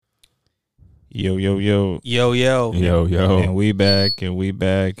Yo, yo, yo. Yo, yo. Yo, yo. And we back, and we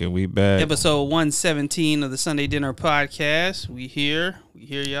back, and we back. Episode 117 of the Sunday Dinner Podcast. We here. We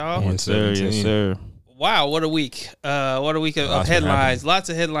here, y'all. Yes, sir. Yes, sir. Wow, what a week. What a week of headlines. Lots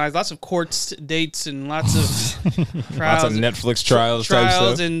of headlines, lots of court dates, and lots of trials. Lots of Netflix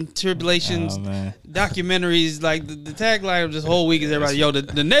trials and tribulations, documentaries. Like the tagline of this whole week is everybody, yo, the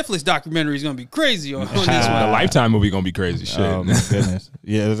Netflix documentary is going to be crazy on this one. The Lifetime movie going to be crazy. Shit. Oh, my goodness.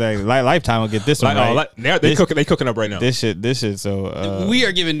 Yeah, exactly. Lifetime will get this one right. They cooking up right now. This shit. So we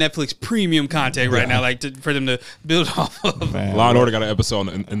are giving Netflix premium content right now, like for them to build off of. Man, Law and Order got an episode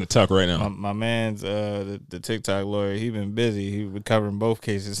in the tuck right now. My man's the TikTok lawyer. He been busy. He was covering both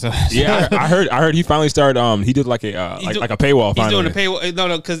cases. So. Yeah, I heard he finally started. He did like a paywall. He's finally. doing a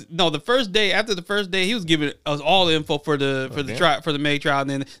paywall. Because the first day after the first day, he was giving us all the info for the trial, for the May trial, and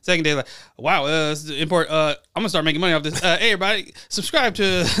then the second day, like, wow, this is important. I'm gonna start making money off this. Hey, everybody, subscribe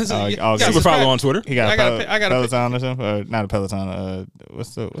to. Super follow on Twitter. He got I got a Peloton or something. Or not a Peloton.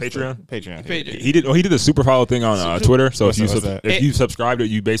 What's Patreon? Patreon. He did the super follow thing on Twitter. So if you subscribe to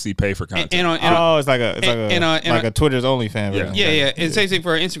it, you basically pay for content. It's like a Twitter's OnlyFans. Yeah. And same thing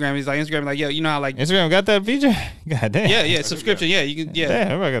for Instagram. He's like Instagram, like, yo, you know how like Instagram got that feature? God damn. Yeah, subscription. Yeah, you can. Yeah, damn,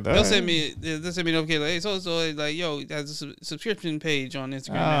 everybody got that. They'll send me notification. Like, hey, so like, yo, there's a subscription page on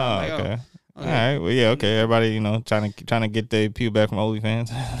Instagram now. Like, okay. All right. Well, yeah. Okay. Everybody, trying to get their pew back from OnlyFans.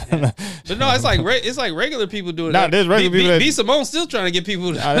 But no, it's like regular people doing it. Nah, there's regular people. B Simone still trying to get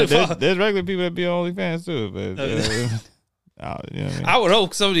people. There's regular people that be on OnlyFans too, but. You know what I mean? I would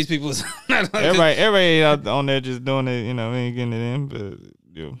hope some of these people. everybody out on there just doing it. Getting it in,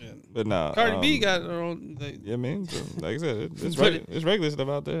 but nah. Cardi B got her own. So, like I said, it's regular stuff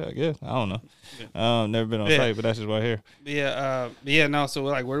out there. I guess I don't know. Never been on site, but that's just right here. No. So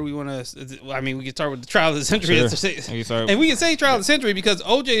like, where do we want to? I mean, we can start with the trial of the century, sure. And we can say trial of the century because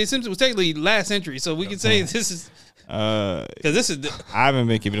O.J. Simpson was technically last century, so we can say this is. Because this is, I haven't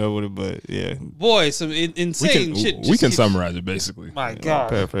been keeping up with it, but yeah, boy, some insane shit. We can summarize it basically. My God,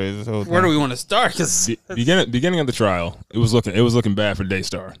 paraphrase this whole thing. Where do we want to start? Because beginning of the trial, it was looking bad for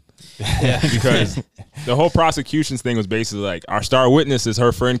Daystar. Yeah, because the whole prosecution's thing was basically like our star witness is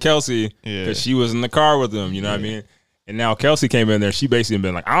her friend Kelsey because she was in the car with him. You know what I mean? And now Kelsey came in there. She basically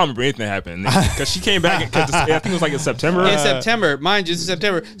been like, I don't remember anything that happened because she came back. I think it was like in September. In September, mind you, it's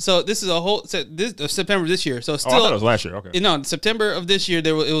September. So this is a whole September this year. So still, I thought it was last year. Okay, no, September of this year.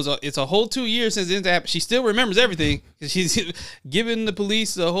 It's a whole 2 years since it happened. She still remembers everything because she's giving the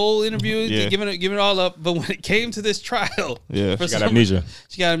police the whole interview, giving it all up. But when it came to this trial, she got amnesia.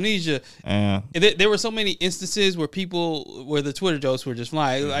 She got amnesia. And there were so many instances where the Twitter jokes were just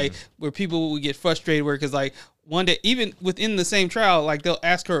flying, like where people would get frustrated, because like. One day, even within the same trial, like they'll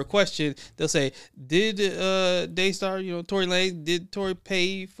ask her a question. They'll say, "Did Daystar, Tory Lanez, did Tory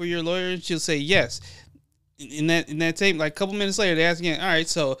pay for your lawyer?" And she'll say yes. In that same, like, couple minutes later, they ask again, "All right,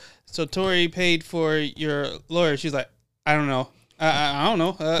 so Tory paid for your lawyer?" She's like, "I don't know. I don't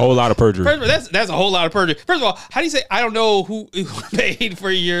know." Whole lot of perjury. First of all, that's a whole lot of perjury. First of all, how do you say I don't know who paid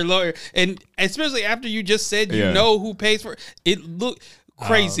for your lawyer? And especially after you just said you know who pays for it, look.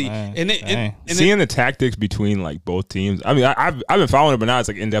 Crazy. And seeing the tactics between like both teams. I mean, I've been following it, but now it's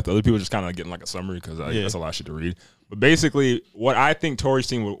like in depth. Other people just kind of getting like a summary because that's a lot of shit to read. But basically, what I think Tory's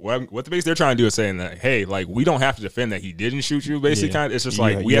team, what they're trying to do is saying that, hey, like, we don't have to defend that he didn't shoot you. Basically, kind of, it's just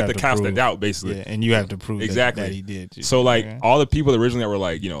like we have to cast the doubt, basically. And you have to prove exactly that he did. So like all the people originally that were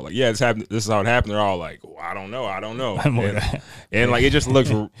like, this happened. This is how it happened. They're all like, well, I don't know. And like it just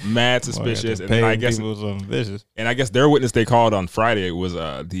looks mad suspicious. And I guess I guess their witness they called on Friday was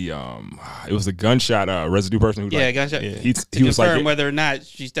the gunshot residue person who gunshot. He was like whether or not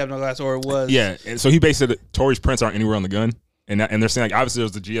she stepped on the glass or it was and so he basically said that Tory's prints aren't anywhere on the gun. And they're saying, like, obviously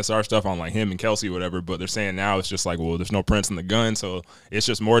there's the GSR stuff on, like, him and Kelsey or whatever, but they're saying now it's just like, well, there's no prints in the gun, so it's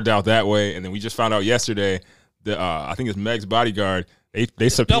just more doubt that way. And then we just found out yesterday that I think it's Meg's bodyguard. They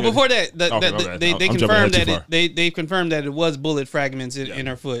subpoenaed. No, before that, they confirmed that they confirmed that it was bullet fragments in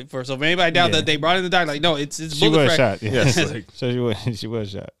her foot. So if anybody doubt that, they brought in the doctor, like, no, it's bullet fragments. She was shot. So she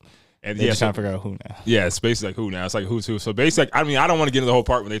was shot. And they're trying to figure out who now. Yeah, it's basically like who now. It's like who's who. So basically, I mean, I don't want to get into the whole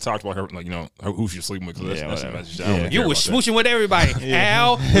part when they talked about her, like, who she's sleeping with. You was smooching with everybody.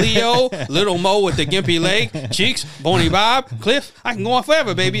 Al, Leo, Little Mo with the gimpy leg, Cheeks, Boney Bob, Cliff. I can go on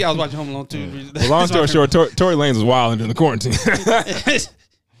forever, baby. I was watching Home Alone 2. Well, long story short, Tory Lanez was wild during the quarantine.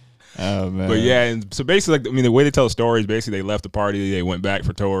 Oh, man. But yeah, and so basically, like, the way they tell the story is basically they left the party, they went back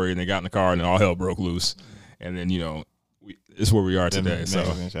for Tory, and they got in the car, and then all hell broke loose. And then, this is where we are today. So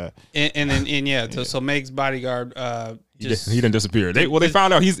so Meg's bodyguard he didn't disappear. They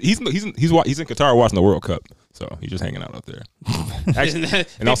found out he's in Qatar watching the World Cup. So he's just hanging out up there. Actually,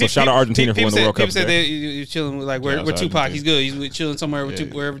 and also shout out Argentina for winning the World Cup. People said he's chilling with where Tupac. He's good. He's chilling somewhere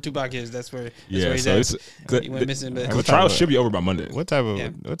wherever Tupac is. That's where he's at. He went missing. But the trial should be over by Monday. What type of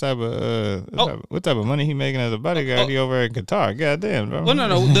money he making as a bodyguard? He over in Qatar. Goddamn, bro. Well,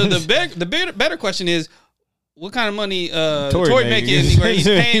 no. The better question is, what kind of money Tory making where he's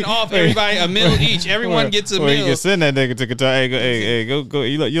paying off everybody $1 million each? Everyone gets $1 million. You can send that nigga to Qatar. Hey, go.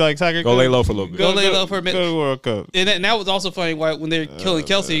 You like soccer? Go lay low for a little bit. Go lay low for a minute. Go to the World Cup. And that was also funny when they were killing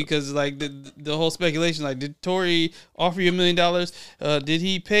Kelsey, because like the whole speculation, like, did Tory offer you $1 million? Did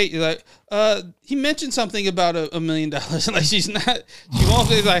he pay? Like, he mentioned something about $1 million. Like, she won't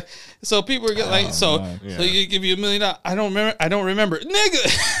say, like, so people are like, so you give you $1 million. I don't remember,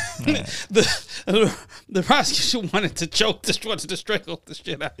 nigga. The prosecution wanted to strangle the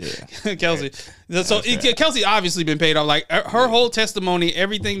shit out of Kelsey. So Kelsey obviously been paid off. Like, her whole testimony,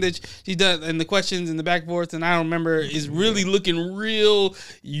 everything that she done, and the questions and the back and forth, and I don't remember, is really looking real.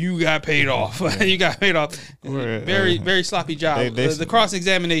 You got paid off. You got paid off. Very very sloppy job. The cross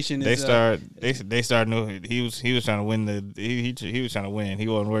examination. They started knowing he was trying to win he was trying to win. He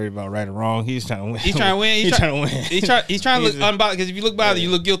wasn't worried about right or wrong. He's trying to win. He's trying to win. He's trying to win. He's trying to look unbothered, because if you look bothered, you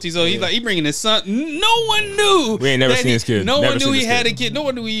look guilty. So he's like, he bringing his son. No one knew. We ain't never seen his kid. No one knew he had a kid. No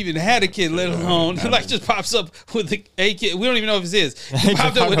one knew he even had a kid, let alone like just pops up with a kid. We don't even know if it's his. He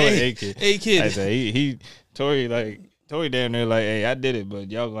popped up with a kid. I say Tory down there like, hey, I did it,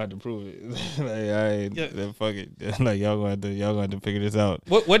 but y'all gonna have to prove it. Like, then fuck it. Like, y'all gonna have to figure this out.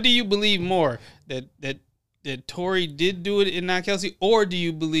 What do you believe more, that Tory did do it and not Kelsey, or do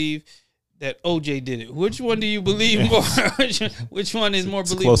you believe that OJ did it? Which one do you believe more? Which one is more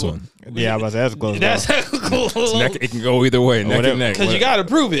believable? Close one. Yeah, I was about to say, that's close. That's close. It can go either way, neck and neck. Because you got to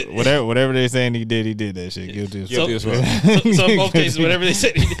prove it. Whatever they saying he did that shit. Guilty as well. So in both cases, whatever they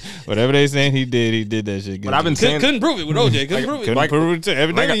said he did. Whatever they saying he did that shit. But I've been saying, couldn't prove it with OJ. Couldn't prove it.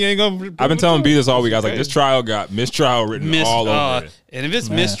 Everything you ain't gonna. I've been telling B this all week. I was like, this trial got mistrial written all over it. And if it's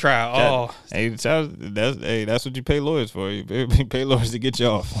mistrial, that's what you pay lawyers for. You pay lawyers to get you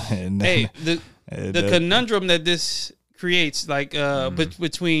off. And the conundrum that this creates, like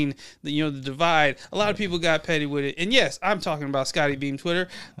between the divide, a lot of people got petty with it. And yes, I'm talking about Scotty Beam Twitter,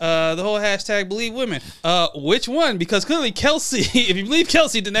 the whole hashtag believe women. Which one? Because clearly Kelsey, if you believe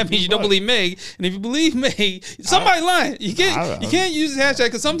Kelsey, then that means you don't believe Meg. And if you believe Meg, somebody lying. You can't use this hashtag,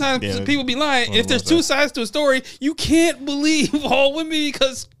 because sometimes people be lying. And if there's two sides to a story, you can't believe all women,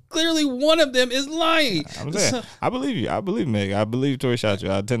 because clearly one of them is lying. I'm saying, I believe you. I believe Meg. I believe Tory shot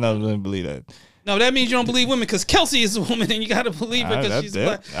you. I 10,000% believe that. No, that means you don't believe women, because Kelsey is a woman, and you got to believe her because she's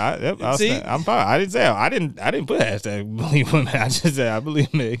black. See? I'm fine. I didn't put hashtag believe women. I just said I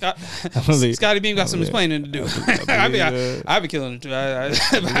believe Meg. Scotty Beam got some explaining to do. I be killing him too.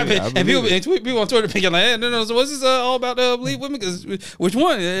 And people on Twitter thinking like, no. So what's this all about? Believe women? Because which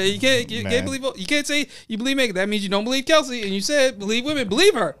one? You can't believe. You can't say you believe Meg. That means you don't believe Kelsey, and you said believe women.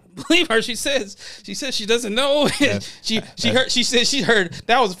 Believe her. Believe her. She says she doesn't know. She said she heard.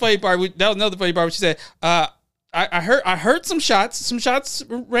 That was the funny part. That was another funny part. Where she said, I heard some shots. Some shots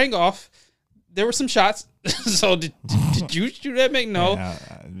rang off. There were some shots. So did you shoot that? Meg? No.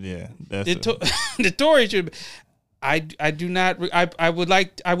 Yeah. Did Tory shoot? I do not. I would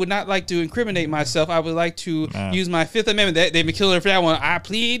not like to incriminate myself. I would like to use my Fifth Amendment. They've been killing her for that one. I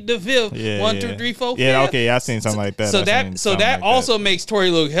plead the fifth. 1, 2, 3, 4. Yeah, okay. I seen something like that. So that also makes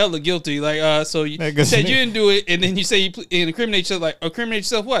Tory look hella guilty. Like, so you said you didn't do it, and then you say you incriminate yourself. Like, incriminate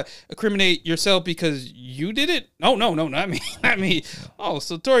yourself what? Incriminate yourself because you did it? No, not me. Not me. Oh,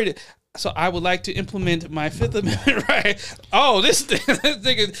 so Tory did. So I would like to implement my Fifth Amendment right. Oh, this thing.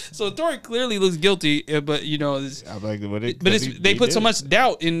 So Tory clearly looks guilty, but they put so much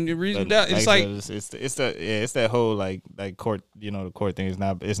doubt in reason doubt. It's like it's that whole like court. The court thing is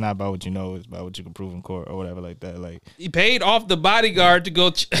it's not about what you know. It's about what you can prove in court or whatever like that. Like, he paid off the bodyguard to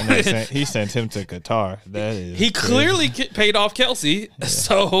go. He sent him to Qatar. That is. He clearly paid off Kelsey. Yeah.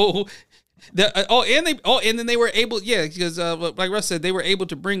 So. And then they were able, because like Russ said, they were able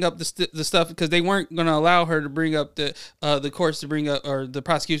to bring up the stuff, because they weren't going to allow her to bring up the courts to bring up, or the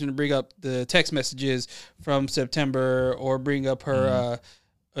prosecution to bring up the text messages from September, or bring up her.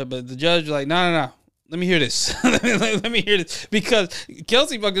 But the judge was like, no. Let me hear this. Let me hear this, because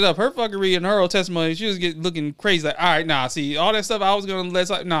Kelsey fucked it up. Her fuckery and her oral testimony, she was looking crazy. Like, all right, see all that stuff I was going to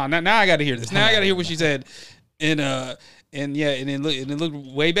let. Now I got to hear this. Now I got to hear what she said. And then it looked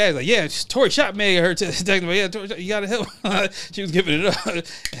way bad. Like, Tory shot Meg. Her technically, Tory, you gotta help. She was giving it up,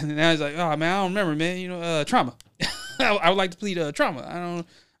 and now he's like, oh man, I don't remember, man. Trauma. I would like to plead trauma.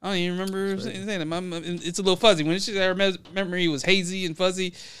 I don't even remember saying that. It's a little fuzzy. When her memory was hazy and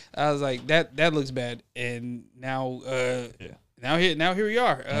fuzzy, I was like, that looks bad. And now, now here we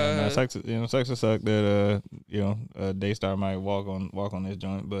are. Sucks to suck that Daystar might walk on this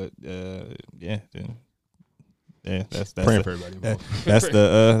joint, but that's praying for everybody. That's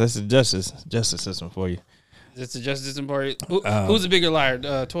the justice system for you. It's the justice system for you. Who's a bigger liar,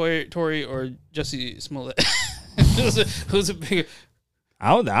 Tory or Jussie Smollett? who's a bigger? I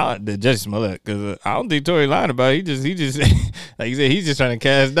don't Jussie Smollett, because I don't think Tory lying about it. He just like you said, he's just trying to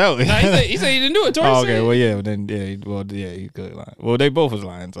cast doubt. No, he said he didn't do it. Tory okay, said. well yeah, then he could lie. Well, they both was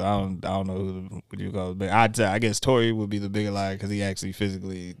lying, so I don't know what you call it. But I guess Tory would be the bigger liar because he actually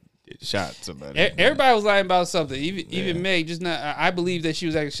physically shot somebody. Everybody was lying about something. Even Meg, just not. I believe that she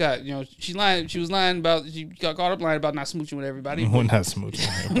was actually shot. You know, she was lying about. She got caught up lying about not smooching with everybody. Well, not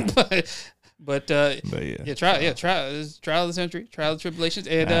smooching. But trial of the century, trial of tribulations,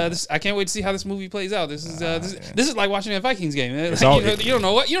 and I can't wait to see how this movie plays out. This is like watching a Vikings game. You don't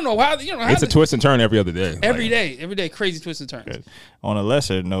know how. It's a twist and turn every other day. Every day, crazy twists and turns. Good. On a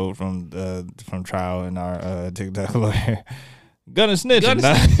lesser note from trial and our TikTok lawyer. Gunna snitching.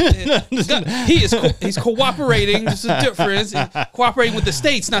 He's cooperating. There's a difference. Cooperating with the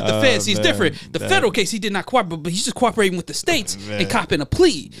states, not the feds. He's different. The federal case, he did not cooperate, but he's just cooperating with the states and copping a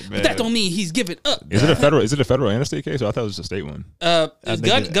plea. But that don't mean he's giving up. Is it a federal and a state case? Or I thought it was a state one.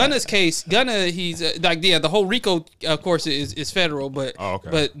 Gunna's case, he's the whole RICO course is federal, but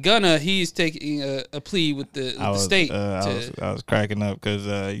Gunna, he's taking a plea with the state. I was cracking up because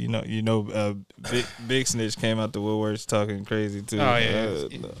Big Snitch came out the woodworks talking crazy too. Oh yeah,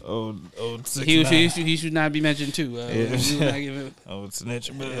 old he should not be mentioned too. Old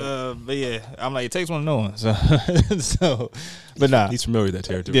Snitch, but yeah, I'm like, it takes one to know one. So but nah, he's familiar with that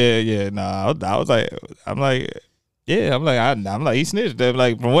territory. Yeah. Nah, I was like, I'm like, he snitched.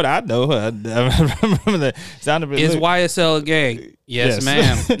 Like from what I know, I remember that sounded. Is YSL a gang? Yes,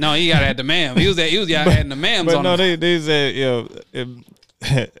 ma'am. No, he gotta add the ma'am. He was adding the ma'ams. But on no, they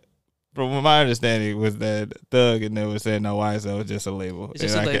said from my understanding was that Thug and they were saying no, YSL was just a label. It's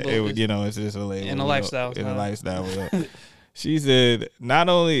just a label. It's just a label. In a lifestyle. In a lifestyle. She said, not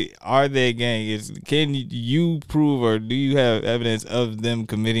only are they a gang, can you prove or do you have evidence of them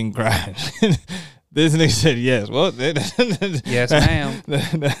committing crimes? This nigga said yes. Well, yes, ma'am.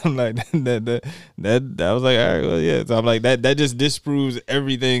 I'm like that. I was like, all right, well, yeah. So I'm like that just disproves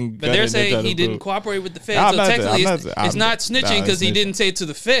everything. But they're saying he didn't cooperate with the feds. So technically, it's not snitching because he didn't say it to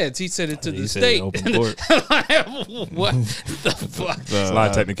the feds. He said it to the state. What the fuck? There's a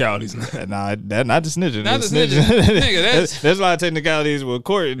lot of technicalities. Nah, that's not the snitching. Not the snitching. Nigga, there's a lot of technicalities with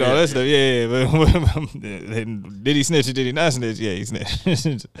court and all that stuff. Yeah. But did he snitch or did he not snitch? Yeah, he snitched.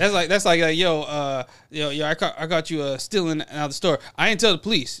 That's like yo. I got you stealing out of the store. I didn't tell the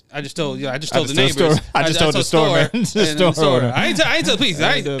police. I just told the neighbors. I just told the store man. The store. I didn't tell the police.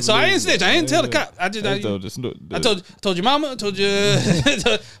 I didn't snitch. I didn't tell the cop. I told your mama. I told you.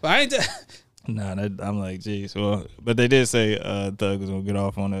 But I ain't. Nah, I'm like, geez. Well, but they did say Thug was gonna get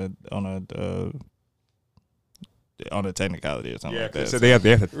off on a technicality or something like that. So they have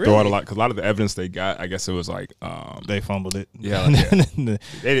to throw out a lot because a lot of the evidence they got, I guess it was like they fumbled it. Yeah.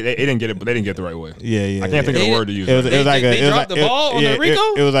 They didn't get it, but they didn't get it the right way. Yeah. I can't think of the word to use. It dropped the ball on the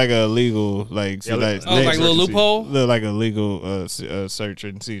RICO. It was like a legal like a little loophole. Looked like a legal search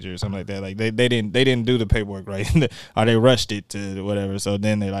and seizure or something like that. Like they didn't do the paperwork right, or they rushed it to whatever. So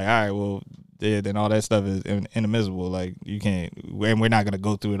then they're like, all right, well. Yeah, then all that stuff is inadmissible. Like you can't, and we're not gonna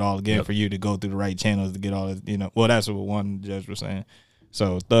go through it all again for you to go through the right channels to get all this. Well, that's what one judge was saying.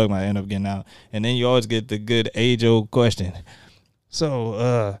 So Thug might end up getting out, and then you always get the good age-old question.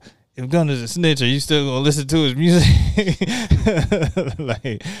 So, if Gunna's a snitch, are you still gonna listen to his music?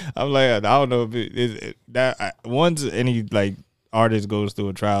 Like, I'm like, I don't know if once any like artist goes through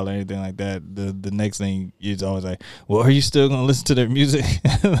a trial or anything like that, the next thing is always like, well, are you still gonna listen to their music?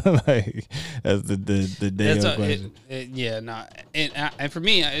 Like that's the damn question. And for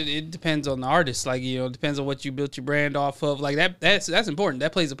me, it depends on the artist. Like it depends on what you built your brand off of. Like that's important.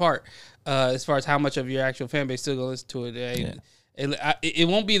 That plays a part as far as how much of your actual fan base still gonna listen to it. It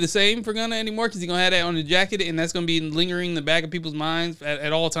won't be the same for Gunna anymore because he's gonna have that on the jacket, and that's gonna be lingering in the back of people's minds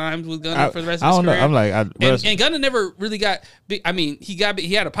at all times with Gunna for the rest of his career. I don't know. I'm like, and Gunna never really got big. I mean, he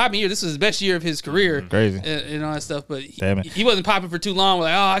had a popping year. This was his best year of his career. Crazy and all that stuff. But he wasn't popping for too long.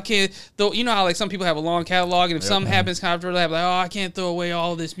 Like, I can't. Though you know how like some people have a long catalog, and if something happens, controversial, they have like, I can't throw away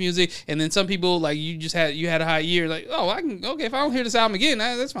all of this music. And then some people like you had a high year. Like, I can if I don't hear this album again,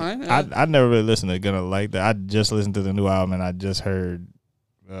 that's fine. I never really listened to Gunna like that. I just listened to the new album, and I just heard.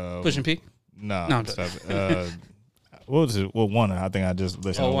 Pushing P? No. what was it? Well, Wanna. I think I just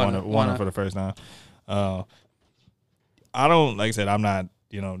listened to Wanna for the first time. I don't, like I said, I'm not,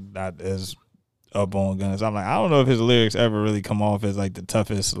 not as up on Gunna. I'm like, I don't know if his lyrics ever really come off as like the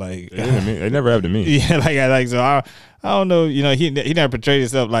toughest. Like they never have to me. Yeah, so I don't know. He never portrayed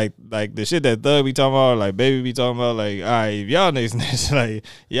himself like the shit that Thug be talking about, like Baby be talking about. Like, all right, if y'all niggas, like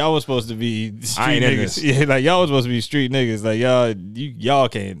y'all was supposed to be street niggas. Yeah, like y'all was supposed to be street niggas. Like y'all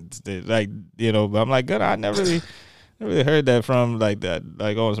can't, like, But I'm like, Gunna, I never really heard that from like that,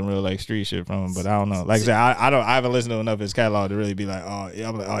 like on some real like street shit from him, but I don't know. Like I said, I haven't listened to enough of his catalog to really be like, oh yeah,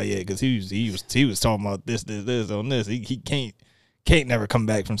 I'm like, oh yeah, because he was talking about this on this. He can't never come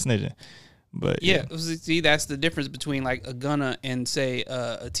back from snitching. But yeah, see, that's the difference between like a Gunna and say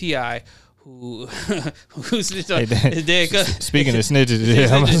a T.I. who's his dad. Speaking of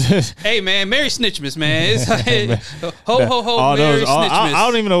snitches, hey man, Merry Snitch-mas, man. It's like, ho, Merry Snitch-mas. I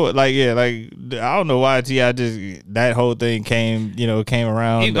don't even know, I don't know why T.I. just that whole thing came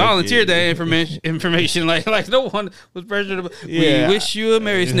around. He volunteered that information. Like no one was pressured. We wish you a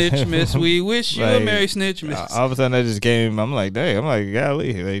Merry Snitch-mas. We wish you a Merry Snitch-mas. All of a sudden, that just came. I'm like, dang. I'm like,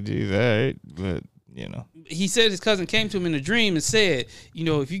 golly, like, geez, all right, but. He said his cousin came to him in a dream and said,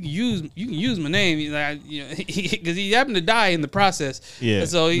 if you can use my name, like, because he happened to die in the process. Yeah. And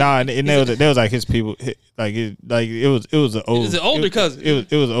so there was like his people, it was an older cousin.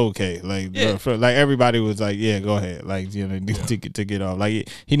 It was okay. Like like everybody was like, yeah, go ahead. Like to get off. Like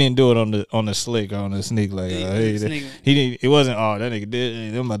he didn't do it on the slick or on the sneak. Like he didn't. It wasn't. Oh, that nigga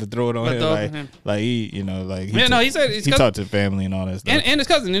did. I'm about to throw it on him. Like he he said he talked to the family and all that stuff. And his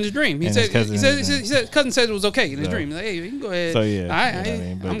cousin in his dream. He said his cousin said it was okay in his dream. Like, hey, you can go ahead. So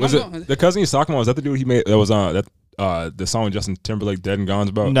yeah, was it the cousin he's talking about? Was that the dude he made that was on that the song Justin Timberlake "Dead and Gone's"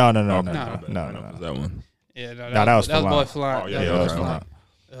 about? No. That one. Yeah, that was Boy Fly. Oh yeah, that was Fly.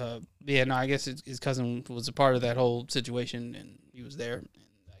 I guess his cousin was a part of that whole situation, and he was there. And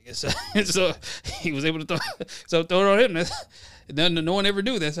I guess so he was able to throw it on him. No one ever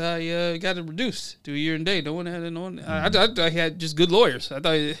do. That's how he got it reduced to a year and a day. No one had I thought he had just good lawyers. I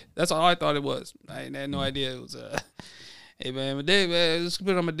thought that's all I thought it was. I had no idea it was. Hey man, my dick, man, let's put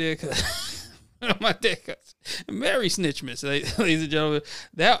it on my dick. On my dick. Merry Snitch-mas, ladies and gentlemen.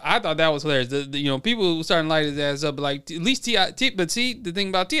 I thought that was hilarious. People were starting to light his ass up, but like at least T.I. But see, the thing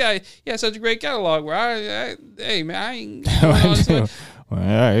about T.I., he has such a great catalog where hey man, I ain't going on this way. Well, all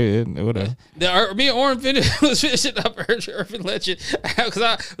right, whatever. Me and Oren was finishing up Urban Legend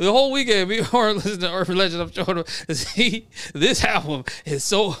because the whole weekend me and Oren listened to Urban Legend. I'm showing him, see, this album is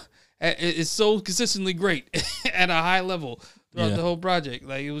so consistently great at a high level throughout the whole project.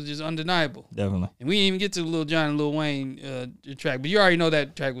 Like it was just undeniable. Definitely. And we didn't even get to the Lil Jon and Lil Wayne track, but you already know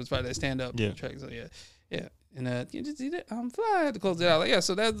that track was probably that stand up track. So yeah. And you just see that I'm fly. I had to close it out. Like, yeah,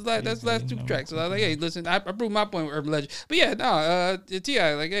 so that's the last two tracks. So I was like, hey, listen, I proved my point with Urban Legend. But yeah,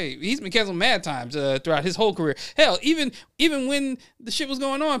 T.I., like, hey, he's been canceled mad times throughout his whole career. Hell, even when the shit was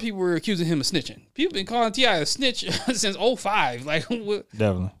going on, people were accusing him of snitching. People been calling T.I. a snitch since 2005. Like,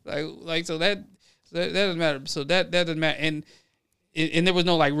 definitely. Like so that doesn't matter. So that doesn't matter. And there was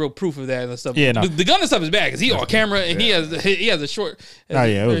no like real proof of that and stuff. Yeah, no. The Gunna stuff is bad because he on camera and he has a short,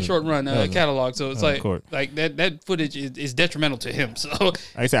 very short run catalog. So it's like that footage is detrimental to him. So like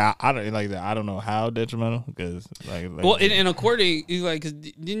I said, I don't like that. I don't know how detrimental because and according like cause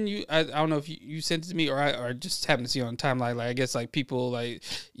didn't you? I don't know if you sent it to me or I just happened to see it on timeline. Like I guess like people like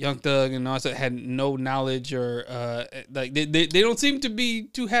Young Thug and all that had no knowledge or like they don't seem to be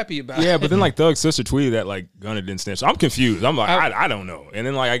too happy about it. Yeah, but then like Thug's sister tweeted that like Gunna didn't snitch. I'm confused. I'm like I don't know. And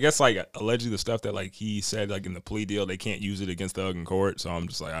then like I guess like allegedly the stuff that like he said like in the plea deal they can't use it against Thug in court. So I'm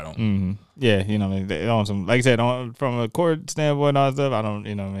just like I don't. Mm-hmm. Yeah, they on some like I said from a court standpoint and all that stuff. I don't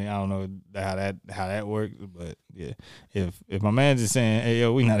I don't know how that works. But yeah, if my man's just saying, hey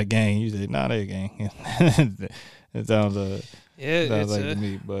yo, we not a gang, you say nah, they a gang. It sounds sounds like to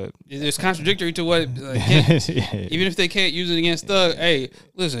me, but it's contradictory to what even if they can't use it against Thug. Hey,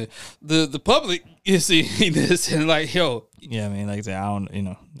 listen, the public is seeing this and like yo. Yeah, I mean, like I said, I don't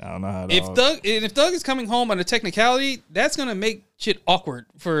know how. If Thug is coming home on a technicality, that's gonna make shit awkward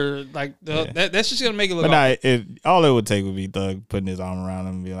for like that's just gonna make it look. But all it would take would be Thug putting his arm around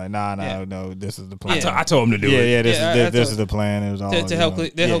him and be like, no, this is the plan. I told him to do it. Yeah, this is the plan. It was all to help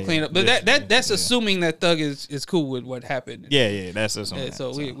clean up. But that's assuming that Thug is cool with what happened. Yeah, that's assuming.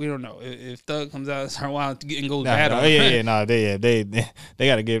 So we don't know if Thug comes out and starts wild and goes bad on. They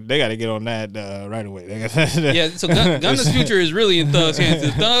gotta get on that right away. So Gunna's future is really in Thug's hands.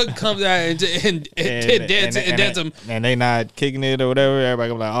 If tongue comes out and deads him. And they not kicking it or whatever. Everybody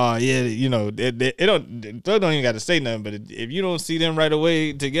gonna be like, oh yeah, you know, it don't even got to say nothing. But if you don't see them right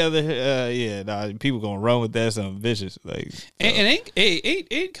away together, people gonna run with that something vicious. Like, so. And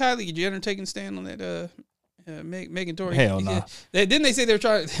ain't Kylie Jenner taking a stand on that? Megan Tory. Hell no. Nah. Didn't they say they were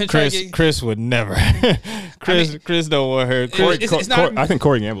trying to get... Chris would never. Chris don't want her. I think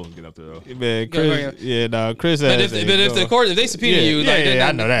Corey Gamble will get up there though. Man, Chris. But if they subpoena you,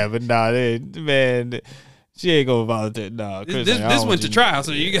 I know that, but man, she ain't gonna volunteer. Chris, this went to trial,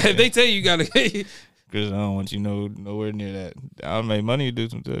 so if they tell you gotta. Chris, I don't want you nowhere near that. I'll make money to do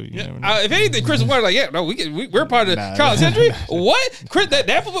some stuff. If anything, Chris was like, we're part of the trial century. What? Chris,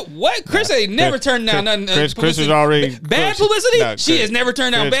 what? Chris ain't never turned down nothing. Chris was already bad publicity. She has never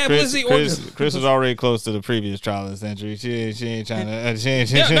turned down bad publicity. Chris was already close to the previous trial of the century. She ain't trying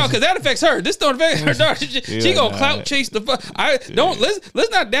to. No, because that affects her. This don't affect her daughter. She gonna clout chase the fuck. Let's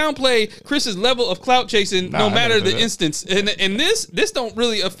not downplay Chris's level of clout chasing, no matter the instance. And this don't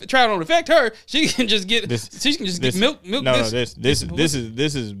really try to affect her. She can just get milk. No, this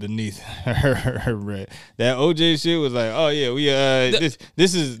is beneath her bread. That OJ shit was like, oh yeah, we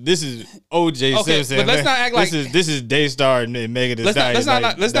this is OJ Simpson. But let's not act like this is Daystar and Megan Thee Stallion.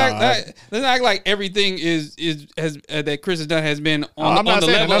 Let's not act like everything that Chris has done has been on the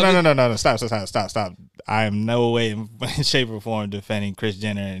level. No. Stop. I am no way in shape or form defending Kris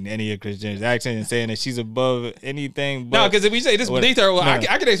Jenner and any of Kris Jenner's actions and saying that she's above anything. But, no, because if we say this is beneath her, I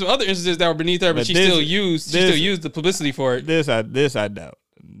can name some other instances that were beneath her, but she still used the publicity for it. This I doubt.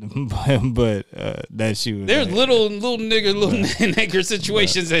 but that she was. There's little nigger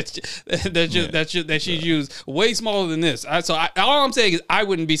situations that she's used way smaller than this. All I'm saying is I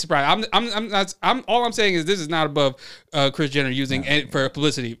wouldn't be surprised. All I'm saying is this is not above Kris Jenner using it for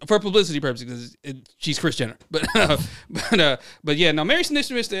publicity purposes because she's Kris Jenner. But yeah, no, Mary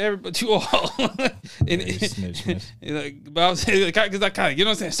Snitch-mas to everybody, to all. But I was saying because I kind of, you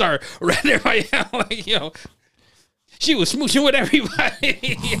know what I'm saying, sorry, right everybody out like, yo. She was smooching with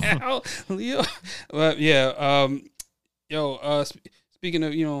everybody. But yeah, speaking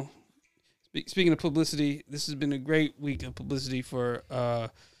of, speaking of publicity, this has been a great week of publicity for the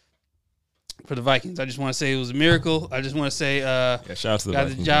Vikings. I just want to say it was a miracle. I just want to say shout out to the got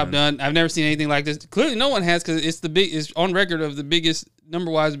Vikings, the job man. done. I've never seen anything like this. Clearly no one has, because it's on record of the biggest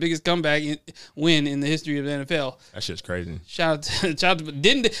biggest comeback win in the history of the NFL. That shit's crazy. Shout out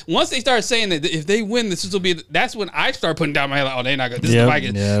to once they started saying that if they win, this will be, that's when I start putting down my head like, oh, they're not good. This is the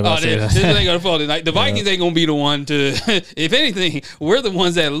Vikings. This ain't gonna fall. Like, the Vikings ain't gonna be the one to. If anything, we're the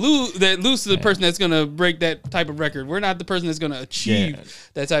ones that lose to the person that's gonna break that type of record. We're not the person that's gonna achieve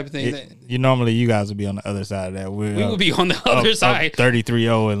that type of thing. You guys would be on the other side of that. We would be on the other side,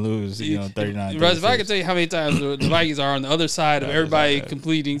 33-0 and lose. 39. Russ, if I could tell you how many times the Vikings are on the other side of everybody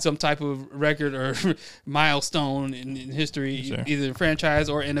completing some type of record or milestone in history, either franchise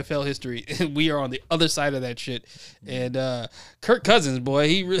or NFL history, we are on the other side of that shit. And Kirk Cousins, boy,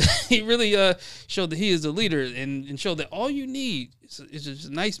 he really showed that he is a leader and showed that all you need is just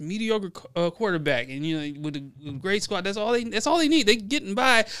a nice mediocre quarterback, and with a great squad, that's all they need. They getting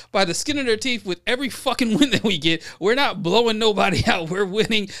by the skin of their teeth with every fucking win that we get. We're not blowing nobody out. We're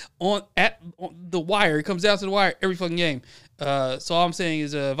winning on the wire. It comes down to the wire every fucking game. So all I'm saying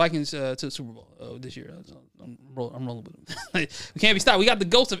is Vikings to the Super Bowl this year. I'm rolling with them. We can't be stopped. We got the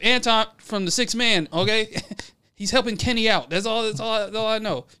ghost of Anton from the Sixth Man. Okay. He's helping Kenny out. That's all I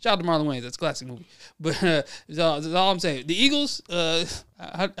know. Shout out to Marlon Wayans. That's a classic movie. But that's all I'm saying. The Eagles.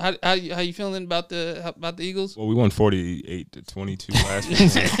 How you feeling about the Eagles? Well, we won 48-22 last week.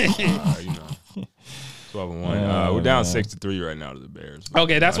 12-1. We're down 6-3 right now to the Bears.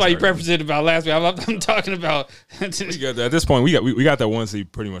 Okay, that's why you prefaced it about last week. I'm talking about. At this point, we got that one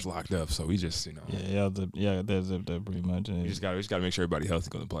seed pretty much locked up. So we just that's zipped up pretty much. We just got to make sure everybody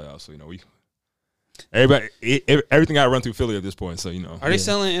healthy go to the playoffs. So everything got to run through Philly at this point. So Are they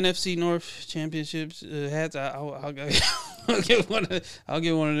selling NFC North championships hats? I'll get one of them.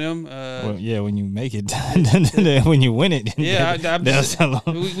 When you make it, when you win it, they'll sell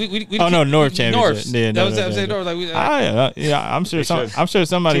them. North championship. Yeah, that was North. I'm sure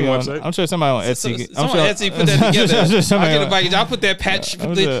somebody on Etsy. Etsy put that together. I'll get a package. I'll put that patch.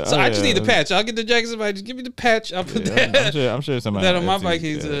 I just need the patch. I'll get the jacket. Somebody just give me the patch. I'll put that. I'm sure somebody that on my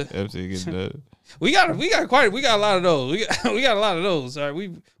Vikings. Etsy gets that. We got a lot of those. We got a lot of those. All right,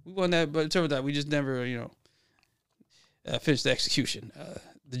 we won that, but in terms of that, we just never finished the execution.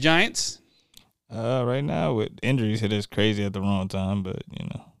 The Giants. Right now with injuries hit us crazy at the wrong time, but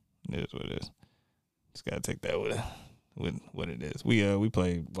it is what it is. Just gotta take that with what it is. We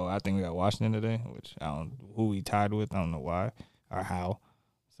played. Well, I think we got Washington today, which I don't know who we tied with. I don't know why or how.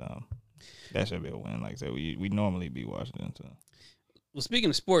 So that should be a win. Like I said, we normally beat Washington. So. Well, speaking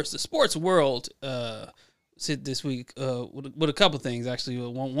of sports, the sports world sit this week with a couple things. Actually,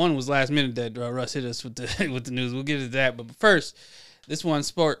 one was last minute that Russ hit us with the news. We'll get to that, but first, this one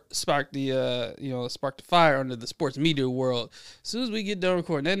sparked the fire under the sports media world. As soon as we get done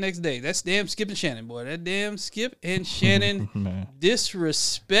recording that next day, that's damn Skip and Shannon, boy. That damn Skip and Shannon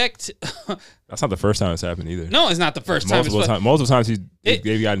disrespect. That's not the first time it's happened either. No, it's not the first time. Multiple times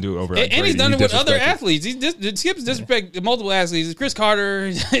they've gotten to it over. And he's done it with other athletes. Skip's disrespect multiple athletes. Chris Carter,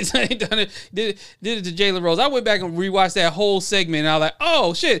 he's done it. Did it to Jalen Rose. I went back and rewatched that whole segment, and I was like,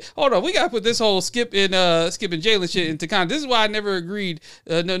 oh shit, hold on, we gotta put this whole Skip and Jalen shit into context. This is why I never agreed.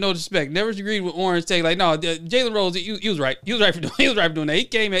 No disrespect. Never agreed with Orange saying like, no, Jalen Rose, he was right. He was right for doing that. He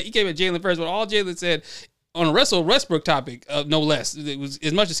came at Jalen first, but all Jalen said. On a Russell Westbrook topic, no less. It was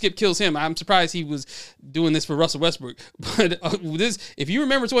as much as Skip kills him. I'm surprised he was doing this for Russell Westbrook. But if you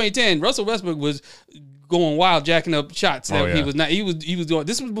remember 2010, Russell Westbrook was going wild, jacking up shots. He was not. He was doing.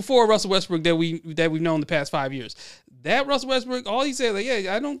 This was before Russell Westbrook that we've known the past 5 years. That Russell Westbrook, all he said, like,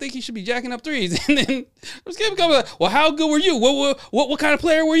 yeah, I don't think he should be jacking up threes. And then Skip comes like, well, how good were you? What kind of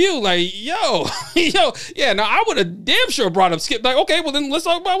player were you? Like, yo, yeah. Now I would have damn sure brought up Skip. Like, okay, well then let's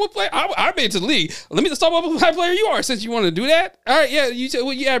talk about what player I made it to the league. Let's talk about what kind of player you are since you want to do that. All right, yeah. You said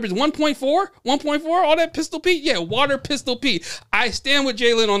you averaged 1.4, all that Pistol Pete. Yeah, water Pistol Pete. I stand with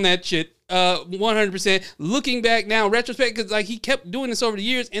Jalen on that shit. 100%. Looking back now, retrospect, because like he kept doing this over the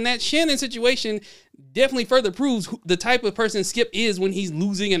years, and that Shannon situation definitely further proves the type of person Skip is when he's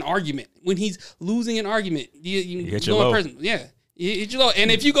losing an argument. When he's losing an argument, you hit your low. Yeah, you hit your low.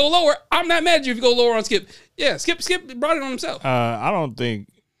 And if you go lower, I'm not mad at you if you go lower on Skip. Yeah, Skip brought it on himself. I don't think.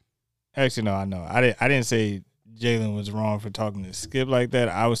 Actually, no, I know. I didn't say Jalen was wrong for talking to Skip like that.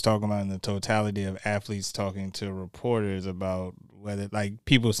 I was talking about in the totality of athletes talking to reporters about whether, like,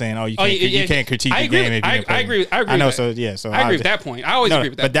 people saying, "Oh, you can't critique the game." I agree. I know. So yeah. So I agree with that point. I always agree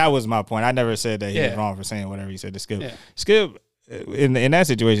with that. But that was my point. I never said that he was wrong for saying whatever he said to Skip. Yeah. Skip in that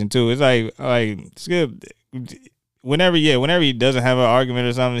situation too. It's like Skip. Whenever he doesn't have an argument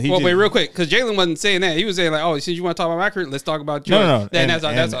or something, wait, real quick, because Jalen wasn't saying that. He was saying like, "Oh, since you want to talk about my career, let's talk about yours." No. That's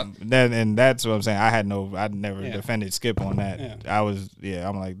what I'm saying. I'd never defended Skip on that. Yeah.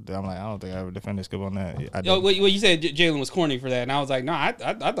 I'm like, I don't think I ever defended Skip on that. Well, you said Jalen was corny for that, and I was like, no, I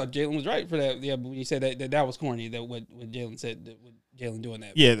thought Jalen was right for that. Yeah, but when you said that was corny, that what Jalen said. Jalen doing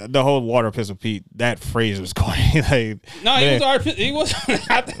that. Yeah, the whole water Pistol Pete, that phrase was corny. Like, no, he was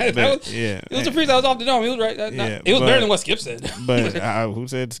it was a phrase that was off the dome. He was right. It was better than what Skip said. But who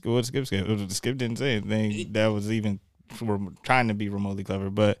said what Skip said? Skip didn't say anything that was even trying to be remotely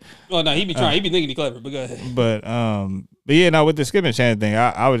clever. But well, no, he be trying. He be thinking he clever. But go ahead. But yeah, no, with the Skip and Shannon thing,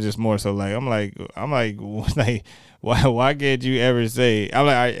 I was just more so like, I'm like, why can't you ever say? I'm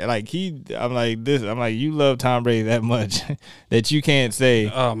like, you love Tom Brady that much that you can't say,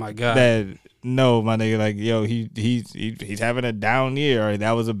 oh my god, that no, my nigga, like, yo, he's having a down year, or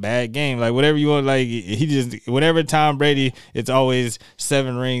that was a bad game, like whatever you want, like he just whatever Tom Brady, it's always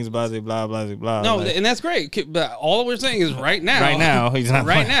 7 rings, blah blah blah blah. No, like, and that's great, but all we're saying is right now he's not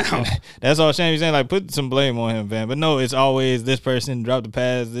right now. That's all Shane was saying. Like, put some blame on him, man. But no, it's always this person dropped the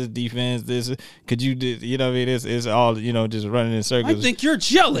pass, this defense, this could you do, you know what I mean? It's all, you know, just running in circles. I think you're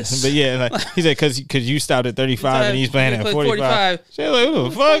jealous. But yeah, like he said, because you stopped at 35 and he's playing at 45. Shane, like, who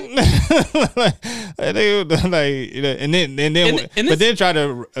the fuck? But then try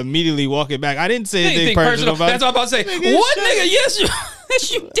to immediately walk it back. I didn't say anything personal about it. That's what I'm about to say. What, nigga? Yes,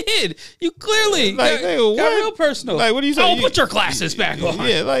 you did. You clearly got real personal. Like, what are you saying? Oh, put your glasses back on.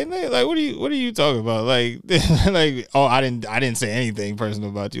 Yeah, like what are you talking about? Like, oh, I didn't say anything personal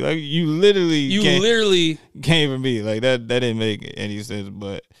about you. Like, you literally came for me. Like that didn't make any sense.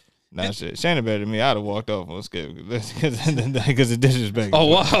 But nah, shit. Shannon better than me. I'd have walked off on Skip because of disrespect. Oh,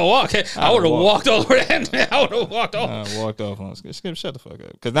 wow. Okay. I would have walked over that. I would have walked off. I walked off on Skip. Skip, shut the fuck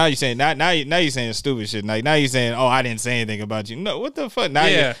up. Because now you're saying now you're saying stupid shit. Like, now you're saying, oh, I didn't say anything about you. No, what the fuck? Now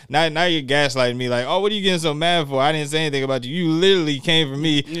you're gaslighting me. Like, oh, what are you getting so mad for? I didn't say anything about you. You literally came for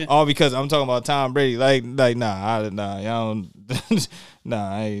me all because I'm talking about Tom Brady. Like y'all don't.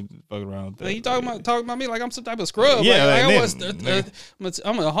 Nah, I ain't fucking around with that. Like, you talking about me like I'm some type of scrub. Yeah, I'm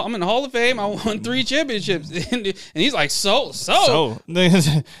in the Hall of Fame. I won 3 championships, and he's like, so.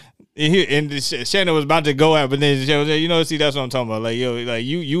 And Shannon was about to go out, but then Shannon was like, you know, see, that's what I'm talking about. Like, yo, like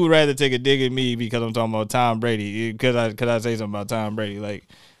you would rather take a dig at me because I'm talking about Tom Brady because I say something about Tom Brady. Like,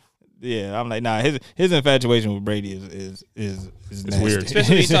 yeah, I'm like, nah. His infatuation with Brady is nasty. weird,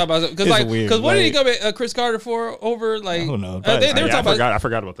 especially when you talk about because what did he go at Chris Carter for over like? Who knows? They were talking about. I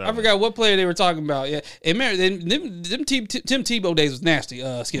forgot about that. I forgot what player they were talking about. Yeah, and man, them Tim Tebow days was nasty.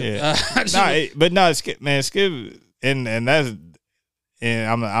 Skip. Yeah. Skip, man, Skip, and that's.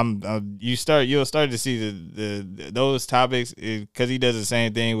 And you'll start to see the those topics because he does the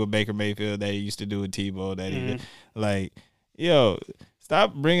same thing with Baker Mayfield that he used to do with Tebow. That he did. Like, yo,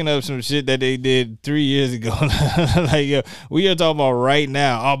 stop bringing up some shit that they did 3 years ago. Like, yo, we are talking about right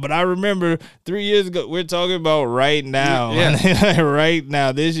now. Oh, but I remember 3 years ago. We're talking about right now. Yeah. Right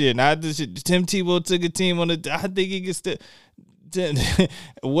now, this year, not this shit. Tim Tebow took a team on the. I think he can still.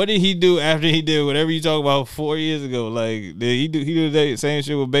 What did he do after he did whatever you talk about 4 years ago? Like, did he do the same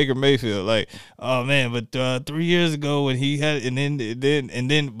shit with Baker Mayfield? Like, oh man, but 3 years ago when he had, and then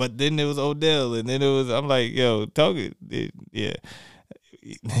it was Odell, and then it was. I'm like, yo, talk it, yeah.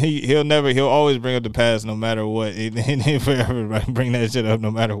 He'll always bring up the past no matter what, and he'll forever bring that shit up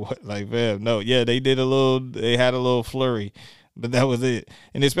no matter what. Like, fam, no, yeah, they had a little flurry. But that was it.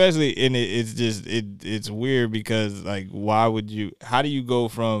 And especially it's just it's weird because like how do you go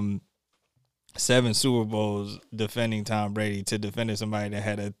from 7 Super Bowls defending Tom Brady to defending somebody that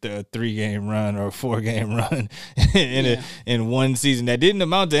had a 3-game run or a 4-game run in one season that didn't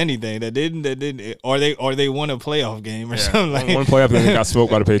amount to anything, that didn't or they won a playoff game or something like one playoff game got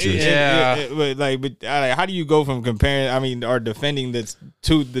smoked by the Patriots. But how do you go from comparing or defending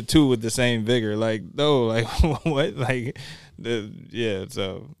the two with the same vigor? Like, no, like what? Like but yeah,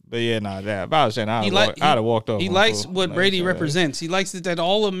 nah, that. If I was saying, I'd have walked off. He likes what Brady represents. He likes that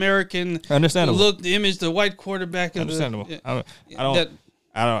all-American look, the image, the white quarterback. Understandable. I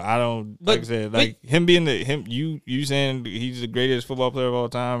don't. Like I said, like him being you saying he's the greatest football player of all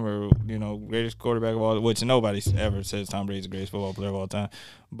time, or greatest quarterback of all, which nobody ever says Tom Brady's the greatest football player of all time.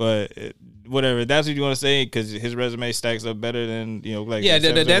 But whatever, that's what you want to say because his resume stacks up better than like.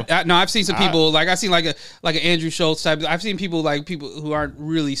 Yeah, no, I've seen some people like I've seen like an Andrew Schultz type. I've seen people who aren't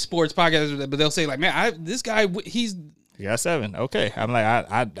really sports podcasters, but they'll say like, man, this guy he's. You got 7. Okay, I'm like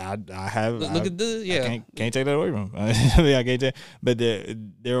I have. Look at I can't take that away from him. I can't take. But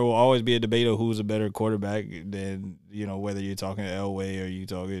there will always be a debate of who's a better quarterback than whether you're talking Elway or you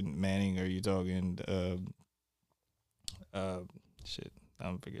talking Manning or you talking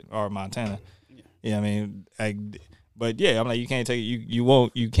I'm forgetting or Montana. Yeah, I mean but yeah, I'm like you can't take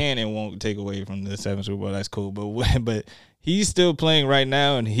you can and won't take away from the 7 Super Bowl. That's cool, but. He's still playing right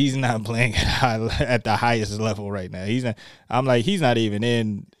now, and he's not playing at the highest level right now. He's not even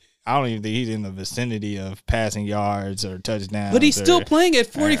in. I don't even think he's in the vicinity of passing yards or touchdowns. But he's still playing at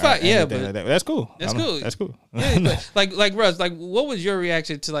 45. Yeah, but like that. That's cool. That's cool. That's cool. Yeah, like Russ, like what was your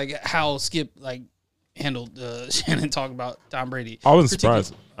reaction to like how Skip like handled Shannon talking about Tom Brady? I wasn't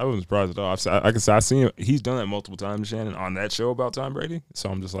surprised. I wasn't surprised at all. I've seen him. He's done that multiple times, Shannon, on that show about Tom Brady.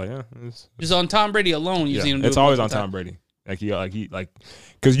 So I'm just like, yeah. Just on Tom Brady alone, you've seen him do it's always on Tom Brady.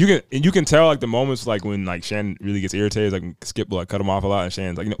 Because you can tell like the moments like when like Shannon really gets irritated, like Skip will like cut him off a lot, and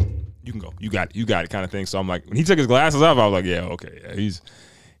Shannon's like, you can go, you got it kind of thing. So I'm like, when he took his glasses off, I was like, yeah, okay, yeah, he's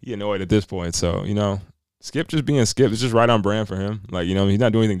annoyed at this point. So Skip just being Skip is just right on brand for him. Like he's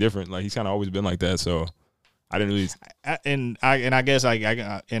not doing anything different. Like he's kind of always been like that. So I didn't really. I guess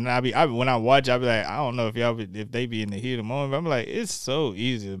when I watch, I'll be like, I don't know if they be in the heat of the moment. But I'm like, it's so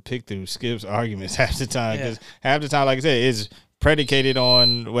easy to pick through Skip's arguments half the time because half the time, like I said, it's predicated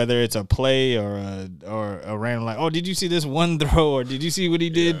on whether it's a play or a random like, oh, did you see this one throw or did you see what he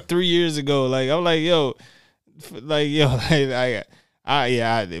did 3 years ago? Like I'm like, the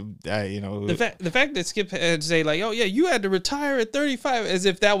fact that Skip had to say like, oh yeah, you had to retire at 35 as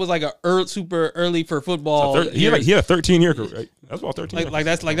if that was like a super early for football. He had a 13-year career. Right? That's about 13.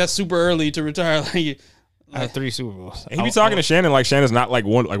 That's super early to retire. I have 3 Super Bowls. And he be talking to Shannon like Shannon's not like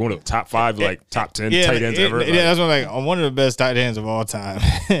one of the top 5, like top 10 tight ends ever. Yeah, that's what I'm one of the best tight ends of all time.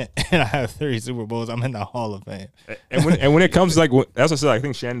 And I have 3 Super Bowls. I'm in the Hall of Fame. And when it comes to like, as I said, I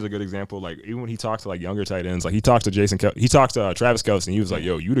think Shannon's a good example. Like even when he talks to like younger tight ends, like he talks to Travis Kelce, and he was like,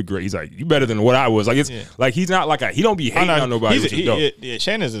 "Yo, you the great." He's like, "You better than what I was." Like it's like he's not like he don't be hating on nobody. Which is dope.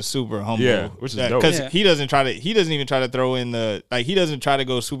 Shannon's a super humble. Yeah, which is dope because he doesn't even try to throw in he doesn't try to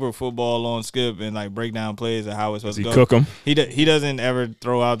go super football on Skip and like break down plays of how it's supposed to go. Cook him. He doesn't ever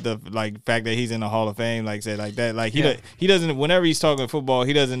throw out the like fact that he's in the Hall of Fame like said like that. Like he doesn't whenever he's talking football,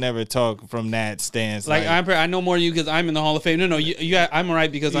 he doesn't ever talk from that stance. Like I know more than you because I'm in the Hall of Fame. No, I'm all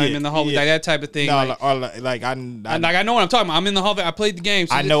right because I'm in the Hall of Fame. Like that type of thing. No, I know what I'm talking about. I'm in the Hall of Fame. I played the game.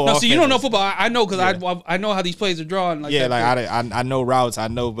 So I know. No, so you don't know football. I know because I know how these plays are drawn. Like I know routes. I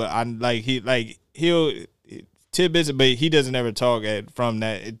know, but I'm like he'll. tidbits, but he doesn't ever talk from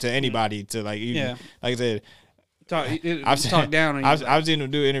that to anybody to like even, like I said. Talk down on you. I've seen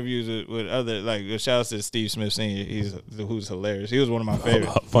him do interviews with other like shout out to Steve Smith Sr. Who's hilarious. He was one of my favorite.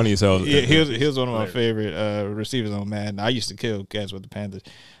 Funny as hell. Yeah, he was one of my favorite receivers on Madden. I used to kill cats with the Panthers.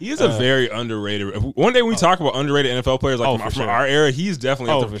 He is a very underrated. One day when we talk about underrated NFL players like from our era, he's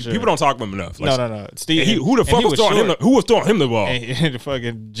definitely people don't talk about him enough. Like, no. Steve, who the fuck was throwing him? Who was throwing him the ball? And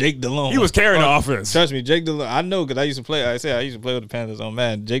fucking Jake Delhomme. He was carrying the offense. Trust me, Jake Delhomme. I know because I used to play. I used to play with the Panthers on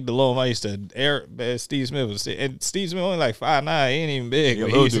Madden. Jake Delhomme. I used to air. Steve Smith was and Steve Smith only like 5'9". He ain't even big. Yeah,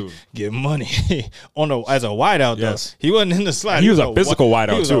 he used to get money as a wideout though. He wasn't in the slot. He was a physical wideout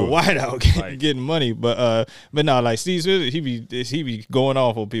too. He was a wideout getting money. But no, like Steve Smith, he be going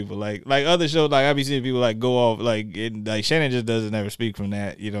off on people. Like other shows, like I be seeing people like go off like Shannon just doesn't ever speak from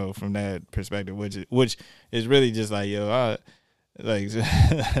that, from that perspective, which is really just like like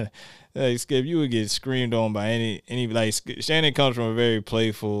Skip, you would get screamed on by any like Shannon comes from a very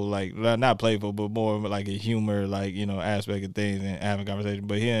playful, like not playful, but more of like a humor, like aspect of things and having conversation.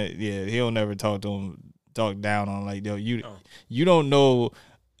 But he'll never talk down on like you don't know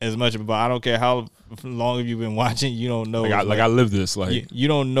as much about. I don't care how long have you been watching. You don't know. I live this. Like you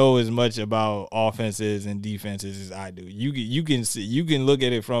don't know as much about offenses and defenses as I do. You can look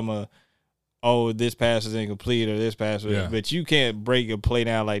at it from this pass was incomplete or this pass was, but you can't break a play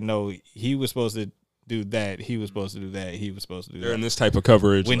down like, no, he was supposed to do that. He was supposed to do that. He was supposed to do that. They're in this type of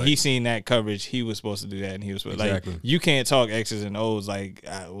coverage. When he seen that coverage, he was supposed to do that, and he was supposed like you can't talk X's and O's like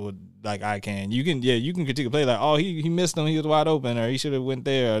I can. You can critique a play like, he missed him. He was wide open, or he should have went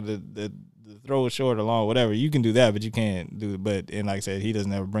there. Or the throw was short or long, whatever. You can do that, but you can't do it. But like I said, he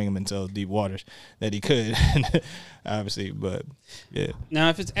doesn't ever bring him into deep waters that he could, obviously. But yeah. Now,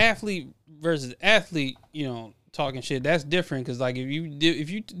 if it's athlete versus athlete, talking shit, that's different because like if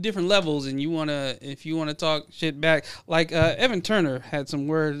you different levels and if you wanna talk shit back, like Evan Turner had some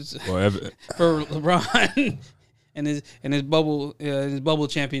words for LeBron and his bubble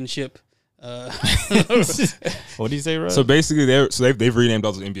championship. What do you say, Russ? So basically, they've renamed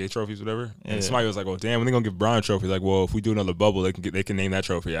all those NBA trophies, whatever. Yeah. And somebody was like, "Well, damn, when they gonna give Bron a trophy?" Like, well, if we do another bubble, they can name that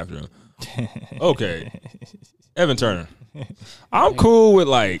trophy after him. Okay, Evan Turner. I'm cool with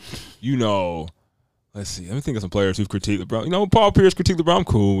let's see. Let me think of some players who've critiqued LeBron. Paul Pierce critiqued LeBron. I'm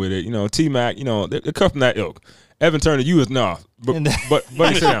cool with it. T-Mac. They're cut from that ilk. Evan Turner, you is but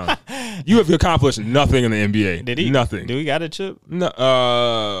sit down. You have accomplished nothing in the NBA. Did he? Nothing. Do he got a chip? No.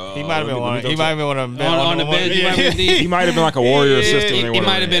 He might have been one. He might have been one of them on the bench. He might have been like a Warrior assistant. He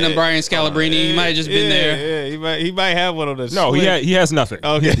might have been a Brian Scalabrine. He might have just been there. Yeah, he might have one of those. No, he has nothing.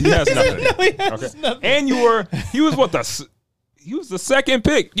 Okay, he has nothing. No, he has nothing. And he was the second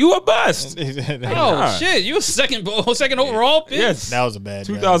pick. You a bust. Shit! You a second overall pick. Yes, that was a bad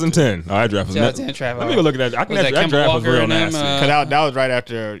 2010. That draft was Let me go look at that. I think that draft was real nasty. Because that was right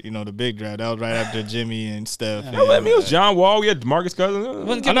after the big draft. That was right after Jimmy and Steph. It was John Wall. We had DeMarcus Cousins.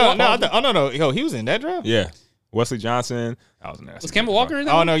 No. He was in that draft. Yeah, Wesley Johnson. That was nasty. Was Kemba Walker in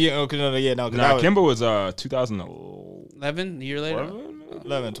that? Oh no, Kemba was 2011. A year later.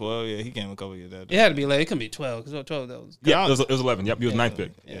 11, 12, yeah, he came a couple years after. It had to be late. It couldn't be 12 because 12 that was. Yeah, it was 11. Yep, he was ninth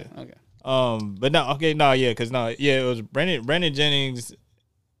pick. Yeah. Okay. But it was Brandon Jennings,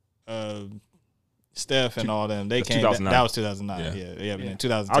 Steph, and all them. They came. That was 2009. Yeah.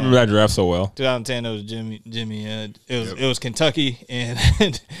 2010. I remember that draft so well. 2010, it was Jimmy. It was Kentucky and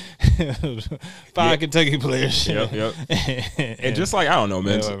it was five Kentucky players. Yep. And just like I don't know,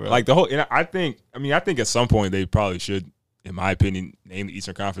 man. Like the whole. And I think at some point they probably should, in my opinion, name the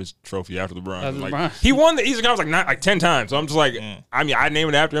Eastern Conference trophy after LeBron. He won the Eastern Conference like 10 times. So I'm just like, I mean, I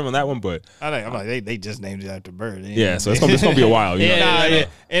named it after him on that one, but I'm like, they just named it after Bird. Yeah, so it's gonna be a while. Yeah.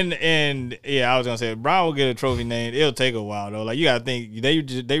 And I was gonna say, Brown will get a trophy named. It'll take a while though. Like you gotta think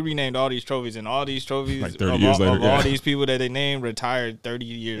they renamed all these trophies, and all these trophies like 30 years later, all these people that they named retired 30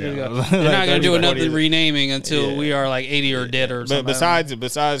 years ago. They're not gonna do another renaming until we are like 80 or dead or something. But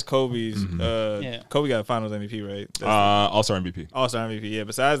besides Kobe's, Kobe got a Finals MVP, right? All-Star MVP. All-Star MVP, yeah.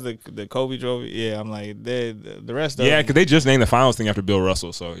 Besides the Kobe trophy, I'm like the rest of because they just named the finals thing after Bill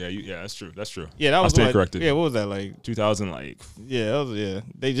Russell. So that's true. Yeah, that was corrected. Yeah, what was that like? 2000,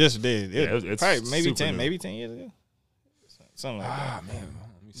 they just did. It's probably maybe 10 years ago, something like that. Man.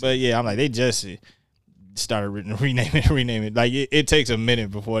 But I'm like they just started renaming it. Like it takes a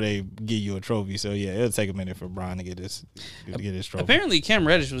minute before they give you a trophy. So yeah, it'll take a minute for Bron to get his trophy. Apparently, Cam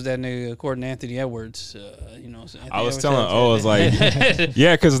Reddish was that nigga, according to Anthony Edwards. I was telling, I was like,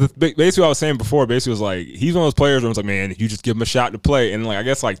 yeah, because basically what I was saying before, basically was like he's one of those players where it's like, man, you just give him a shot to play, and like I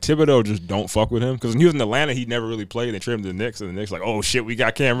guess like Thibodeau just don't fuck with him because when he was in Atlanta, he never really played. They traded him to the Knicks, and the Knicks like, oh shit, we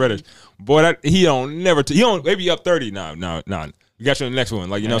got Cam Reddish, boy, he don't maybe up 30, nah. We got you in the next one.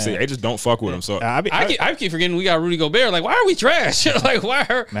 Like, you know what I'm saying? They just don't fuck with him. So I keep forgetting we got Rudy Gobert. Like, why are we trash? Like, why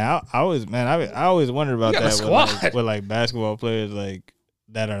are... Man, I always wondered about that with like basketball players like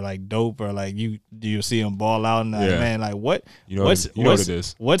that are like dope or like do you see them ball out and man, like what what it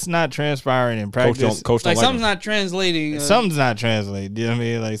is. What's not transpiring in practice? Coach like something's not translating. Something's not translating. You know what I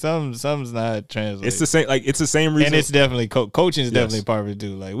mean? Like something's not translating. It's the same. Like it's the same reason. And it's definitely coaching is definitely part of it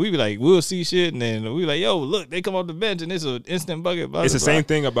too. Like we be like we'll see shit and then we be like yo look they come off the bench and it's an instant bucket. Blah, it's blah, the blah. same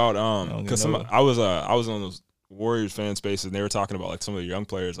thing about because I was on those Warriors fan spaces and they were talking about like some of the young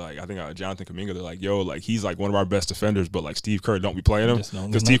players like I think Jonathan Kuminga they're like yo like he's like one of our best defenders but like Steve Kerr don't be playing him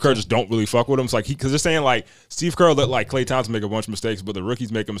because Steve Kerr just don't really fuck with him. It's like because they're saying like Steve Kerr let like Klay Thompson make a bunch of mistakes but the rookies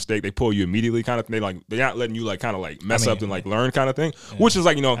make a mistake they pull you immediately kind of thing. They're not letting you like kind of like mess up and like learn kind of thing which is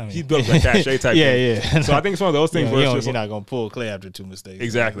like he's built that cachet type thing. So I think it's one of those things where it's just you're not gonna pull Klay after 2 mistakes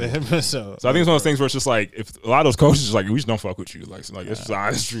exactly. so I think it's one of those things where it's just like if a lot of those coaches just like we just don't fuck with you like it's just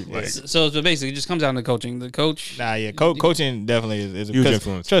honest truth. Like so basically it just comes down to coaching. The coach coaching definitely is a huge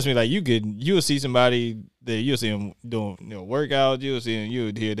influence. Trust me, like you'll see somebody that you'll see them doing workouts. You'll see them. You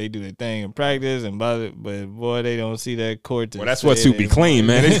would hear they do their thing in practice, but boy, they don't see that court. Well, that's what to be clean,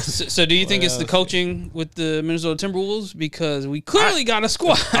 man. So do you think it's the coaching with the Minnesota Timberwolves because we clearly got a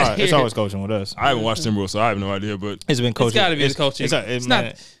squad? It's always coaching with us. I haven't watched Timberwolves, so I have no idea. But it's been coaching. It's got to be the coaching. It's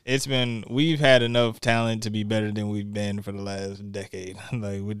not. It's been we've had enough talent to be better than we've been for the last decade.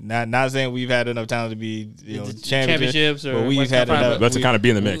 Like we're not saying we've had enough talent to be championships or but we've had enough. But to kind of be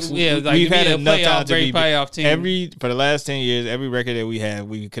in the mix. Yeah, like we've had enough talent to be playoff team. For the last 10 years, every record that we had,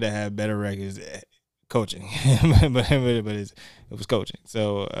 we could have had better records coaching, but it was coaching.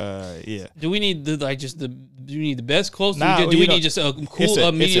 So yeah. Do we need do you need the best coach? Do we need just a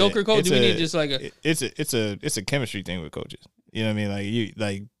mediocre coach? Do we need just like a? It's a chemistry thing with coaches. You know what I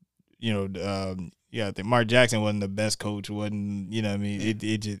mean? I think Mark Jackson wasn't the best coach. Wasn't you know what I mean?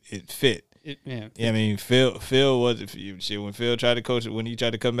 It fit. Yeah, I mean, Phil was when Phil tried to coach it when he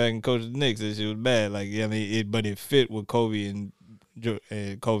tried to come back and coach the Knicks, that shit was bad. Like, yeah, I mean, but it fit with Kobe and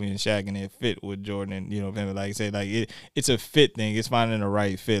Shaq, and it fit with Jordan. And, you know, like I said, like it's a fit thing. It's finding the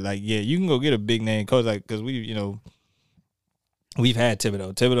right fit. Like, yeah, you can go get a big name coach, like because we've had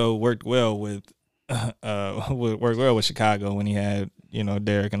Thibodeau. Thibodeau worked well with Chicago when he had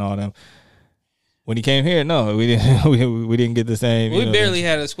Derek and all them. When he came here, no, we didn't. We didn't get the same. We barely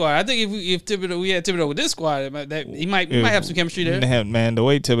had a squad. I think if we had Thibodeau with this squad, he might have some chemistry there. Man, the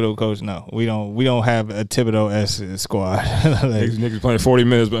way Thibodeau coached, no, we don't have a Thibodeau-esque squad. Like, niggas playing 40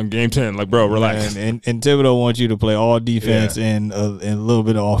 minutes, but in game 10, like bro, relax. And Thibodeau wants you to play all defense and a little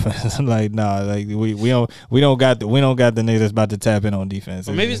bit of offense. Like nah, like we don't got the niggas that's about to tap in on defense.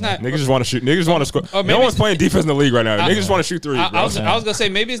 Or maybe it's not. Niggas just want to shoot. Niggas want to score. No one's playing defense in the league right now. Niggas just want to shoot threes. I was gonna say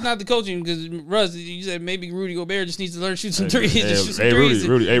maybe it's not the coaching because Russ. You said maybe Rudy Gobert just needs to learn to shoot some threes.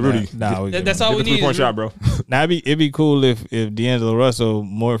 Rudy. That's all we need. 3-point shot, bro. Now it'd be cool if D'Angelo Russell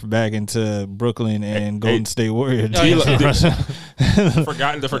morphed back into Brooklyn and Golden State Warriors. The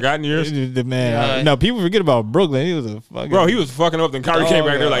forgotten years. The man. No, people forget about Brooklyn. He was a fucking bro. He was fucking up. Then Kyrie came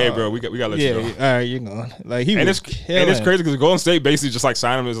back there like, hey, bro, we got to let you go. All right, you're going. Like he was and it's crazy because Golden State basically just like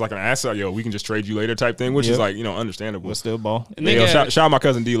signed him as like an asset. Yo, we can just trade you later type thing, which is like understandable. But still ball. Shout out my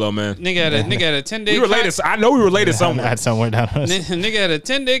cousin D'Lo, man. Nigga had a 10-day. We related. I know we related somewhere. Somewhere down. Nigga had a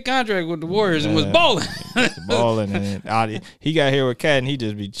 10-day contract with the Warriors and was balling. And he got here with Cat and he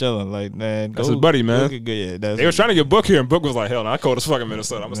just be chilling. Like, man, that's his buddy, man. They were trying to get Book here, and Book was like, hell no, I cold as fuck in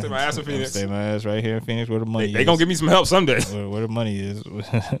Minnesota. I'm gonna stay my ass in Phoenix. Stay my ass right here in Phoenix where the money is. They gonna give me some help someday. Where the money is.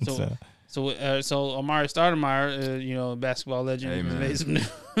 So Amari Stoudemire, basketball legend,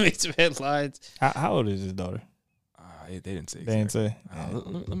 made some headlines. How old is his daughter? They didn't say. They didn't say.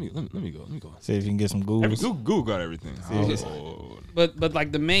 Let me go. See if you can get some Googles. Google got everything. But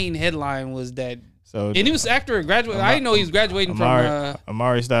like the main headline was that. And he was after a graduate. I didn't know he was graduating from.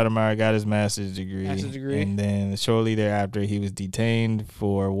 Amari Stoudemire got his master's degree. And then shortly thereafter, he was detained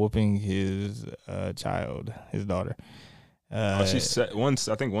for whooping his his daughter. She's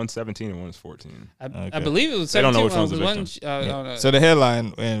I think one's 17 and one's 14. I believe it was 17. I don't know which one's the victim. So the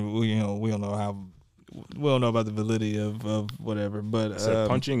headline, and we don't know how. We don't know about the validity of whatever, but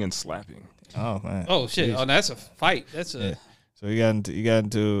punching and slapping. Oh man. Oh shit. Jeez. Oh, that's a fight. That's a. Yeah. So he got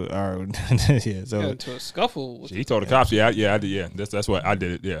into our yeah. So got into a scuffle. He told the cops, I did, yeah. That's what I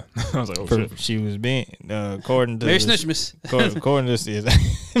did it, yeah. I was like, oh shit. She was being according to Mary Snitch-mas. according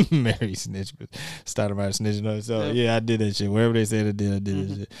to Mary Snitch-mas. Started by snitching on. So yeah, I did that shit. Wherever they said I did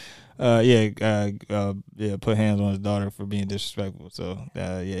that shit. Put hands on his daughter for being disrespectful. So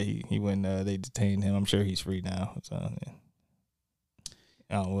he went. They detained him. I'm sure he's free now. So yeah.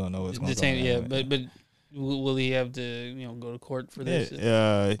 I don't know what's going on. Yeah, but will he have to go to court for this?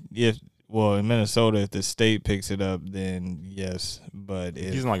 Well, in Minnesota, if the state picks it up, then yes. But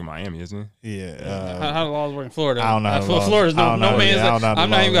he's in like Miami, isn't he? Yeah. How the laws work in Florida? I don't know. Florida's no man's. I'm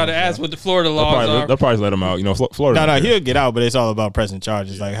not even gonna ask what the Florida laws are. They'll probably let him out. Florida. No, he'll get out, but it's all about pressing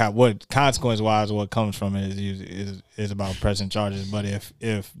charges. Like what consequence wise, what comes from it is about pressing charges. But if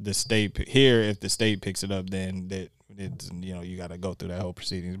the state picks it up, then it's you got to go through that whole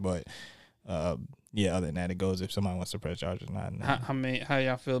proceedings. But other than that, it goes if somebody wants to press charges. How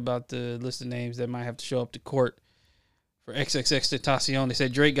y'all feel about the list of names that might have to show up to court for XXXTentacion? They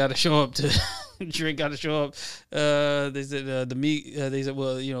said Drake got to show up to. Drake got to show up. They said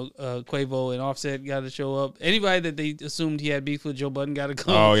Quavo and Offset got to show up. Anybody that they assumed he had beef with Joe Budden got to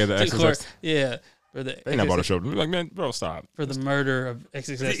come. Oh yeah, the to court. Yeah. They not about to show. Like, man, bro, stop. For the murder of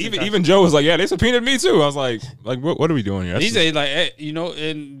XXX. Even Joe was like, yeah, they subpoenaed me too. I was like what are we doing here? He said like, hey,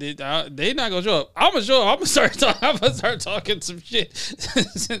 and they not gonna show up. I'm gonna show up. I'm gonna start talking some shit.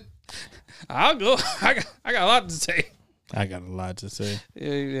 I'll go. I got a lot to say. I got a lot to say.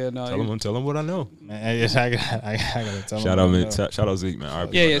 No. Tell him what I know. Man, I gotta tell him. Shout out Zeke,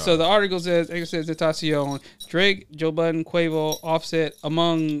 man. So the article says XXXTentacion, Drake, Joe Budden, Quavo, Offset,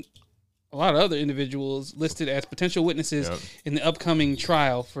 among a lot of other individuals listed as potential witnesses in the upcoming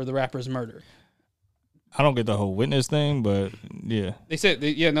trial for the rapper's murder. I don't get the whole witness thing, but yeah. They said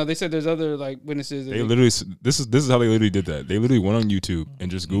there's other like witnesses. They literally this is how they literally did that. They literally went on YouTube and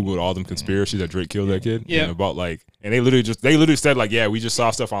just Googled all them conspiracies that Drake killed that kid. Yeah. And about and they literally said like, yeah, we just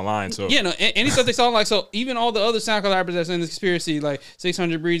saw stuff online. So any stuff they saw like, so even all the other SoundCloud rappers that's in the conspiracy, like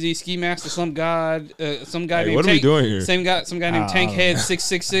 600 Breezy, Ski Master, some guy named what are we doing here? Some guy named Tankhead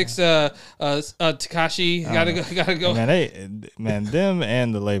 666, Tekashi gotta go. Man, them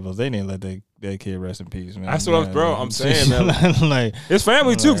and the labels, they didn't let that kid rest in peace, man. That's what I'm saying, man. Like his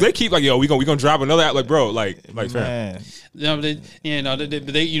family too, cause they keep like, yo, we gonna drop another app, like, bro, like man. Drake's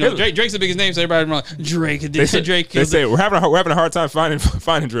the biggest name, so everybody like Drake. They say we're having a hard time finding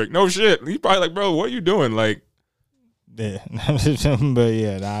Drake. No shit. He's probably like, bro, what are you doing? Like, yeah, but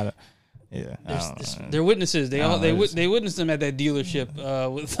yeah, they're witnesses. They witnessed them at that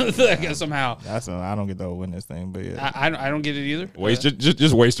dealership with somehow. I don't get the whole witness thing, but yeah, I don't get it either.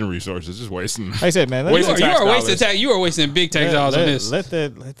 Just wasting resources, just wasting. Like I said, man, you are wasting big tax dollars on this. Let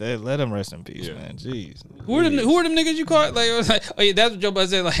them rest in peace, man. Jeez. Who are them niggas you caught? Like, it was like, oh yeah, that's what Joe Budden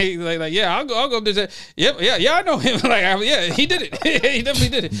said. Like, yeah, I'll go up there. Yep, yeah, I know him. Yeah, he did it. He definitely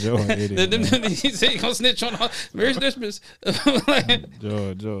did it. Joe an idiot. He said he gonna snitch on Mary Snitch-mas.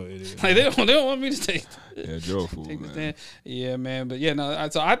 Joe idiot. Like, they don't want me to take. Yeah, Joe fool, man. Yeah, man. But yeah, no.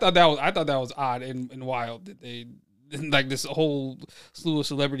 So I thought that was odd and wild that they like this whole slew of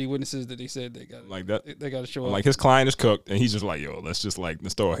celebrity witnesses that they said they got like that. They got to show up. Like his client is cooked, and he's just like, yo, let's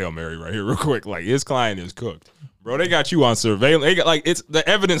throw a Hail Mary right here real quick. Like his client is cooked. Bro, they got you on surveillance. They got, like, it's the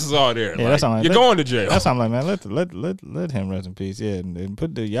evidence is all there. Yeah, like, that's all. You're going to jail. That's all I'm like, man. Let him rest in peace. Yeah, and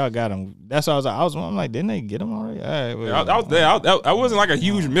put y'all got him. That's all I'm like, didn't they get him already? All right, well, I was there. That wasn't like a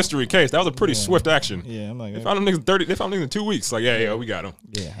huge mystery case. That was a pretty swift action. Yeah, I'm like, they found them niggas They found them niggas in 2 weeks. Like, yeah, we got him.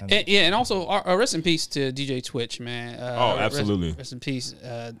 Yeah, and also rest in peace to DJ Twitch, man. Absolutely. Rest in peace,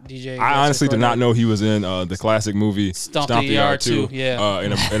 DJ. I honestly did not know he was in the classic movie Stomp the Yard 2. Yeah,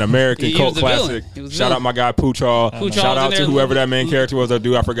 an American cult classic. Shout out my guy Poochall. Shout out to whoever that main character was. That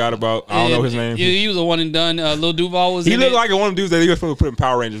dude I forgot about. I don't know his name. He was a one and done. Lil Duval was. He looked like one of the dudes that he was supposed to put in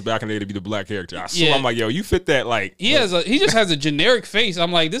Power Rangers back in the day to be the black character. I swear, I'm like, yo, you fit that. Like he just has a generic face.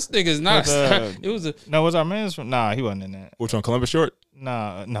 I'm like, this nigga's not. Was our man's from? Nah, he wasn't in that. Which one? Columbus Short?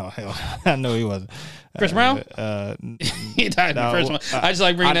 No, hell, I know he wasn't. Chris Brown? He died in the first one. I just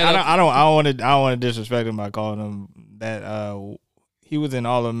like bringing that up. I don't want to disrespect him by calling him that. He was in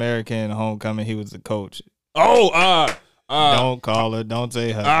All American Homecoming. He was the coach. Don't call her. Don't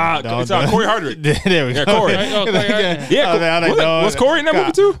say her. It's Corey Hardwick. There we go. Corey. Was Corey in that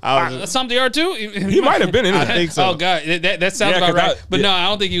movie too? Some DR too. He might have been in it. I think so. Oh god, that sounds about right. But no, I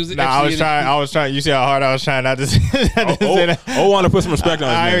don't think he was. No, I was trying. You see how hard I was trying not to say that. Want to put some respect on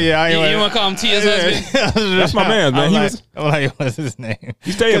his name. Yeah, you want to call him Tia's husband? That's my man, man. What's his name?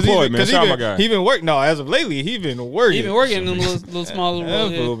 He stay employed, man. Shout out my guy. He been working. No, as of lately, he been working. He been working in them little small.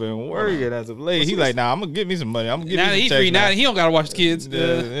 That fool been working as of late. He like, nah, I'm gonna get me some money. I'm gonna get me some check. 3. Now he don't gotta watch the kids.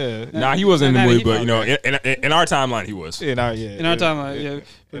 Nah, he wasn't in the movie, but you know, in our timeline, he was. In our timeline, yeah.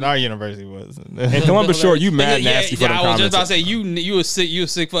 In our university was. And Columbus Short, you mad nasty for the comments. I was just about to say you was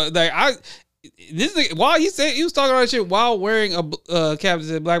sick. Like this is while he was talking about shit while wearing a cap that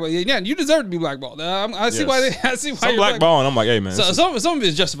said blackball. Yeah, you deserve to be blackballed. I see why. Some blackball, and I'm like, hey man. So some of it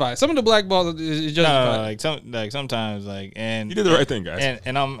is justified. Some of the blackball is justified. Like sometimes and you did the right thing, guys.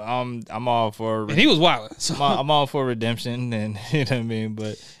 And I'm all for. And he was wild. So. I'm all for redemption, and you know what I mean,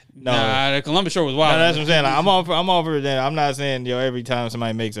 but. No, the Columbus Short was wild. No, that's what I'm saying. Like, I'm all for that. I'm not saying every time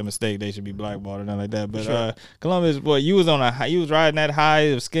somebody makes a mistake they should be blackballed or nothing like that. But Columbus, boy, you was riding that high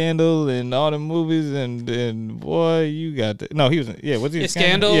of Scandal and all the movies, and boy, you got he was what's he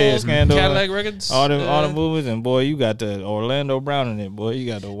Scandal? Yeah, Scandal. Cadillac Records. All the movies, and boy, you got the Orlando Brown in it. Boy, you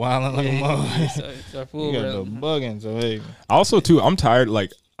got the wilding like a mother. You got the bugging. So hey, also too, I'm tired.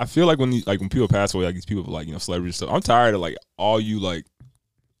 Like I feel like when people pass away, like these people like celebrities stuff. I'm tired of like all you like.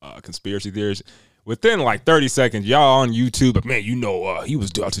 Conspiracy theories within like 30 seconds y'all on YouTube, but man, he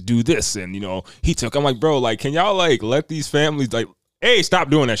was about to do this and he took. I'm like, bro, like can y'all like let these families like stop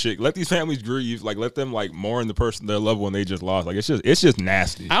doing that shit. Let these families grieve. Like let them like mourn the person their loved one they just lost. Like it's just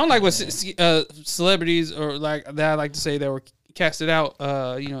nasty. I don't like what celebrities or like that I like to say that were casted out,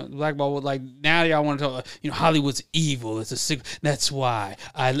 blackball with like now y'all want to talk, Hollywood's evil. It's a sick. That's why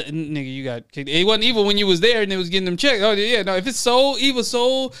nigga, you got kicked. It wasn't evil when you was there and it was getting them checked. Oh yeah, no. If it's so evil,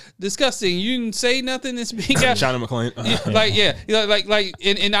 so disgusting, you didn't say nothing. It's being China McClain.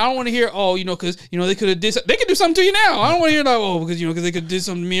 and I don't want to hear because they could have they could do something to you now. I don't want to hear like because they could do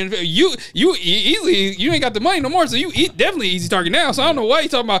something to me. You easily you ain't got the money no more, so you definitely easy target now. So I don't know why you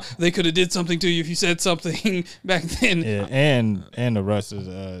talking about they could have did something to you if you said something back then. Yeah, and the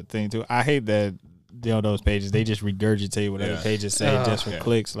Russ's thing too. I hate that those pages they just regurgitate what other pages say just for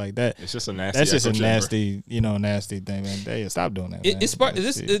clicks like that. It's just a nasty. That's just a nasty, nasty thing, man. They stop doing that. It sparked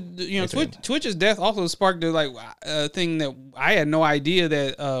Twitch's death also sparked the thing that I had no idea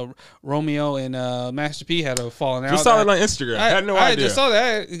that Romeo and Master P had a falling out. Just saw it on Instagram. I had no idea. I just saw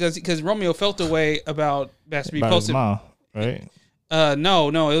that because Romeo felt a way about Master P posted. His mom, right? No,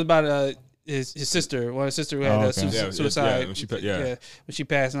 it was about his sister, one of his sister who had suicide. When she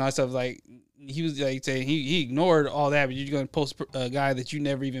passed and all that stuff. Like he was like saying he ignored all that, but you're going to post a guy that you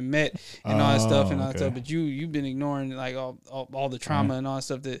never even met and all that stuff and all that stuff. But you've been ignoring like all the trauma and all that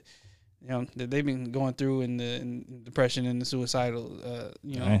stuff that that they've been going through in the depression and the suicidal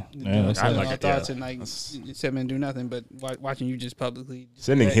thoughts and like said men do nothing but watching you just publicly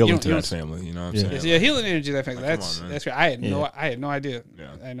sending healing to that family. You know what I'm saying? Yeah, healing energy to that family. That's great. I had no idea.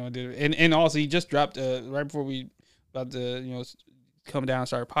 Yeah. I had no idea. And also he just dropped right before we about to come down and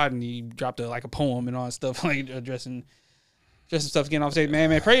start potting. He dropped a poem and all that stuff like addressing. Just some stuff getting off stage,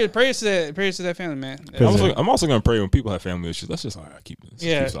 man. Prayers to that family, man. I'm also gonna pray when people have family issues. Let's just keep this.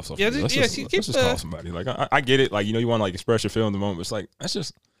 Yeah, keep stuff let's just call somebody. Like I get it. Like you want to like express your feeling in the moment. But it's like that's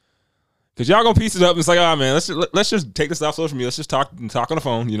just because y'all gonna piece it up. And it's like, oh man, let's just take this off social media. Let's just talk on the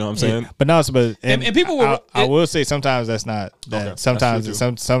phone. You know what I'm saying? But no, and people will. I will say sometimes that's not that.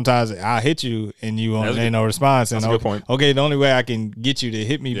 Okay, sometimes I'll hit you and you won't get no response. That's a good point. Okay, the only way I can get you to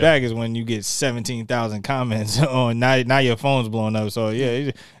hit me back is when you get 17,000 comments on now your phone's blowing up. So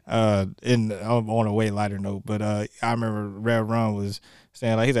yeah, on a way lighter note, but I remember Rev Ron was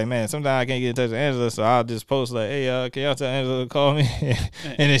saying like he's like, man, sometimes I can't get in touch with Angela, so I'll just post like, hey, can y'all tell Angela to call me?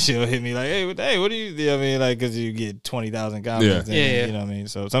 And then she'll hit me like, hey, what do you? I mean, like, because you get 20,000 comments, you know what I mean.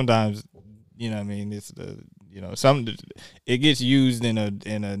 So sometimes, you know what I mean, it's the it gets used in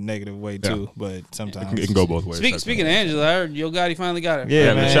a negative way too, but sometimes it can go both ways. Speaking of Angela, I heard Yo Gotti finally got her.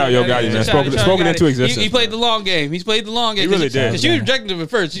 Yeah, man. Shout out Yo Gotti, man. Spoken into existence. He played the long game. He's played the long game. He really did. She was rejecting him at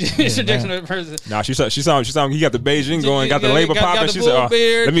first. She was rejecting him at first. Nah, she saw him. He got the Beijing going, got the label popping. She said,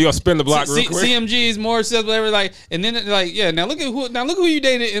 "Let me go spin the block real quick." CMG is more successful ever. Like, and then like, yeah. Now look who you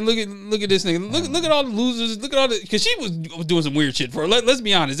dated, and look at this nigga. Look at all the losers. Look at all the because she was doing some weird shit for her. Let's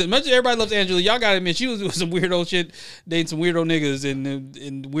be honest. As much as everybody loves Angela, y'all gotta admit she was doing some weirdo shit. Dating some weirdo niggas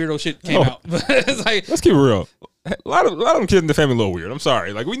and weirdo shit came out. But it's like, let's keep it real. A lot of them kids in the family a little weird. I'm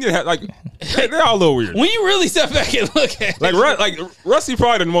sorry. Like we need to have they're all a little weird. When you really step back and look at it, Rusty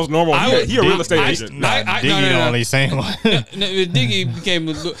probably the most normal. He a real estate agent. Diggy only same one. Diggy became.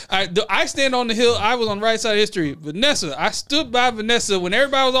 I stand on the hill. I was on the right side of history. Vanessa, I stood by Vanessa when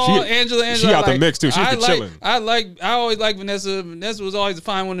everybody was all Angela. She got the mix too. She's chilling. I always liked Vanessa. Vanessa was always a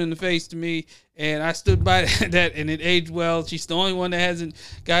fine one in the face to me. And I stood by that, and it aged well. She's the only one that hasn't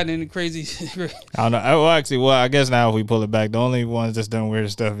gotten any crazy. I don't know. Well, actually, I guess now if we pull it back, the only ones that's done weird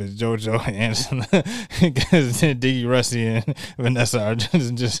stuff is JoJo and Anderson, because Diggy, Rusty, and Vanessa are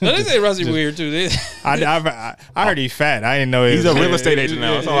just. No, they say Rusty weird too. I heard he's fat. I didn't know he's a real estate agent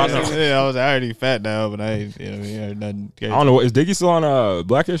now. That's all I know. Yeah, I heard he's fat now, but I heard nothing. I don't know. Is Diggy still on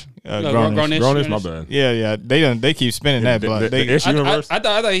Blackish? Grownish. My bad. Yeah. They keep spinning that. But the Ish universe. I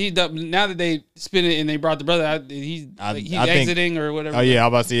thought he now that they spin it and they brought the brother, he's exiting or whatever. Oh yeah, I'm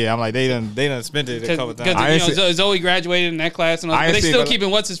about to say. I'm like they done spent it a couple times. Because Zoe graduated in that class, and but they still keeping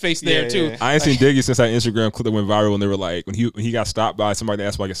what's his face there too. I ain't seen Diggy since that Instagram clip that went viral when they were like when he got stopped by somebody that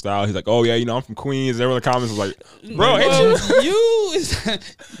asked about his style. He's like, oh yeah, I'm from Queens. Everyone in the comments was like, bro,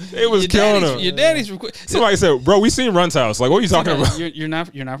 it was killing him. Your daddy's from Queens. Somebody said, bro, we seen Run's house. Like, what are you talking about? You're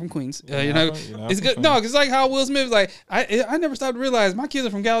not from Queens. It's good. No, it's like how Will Smith was like, I never stopped to realize my kids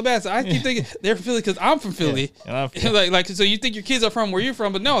are from Calabasas. I keep thinking they're from Philly because I'm from Philly. Like so you think your kids are from where you're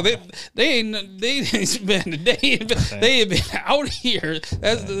from, but no, they ain't spent a day. They have been out here.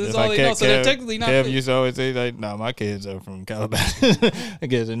 That's all they know. So they're technically not. Kev used to always say like, "No, my kids are from Calabasas. I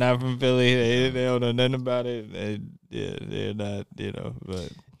guess they're not from Philly. They don't know nothing about it. They're not, But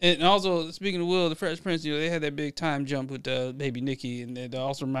and also speaking of Will, the Fresh Prince, they had that big time jump with baby Nikki, and they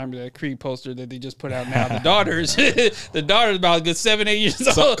also remind me of that Creed poster that they just put out now. The daughter's about a good 7-8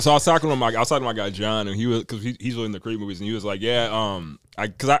 years old. So I was talking to my guy John, and he was because he's really in the Creed movies, and he was like, yeah,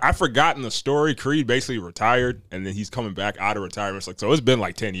 because I forgotten the story. Creed basically retired, and then he's coming back out of retirement. It's like, so it's been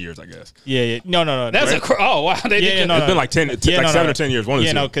like 10 years, I guess. Yeah. No. That's oh wow. It's been like 7 or 10 years. One of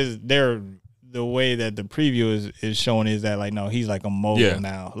the two. Because they're. The way that the preview is showing is that like no, he's like a mogul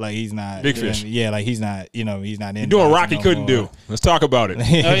now. Like he's not big fish. Yeah, like he's not. He's not in. Doing Rocky couldn't do. Let's talk about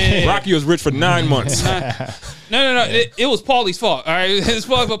it. Rocky was rich for 9 months. No. It was Paulie's fault. All right, it's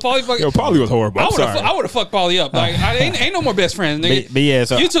Paulie. Paulie was horrible. I would have fucked Paulie up. Like ain't no more best friends. Nigga. But yeah,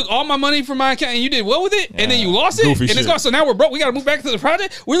 so you took all my money from my account and you did what with it, and then you lost it, Goofy and it's gone. So now we're broke. We got to move back to the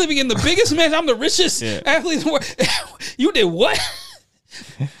project. We're living in the biggest mess. I'm the richest athlete in the world. You did what?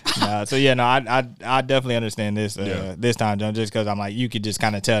 I definitely understand this this time, John, just because I'm like you could just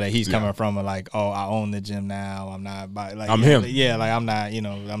kind of tell that he's coming from like, oh, I own the gym now. I'm not I'm him. Like I'm not,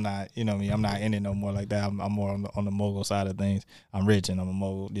 I'm not, I'm not in it no more like that. I'm more on the mogul side of things. I'm rich and I'm a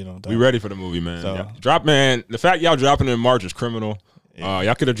mogul. We ready for the movie, man. So, drop, man. The fact y'all dropping it in March is criminal.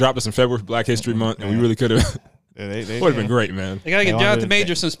 Y'all could have dropped us in February, Black History Month, and we really could have. They would have been great, man. They gotta get Jonathan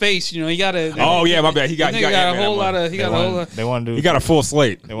Major some space. He gotta. Oh yeah, my bad. He got a whole lot of. They want to do. He got a full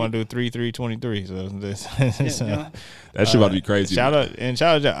slate. They want to do 3-3-23. So that shit about to be crazy. Shout out.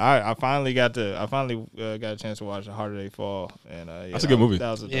 I finally got a chance to watch The Harder They Fall, and that's a good movie.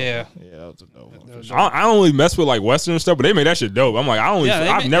 That was a dope one. That was a dope one. Sure. I don't really mess with like Western stuff, but they made that shit dope. I'm like,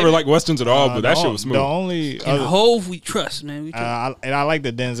 I've never liked Westerns at all, but that shit was smooth. The only Hove we trust, man. And I like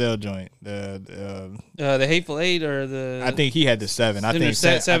the Denzel joint. The Hateful Eight or the. I think he had the 7. I think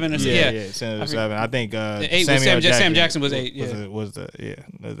 7 or Senator 7. I think the 8 was Sam Jackson was 8. Yeah, was the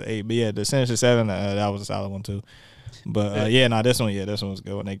 8. But yeah, the Senator 7 that was a solid one too. But this one was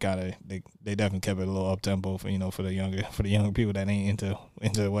good. And they definitely kept it a little up tempo for the younger people that ain't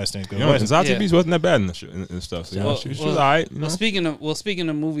into Western. Zati Beats wasn't that bad in the stuff. So, she was all right. Speaking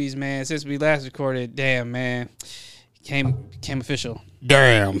of movies, man, since we last recorded, damn man, came official.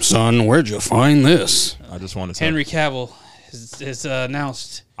 Damn son, where'd you find this? I just want to Henry Cavill is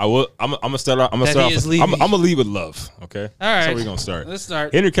announced. I'm gonna start off. I'm gonna lead with love. Okay. All right. So we're gonna start. Let's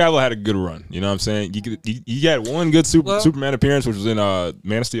start. Henry Cavill had a good run. You know what I'm saying? You got one good Superman appearance, which was in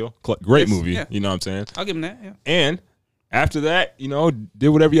Man of Steel. Great movie. Yeah. You know what I'm saying? I'll give him that. Yeah. And after that, did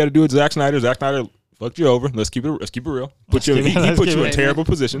whatever you had to do with Zack Snyder. Zack Snyder fucked you over. Let's keep it real. He put you in terrible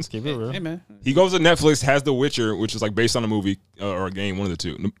positions. Keep it real. Hey man. He goes to Netflix, has The Witcher, which is like based on a movie or a game, one of the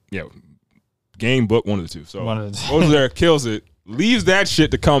two. Yeah. Game, book, one of the two. So goes there, kills it. Leaves that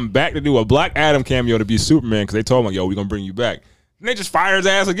shit to come back to do a Black Adam cameo to be Superman because they told him, like, yo, we're going to bring you back. And they just fire his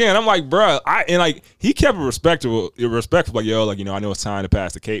ass again. I'm like, bruh. He kept it respectful. Like, yo, like, I know it's time to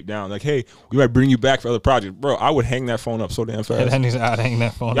pass the cape down. Like, hey, we might bring you back for other projects. Bro, I would hang that phone up so damn fast. I'd hang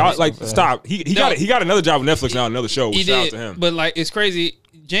that phone up. Y'all, like, stop. He got another job with Netflix now, another show. Shout out to him. But, like, it's crazy.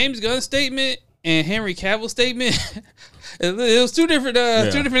 James Gunn's statement and Henry Cavill's statement, it was two different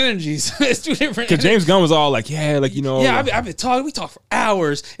energies. It's two different. Because James Gunn was all like, yeah, like Yeah, I've been talking. We talk for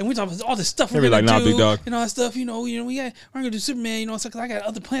hours, and we talk about all this stuff we're gonna do, big dog. and all that stuff. We're gonna do Superman. Because I got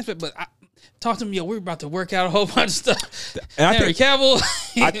other plans, but I talk to him. We're about to work out a whole bunch of stuff. And Henry Cavill.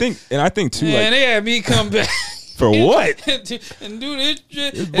 I think too. And they had me come back. For what? and do this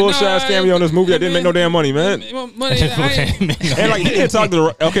shit. This bullshit ass cameo in this movie that didn't make no damn money, man. Money, and like he didn't talk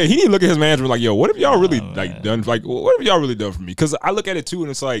to the he didn't look at his management like, yo, what have y'all really done? Like, what have y'all really done for me? Because I look at it too, and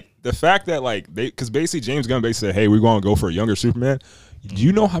it's like the fact that like because basically James Gunn basically said, hey, we're going to go for a younger Superman. Do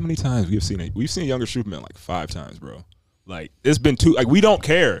you know how many times we've seen it? We've seen a younger Superman like 5 times, bro. Like it's been too. Like we don't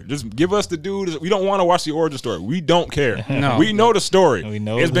care. Just give us the dude. We don't want to watch the origin story. We don't care. No, we know the story. We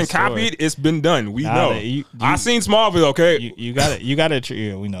know it's been story. copied. It's been done. We know. I seen Smallville. Okay, you gotta treat.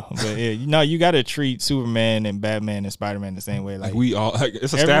 Yeah, we know. But you gotta treat Superman and Batman and Spider-Man the same way. Like we all. Like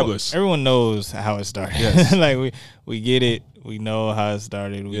it's established. Everyone knows how it started. Yes. Like we get it. We know how it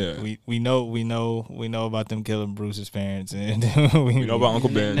started. We know about them killing Bruce's parents, and we know about Uncle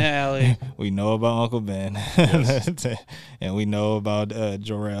Ben. We know about Uncle Ben, yes. And we know about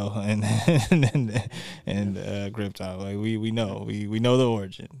Jor-El and Krypton. Like we know the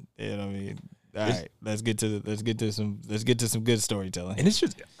origin. You know what I mean? All right, let's get to some good storytelling. And it's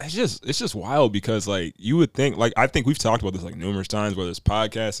just wild because like you would think like I think we've talked about this like numerous times, whether it's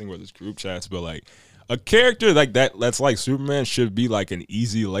podcasting, whether it's group chats, but like. A character like that's like Superman should be like an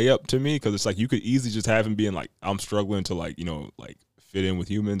easy layup to me because it's like you could easily just have him being like I'm struggling to like like fit in with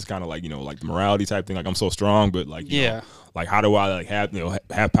humans, kind of like like the morality type thing. Like I'm so strong, but like you know, like how do I like have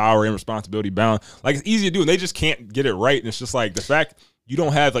have power and responsibility balance? Like it's easy to do, and they just can't get it right. And it's just like the fact you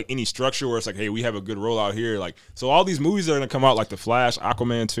don't have like any structure where it's like, hey, we have a good rollout here. Like so, all these movies are gonna come out like the Flash,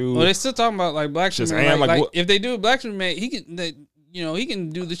 Aquaman 2. Well, they still talking about like Black Superman. Like if they do a Black Superman, he can. He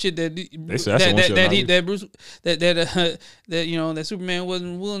can do the shit that that Superman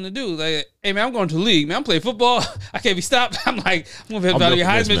wasn't willing to do. Like, hey man, I'm going to the league, man. I'm playing football. I can't be stopped. I'm like, I'm gonna be a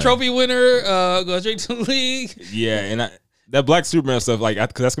Heisman Trophy winner. Go straight to the league. Yeah, and that Black Superman stuff, like,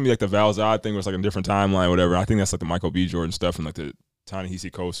 because that's gonna be like the Val Zod thing, where it's like a different timeline, or whatever. I think that's like the Michael B. Jordan stuff, and like the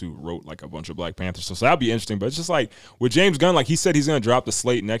Ta-Nehisi Coates who wrote like a bunch of Black Panthers. So that'd be interesting. But it's just like with James Gunn, like he said he's gonna drop the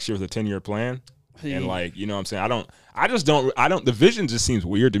slate next year with a 10-year plan. And like, you know what I'm saying? I don't, the vision just seems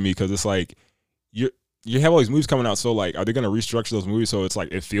weird to me because it's like, you have all these movies coming out. So like, are they going to restructure those movies? So it's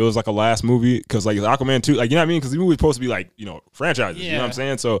like, it feels like a last movie. Cause like Aquaman 2, like, you know what I mean? Cause the movie's supposed to be like, franchises, you know what I'm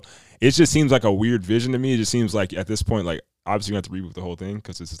saying? So it just seems like a weird vision to me. It just seems like at this point, like, obviously you have to reboot the whole thing.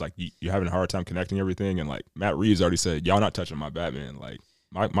 Cause it's just like, you're having a hard time connecting everything. And like Matt Reeves already said, y'all not touching my Batman. Like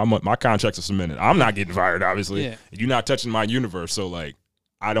my contracts are cemented. I'm not getting fired, obviously. Yeah. You're not touching my universe. So like,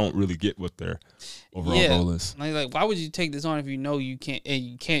 I don't really get what their overall goal is. Like, why would you take this on if you know you can't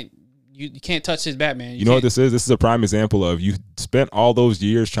touch his Batman? You know what this is? This is a prime example of you spent all those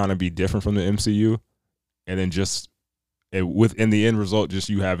years trying to be different from the MCU, and then just in the end result, just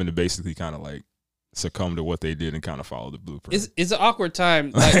you having to basically kind of like succumb to what they did and kind of follow the blueprint. It's an awkward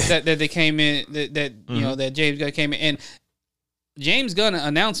time like that they came in that James Gunn came in and. James Gunn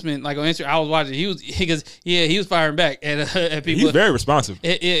announcement like on Instagram, I was watching. He was firing back at people. He's very responsive.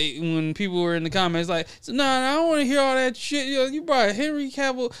 When people were in the comments like, so, no, I don't want to hear all that shit. You brought Henry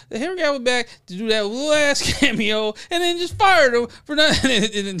Cavill back to do that little ass cameo, and then just fired him for nothing.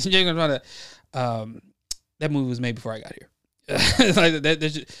 And James Gunn was that movie was made before I got here. Like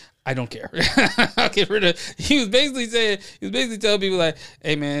that I don't care. I'll get rid of. He was basically telling people like,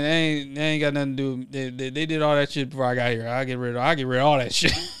 "Hey man, they ain't got nothing to do. They did all that shit before I got here. I'll get rid of all that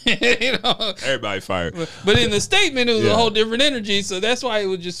shit." Everybody fired. But in the statement, it was a whole different energy. So that's why it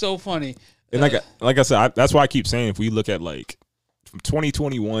was just so funny. And like I said, that's why I keep saying if we look at like from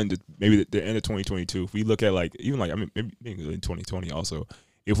 2021 to maybe the end of 2022, if we look at like even like maybe in 2020 also,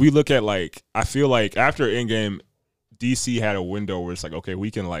 if we look at like I feel like after Endgame. DC had a window where it's like, okay, we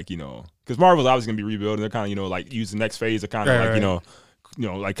can like, because Marvel's obviously gonna be rebuilding. They're kind of, like use the next phase to kind of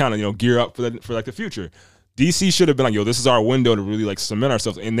like kind of gear up for like the future. DC should have been like, yo, this is our window to really like cement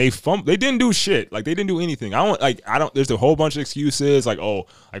ourselves, and they didn't do shit. Like they didn't do anything. There's a whole bunch of excuses like, oh,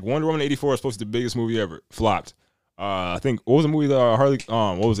 like Wonder Woman 84 is supposed to be the biggest movie ever, flopped. I think what was the movie? The Harley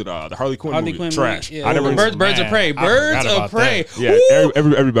Quinn movie? Trash. Yeah. I never. Birds of Prey. Birds of Prey. Yeah,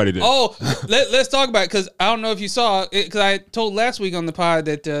 everybody did. Oh, let's talk about it because I don't know if you saw it because I told last week on the pod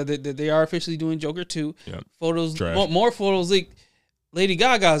that they are officially doing Joker 2. Yeah. Photos, more photos leaked. Lady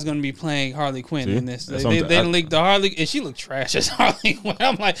Gaga is going to be playing Harley Quinn in this. They leaked the Harley, and she looked trash as Harley Quinn.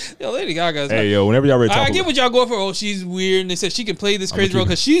 I'm like, yo, Lady Gaga. Whenever y'all ready to talk, I get what y'all go for. Oh, she's weird, and they said she can play this crazy role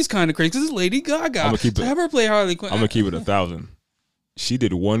because she's kind of crazy. Because it's Lady Gaga. Have her play Harley Quinn. I'm gonna keep it 1,000. She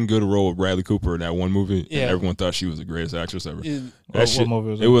did one good role with Bradley Cooper in that one movie, and everyone thought she was the greatest actress ever. What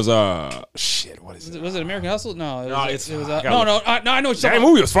movie was it? It was shit. What is it? Was it American Hustle? No, I know what you're talking about. That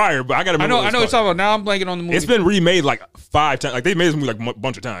movie was fire, but I got to. I know what you're talking about. Now I'm blanking on the movie. It's been remade like 5 times. Like they made this movie like a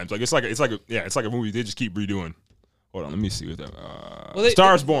bunch of times. Like it's like a movie they just keep redoing. Hold on, let me see what that.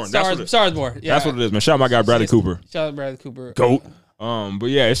 Stars Born. Stars Born. Yeah, that's what it is, man. Shout out my guy Bradley Cooper. Shout out Bradley Cooper. Goat. But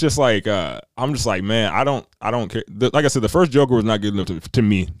yeah, it's just like I'm just like, man, I don't care. Like I said, the first Joker was not good enough to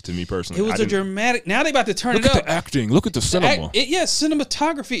me personally. It was a dramatic. Now they about to turn it up. Look at the acting. Look at the cinema.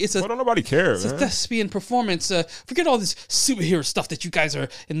 Cinematography. It's a. Why don't nobody care? It's a thespian performance. Forget all this superhero stuff that you guys are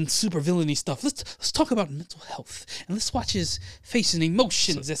and super villainy stuff. Let's talk about mental health and let's watch his face and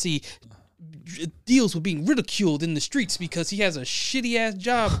emotions as he deals with being ridiculed in the streets because he has a shitty ass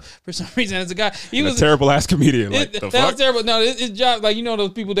job for some reason as a guy. He was a terrible ass comedian. Like, that was terrible. No, his job, like, you know,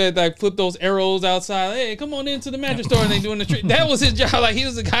 those people that like flip those arrows outside. Hey, come on into the mattress store and they doing the street. That was his job. Like, he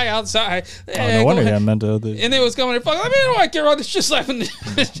was a guy outside. Hey, no wonder he had mental health. And they was coming and fucking. I mean, I don't care about this shit slapping doing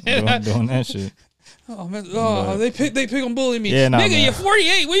that shit. Oh man! Oh, they pick on bullying me. Yeah, nah, nigga, man. you're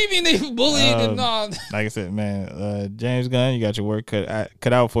 48. What do you mean they bullied? Like I said, man, James Gunn, you got your work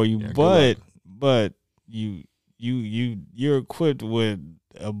cut out for you, Yeah, but you're equipped with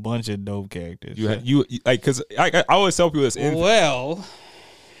a bunch of dope characters. You like because I always tell people this. Well,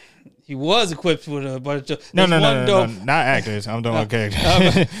 he was equipped with a bunch of no, not actors. I'm talking about characters.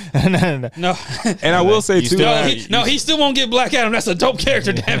 No, and I will say too. He still won't get Black Adam. That's a dope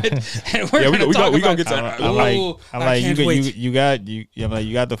character, damn it. And we're gonna get to that. I'm like you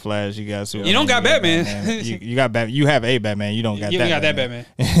got the Flash. You got Superman. You don't got Batman. You got Batman. You have a Batman. You don't got that Batman.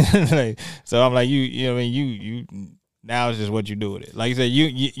 So I'm like you know what I mean you. Now it's just what you do with it. Like you said,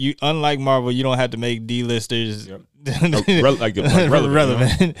 you unlike Marvel, you don't have to make D-listers relevant. You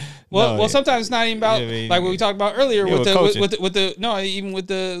know? Well, sometimes it's not even about like what we talked about earlier with the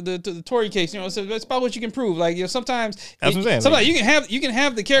Tory case. You know, so it's about what you can prove. Like, you know, sometimes that's what I'm saying. Sometimes you can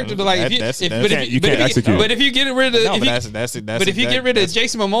have the character to like you can't execute. But if you get rid of if you get rid of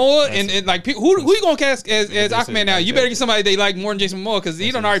Jason Momoa and like who you gonna cast as Aquaman now? You better get somebody they like more than Jason Momoa because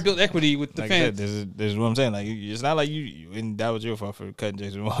he don't already built equity with the fans. This is what I'm saying. Like, it's not like you and that was your fault for cutting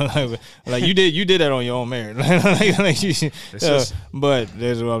Jason Momoa. Like you did that on your own merit. But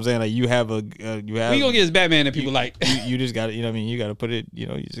there's what I'm saying. Like, you have we gonna get his Batman that people like. You just got to, you know what I mean? You got to put it, you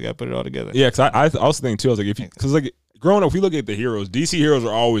just got to put it all together. Yeah, because I also think too, I was like, because like growing up, if we look at the heroes, DC heroes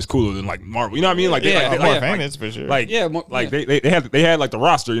are always cooler than like Marvel. You know what I mean? Like, they more famous for sure. Like, they had like the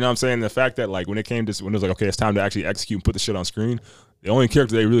roster. You know what I'm saying? The fact that like when it was like, okay, it's time to actually execute and put the shit on screen. The only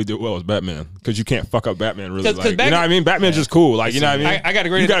character they really did well was Batman, because you can't fuck up Batman really. Like, you know what I mean? Batman's just cool. Like, you know what I mean? I got a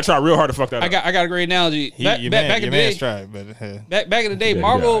great. You got to try real hard to fuck that up. I got a great analogy. Back in the day, back in the day,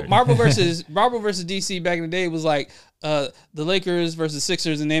 Marvel versus DC back in the day was like the Lakers versus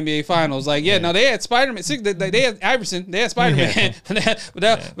Sixers in the NBA Finals. Like, no, they had Spider-Man. They had Iverson. They had Spider-Man. But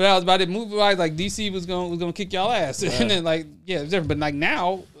that was about it. Movie wise, like DC was gonna kick y'all ass. And then like it's different. But like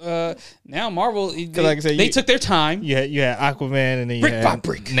now Marvel, they took their time. You had Aquaman and then brick by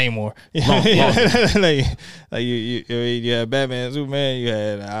brick Namor. Like you had Batman, Superman. You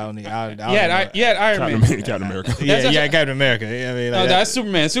had you had Iron Man, Captain America. Yeah, Captain America. I mean, like, that's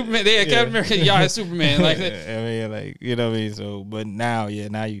Superman. They had Captain America. Y'all had Superman. Like, I mean, like, you know what I mean. So, but now you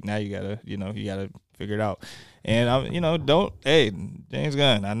gotta, you gotta figure it out. And James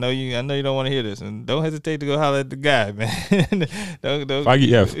Gunn, I know you don't want to hear this, and don't hesitate to go holler at the guy, man. don't. If I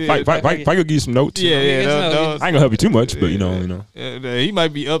could give you some notes. Yeah. I ain't gonna help you too much, but you know. He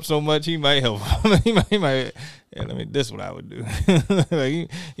might be up so much, he might help. he might. Yeah, I mean, this is what I would do. Like,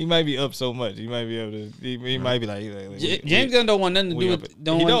 he might be up so much. He might be able to. He might be like James Gunn don't want nothing to do with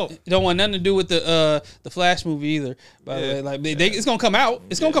don't want nothing to do with the Flash movie either. By the way, like it's gonna come out.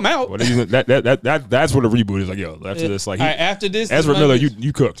 It's gonna come out. Well, that's what a reboot is. Like, yo, after this, like after this, Ezra Miller,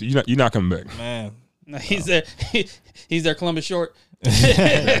 you cooked. You're not coming back, man. He's there. He's there. Columbus Short. So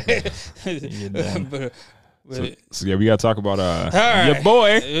yeah, we gotta talk about your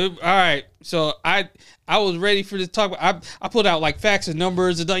boy. All right, so I was ready for this talk. I pulled out like facts and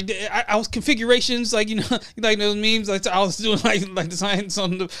numbers and like I was configurations, like, like those memes. Like, I was doing like the science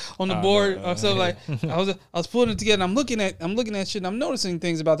on the board. So like I was putting it together. And I'm looking at shit. And I'm noticing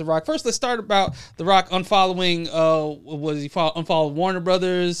things about The Rock. First, let's start about The Rock unfollowing. Unfollowed Warner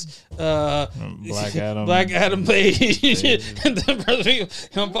Brothers. Black Adam page. And the brother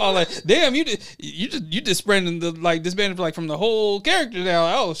unfollowed. Like, damn, you disbanded like from the whole character now.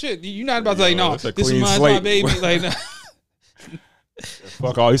 Like, oh shit, you're not about to like, no, this is my baby. Like, no.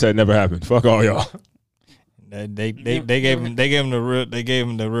 Fuck all. He said never happened. Fuck all y'all. They gave him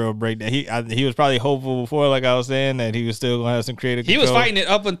the real breakdown. He was probably hopeful before, like I was saying, that he was still gonna have some creative control. He was fighting it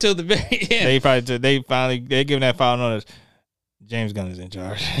up until the very end. They giving that final notice. James Gunn is in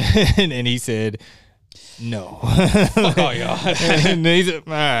charge, and he said, No. Fuck all y'all. And he's all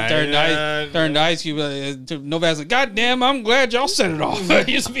right. Turned to Ice Cube. Novak's like, God damn, I'm glad y'all set it off. It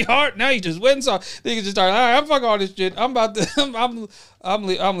used to be hard. Now you just went and saw. Niggas just started, all right, I'm fuck all this shit. I'm about to, I'm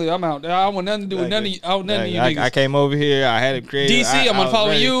out. I want nothing to do with none of you. I want nothing to you niggas. I came over here. I had it created. DC, I'm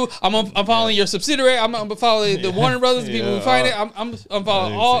unfollowing you. I'm following your subsidiary. I'm following the Warner Brothers, the people who find it. I'm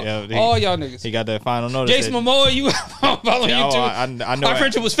following all y'all niggas. He got that final notice. Jason Momoa, I'm following you too. I know our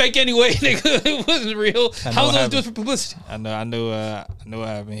friendship was fake anyway. Nigga. It wasn't real. How was I do it for publicity? I knew what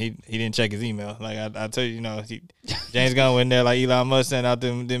happened. He didn't check his email. Like I tell you, James Gunn went there like Elon Musk sent out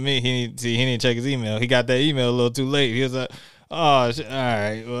them me. He didn't check his email. He got that email a little too late. He was like, oh, all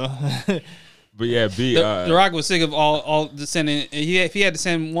right, well. But yeah, The Rock was sick of all the sending. If he had to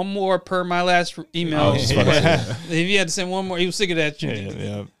send one more per my last email, if he had to send one more, he was sick of that shit.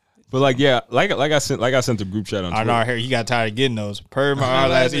 Yeah. But like I sent the group chat on Twitter. I know he got tired of getting those. Per my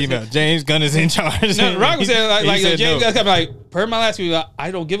last email, James Gunn is in charge. No, Rock was saying like James Gunn no. like per my last email.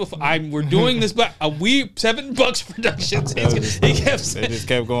 I don't give a fuck. We're doing this, but we $7 Productions. He just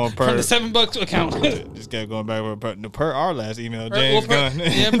kept going per from the $7 account. Just kept going back per our last email. James Gunn.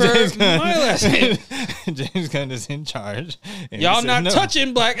 My last email. James Gunn is in charge. Y'all not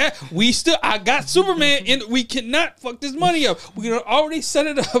touching Black. I got Superman, and we cannot fuck this money up. We already set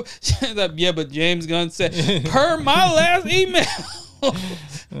it up. Yeah, but James Gunn said per my last email.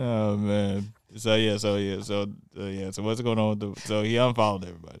 Oh man. So what's going on with so he unfollowed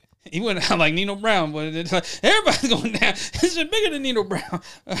everybody. He went out like Nino Brown, but everybody's going down. This is bigger than Nino Brown.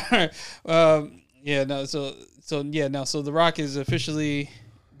 All right. So The Rock is officially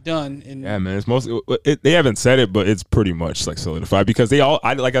done. Yeah, man, it's mostly they haven't said it, but it's pretty much like solidified because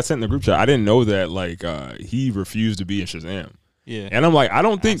like I said in the group chat, I didn't know that he refused to be in Shazam. Yeah, and I'm like, I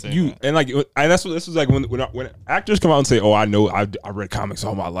don't think you and that's what this was like when actors come out and say, "Oh, I know, I read comics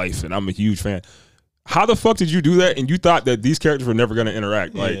all my life and I'm a huge fan." How the fuck did you do that? And you thought that these characters were never going to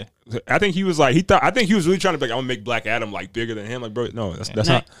interact? Like, I think he was like, I think he was really trying to be like, I'm gonna make Black Adam like bigger than him. Like, bro, no, that's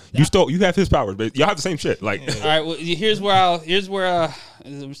not. You have his powers, but y'all have the same shit. Like, all right, well, here's where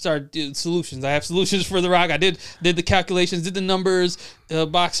we start doing solutions. I have solutions for The Rock. I did the calculations, did the numbers,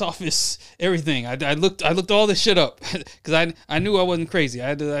 box office, everything. I looked all this shit up because I knew I wasn't crazy. I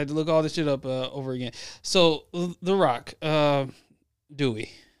had to look all this shit up over again. So The Rock,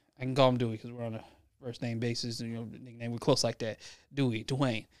 Dewey, I can call him Dewey because we're on a first name basis, and nickname, we're close like that.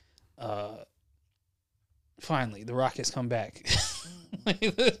 Dwayne. Finally, The Rock has come back.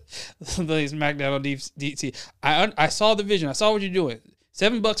 SmackDown on DC. I saw the vision. I saw what you're doing.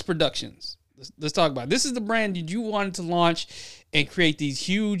 $7 Productions. Let's talk about it. This is the brand that you wanted to launch and create these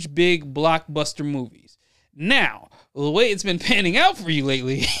huge, big blockbuster movies. Now, the way it's been panning out for you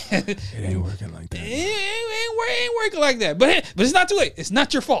lately, it ain't working like that. It ain't working like that. But it's not too late. It's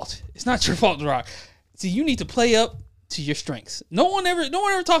not your fault. It's not your fault, The Rock. See, you need to play up to your strengths. No one ever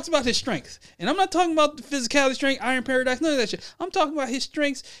talks about his strengths. And I'm not talking about the physicality strength, Iron Paradise, none of that shit. I'm talking about his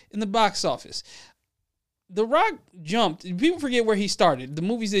strengths in the box office. The Rock jumped. People forget where he started. The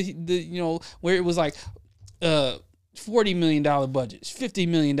movies that where it was like $40 million budgets, $50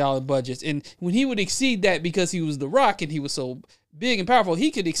 million budgets. And when he would exceed that because he was The Rock and he was so big and powerful,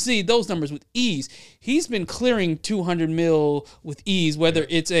 he could exceed those numbers with ease. He's been clearing 200 mil with ease, whether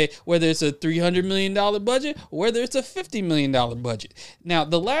it's a $300 million budget or whether it's a $50 million budget. Now,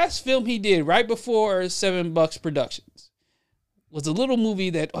 the last film he did right before $7 Productions was a little movie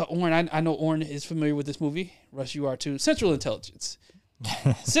that Oren, I know Oren is familiar with this movie. Russ, you are too. Central Intelligence.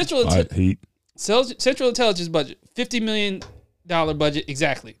 Central Intelligence budget, $50 million budget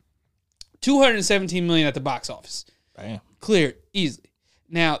exactly. $217 million at the box office. Bam. Cleared easily.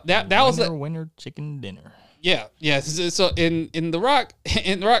 Now that was like winner chicken dinner. Yeah. So in The Rock,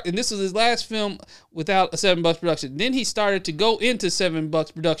 and this was his last film without a $7 production. Then he started to go into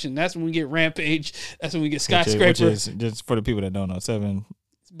 $7 production. That's when we get Rampage. That's when we get Skyscraper. Which is just for the people that don't know,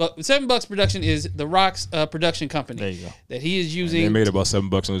 $7 production is The Rock's production company. There you go. That he is using. And they made about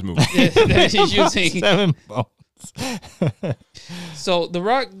 $7 on this movie. That he's using $7. So The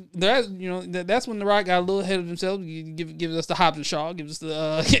Rock, that's when The Rock got a little ahead of himself. Gives us the Hobbs and Shaw. Gives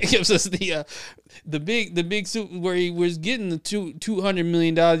us the big suit where he was getting the $200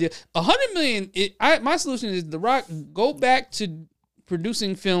 million. $100 million. My solution is The Rock go back to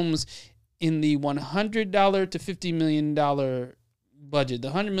producing films in the $100 to $50 million budget, the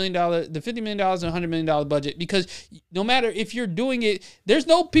 $100 million, the $50 million and $100 million budget, because no matter if you're doing it, there's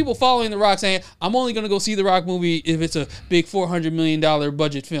no people following The Rock saying, I'm only going to go see The Rock movie if it's a big $400 million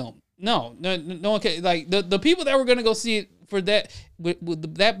budget film. No one can. Like the people that were going to go see it for that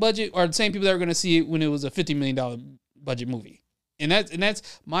with that budget are the same people that were going to see it when it was a $50 million budget movie. And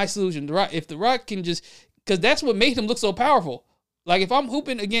that's my solution. If The Rock can just because that's what made him look so powerful. Like if I'm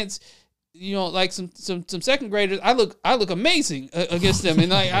hooping against, like some second graders, I look amazing against them,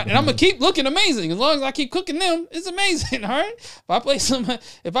 and I'm gonna keep looking amazing as long as I keep cooking them. It's amazing, all right. If I play some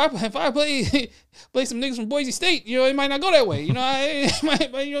niggas from Boise State, it might not go that way. It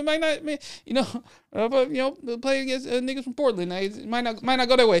might not, play against niggas from Portland. It might not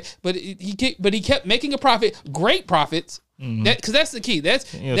go that way. But he kept making a profit, great profits. Mm-hmm. Because that's the key. He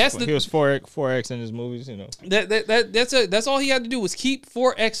was 4x in his movies. That's all he had to do was keep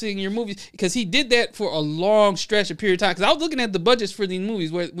 4xing your movies, because he did that for a long stretch of period of time. Because I was looking at the budgets for these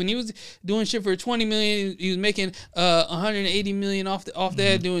movies, where when he was doing shit for $20 million, he was making $180 million off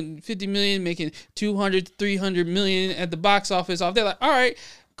that, doing $50 million, making $200 to $300 million at the box office off that. Like, all right,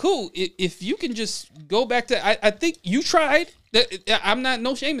 cool. If you can just go back to, I think you tried. I'm not,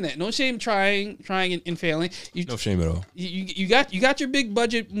 no shame in that. No shame trying and failing. No shame at all. You got your big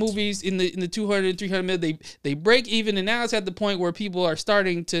budget movies in the 200, 300 million. They break even, and now it's at the point where people are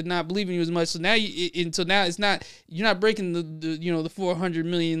starting to not believe in you as much. So now it's not, you're not breaking the 400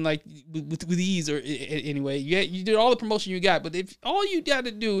 million like with ease or anyway. You did all the promotion you got, but if all you got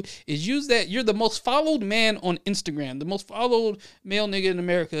to do is use that, you're the most followed man on Instagram, the most followed male nigga in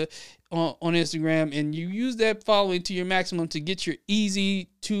America on Instagram, and you use that following to your maximum to get your easy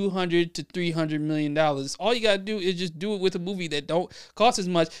 $200 to $300 million. All you gotta do is just do it with a movie that don't cost as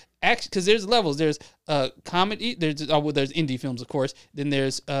much. Because there's levels. There's comedy. There's indie films, of course. Then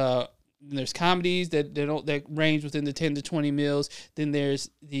there's comedies that range within the 10 to 20 mils. Then there's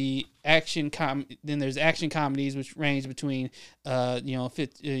the action comedies, which range between 30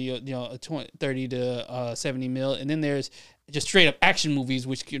 to 70 mil. And then there's just straight up action movies,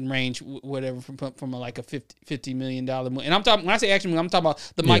 which can range whatever from like a $50 million movie. And when I say action movie, I'm talking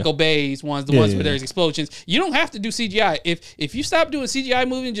about the Michael Bay's ones, ones where there's explosions. You don't have to do CGI. If you stop doing CGI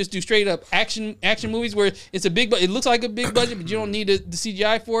movies and just do straight up action movies where it's it looks like a big budget, but you don't need the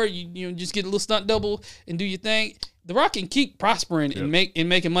CGI for it. You just get a little stunt double and do your thing. The Rock can keep prospering and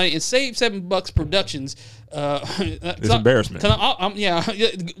making money and save $7 productions. It's embarrassment.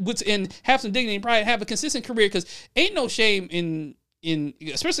 And have some dignity and probably have a consistent career, because ain't no shame in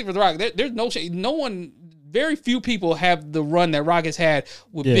especially for The Rock. There's no shame. Very few people have the run that Rock has had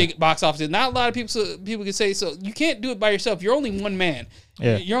with big box offices. Not a lot of people can say so. You can't do it by yourself. You're only one man.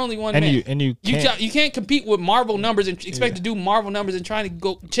 Yeah. You're only one man. You can't compete with Marvel numbers and expect to do Marvel numbers and trying to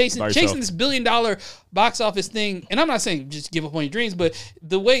go chasing this $1 billion box office thing. And I'm not saying just give up on your dreams, but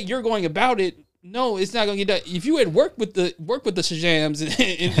the way you're going about it, no, it's not gonna get done. If you had worked with the Shazams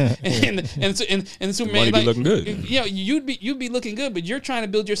and Superman, be looking good. You'd be looking good. But you're trying to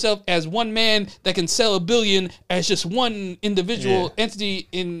build yourself as one man that can sell $1 billion as just one individual entity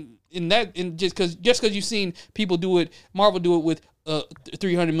just because you've seen people do it, Marvel do it with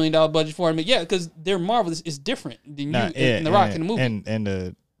 $300 million budget for him. Yeah, because their Marvel is different than and The Rock in the movie.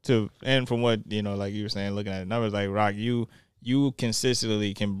 And from what like you were saying, looking at the numbers, like Rock, you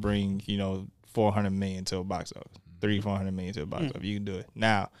consistently can bring 400 million to a box office, 400 million to a box office. You can do it.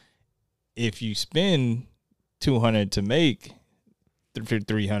 Now, if you spend 200 to make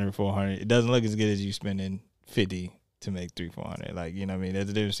 300, 400, it doesn't look as good as you spending 50 to make 400. Like, you know what I mean? There's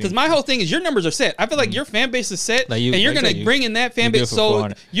a difference. Because my whole thing is your numbers are set. I feel like your fan base is set, and you're going to bring in that fan base. So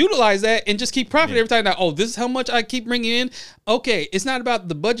utilize that and just keep profit every time. Now, this is how much I keep bringing in. Okay, it's not about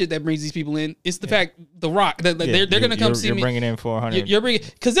the budget that brings these people in. It's the fact The Rock that they're going to come see me. You're bringing in 400. You're bringing,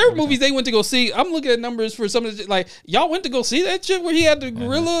 because there were movies they went to go see. I'm looking at numbers for some of the, like, y'all went to go see that shit where he had the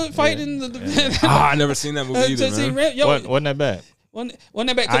gorilla fighting the. I never seen that movie either. Man. Wasn't that bad? Wasn't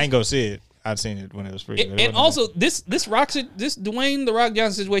that bad? I ain't go see it. I've seen it when it was free. And also, this Dwayne The Rock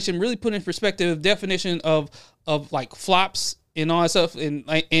Johnson situation really put in perspective definition of like flops and all that stuff,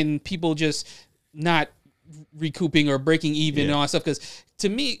 and people just not recouping or breaking even and all that stuff. Because to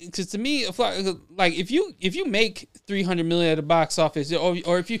me, a flop, like if you make 300 million at the box office,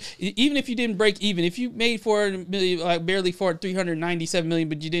 or if you didn't break even, if you made 400 million, like barely 397 million,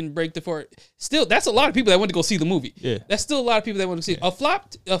 but you didn't break the 4, still that's a lot of people that went to go see the movie. Yeah, that's still a lot of people that went to see a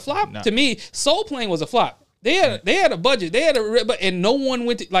flop. To me, Soul Plane was a flop. They had a budget. They had and no one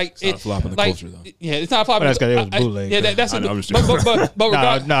went to like. It's not a flop in the culture though. Yeah, it's not a flop. But that's because it was bootleg. Yeah, that's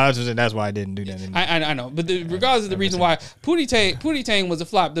that's why I didn't do that. I know, but regardless of the reason why, Pootie Tang was a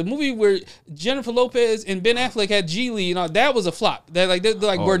flop. The movie where Jennifer Lopez and Ben Affleck had Geely, that was a flop. That I'm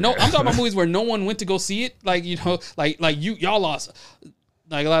talking about movies where no one went to go see it. Like y'all lost.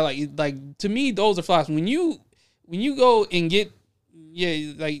 Like to me, those are flops. When you go and get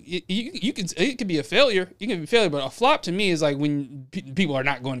Yeah, like you can, it could be a failure. You can be a failure, but a flop to me is like when people are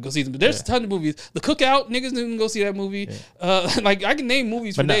not going to go see them. But there's a ton of movies. The Cookout, niggas didn't go see that movie. Yeah. Like I can name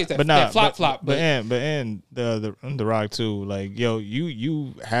movies for days that flop. But the Rock too. Like yo,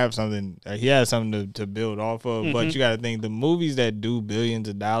 you have something. He has something to build off of. But you got to think the movies that do billions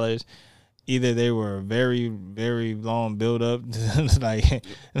of dollars. Either they were very, very long build up, like or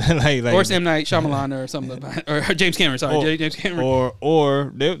M. Night Shyamalan or something, or James Cameron. Sorry, James Cameron.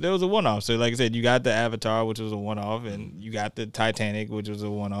 Or there was a one off. So like I said, you got the Avatar, which was a one off, and you got the Titanic, which was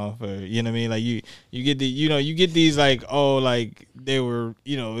a one off. Or you know what I mean? Like you get you get these like like they were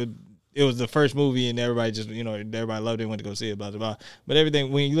It was the first movie, and everybody just, everybody loved it, went to go see it, blah, blah, blah. But everything,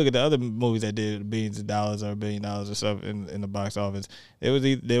 when you look at the other movies that did billions of dollars or $1 billion or stuff in the box office, they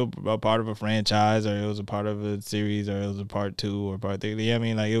were a part of a franchise, or it was a part of a series, or it was a part 2 or part 3. You know what I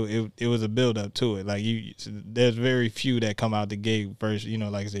mean? Like, it was a build up to it. Like, there's very few that come out the gate first,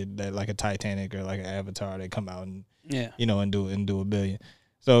 like I said, that like a Titanic or like an Avatar, they come out and, and do $1 billion.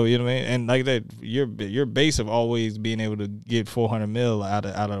 So you know what I mean, and like that, your base of always being able to get $400 million out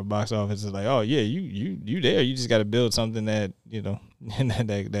of the box office is like, oh yeah, you there. You just got to build something that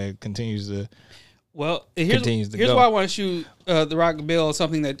that continues to. Well, here's why I want to shoot the Rock Bill on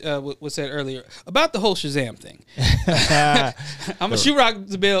something that was said earlier about the whole Shazam thing. I'm gonna shoot Rock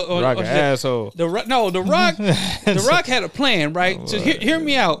the Bill on Rock on asshole. The Rock had a plan, right? So hear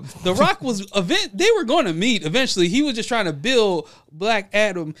me out. The Rock they were going to meet eventually. He was just trying to build Black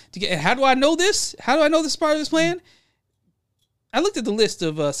Adam to get. How do I know this? How do I know this is part of his plan? I looked at the list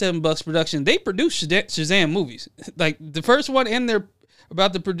of $7 Productions. They produced Shazam movies, like the first one, and they're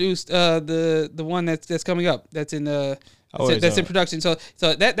about to produce the one that's coming up. That's in that's in production. So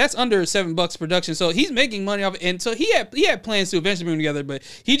that's under $7 Production. So he's making money off it, and so he had plans to eventually bring them together, but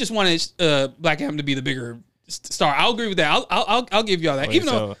he just wanted Black Adam to be the bigger star. I'll agree with that. I'll give y'all that. Wait,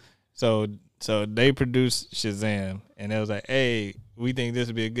 even so they produced Shazam, and it was like, hey, we think this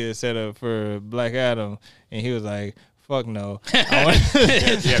would be a good setup for Black Adam, and he was like, fuck no. Basically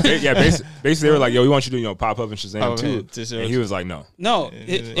they were like, yo, we want you to pop up in Shazam too. And he was like, no.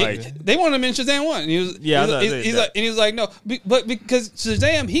 They wanted him in Shazam 1. And he was like, no. But because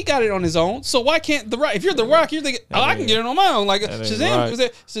Shazam, he got it on his own, so why can't The Rock? If you're The Rock, you're thinking, I can get it on my own. Like Shazam can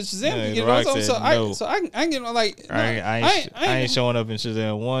get it on his own, so I can get it on, like, I ain't showing up in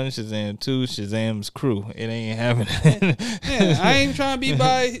Shazam 1, Shazam 2, Shazam's crew. It ain't happening. I ain't trying to be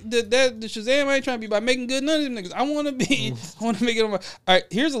by the Shazam. I ain't trying to be by making good. None of them niggas. I want to make it on my. All right,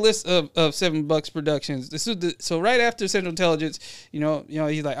 here's a list of $7 Productions. This is so right after Central Intelligence,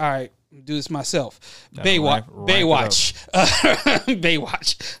 he's like, all right, do this myself. Baywatch.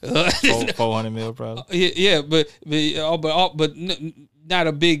 Baywatch. 400 mil probably. Yeah, but not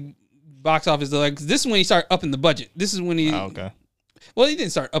a big box office. Like, this is when he started upping the budget. This is when he. Oh, okay. Well, he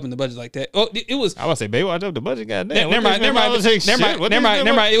didn't start upping the budget like that. Oh, it was. I would say Baywatch up the budget. Goddamn. Never mind. The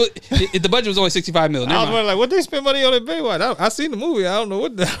budget was only $65 million. I was wondering, like, what they spend money on at Baywatch? I seen the movie. I don't know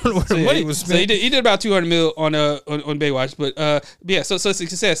what the money was spent. So he did about $200 million on Baywatch, but yeah. So it's a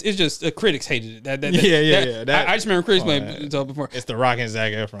success. It's just critics hated it. I just remember critics playing it before. It's The Rock and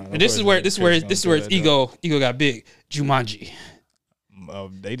Zac Efron. And this is where its ego got big. Jumanji.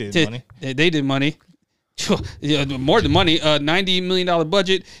 They did money. They did money. More than money, $90 million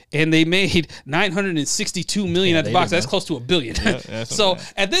budget, and they made $962 million at the box. That's close to $1 billion. Yeah, so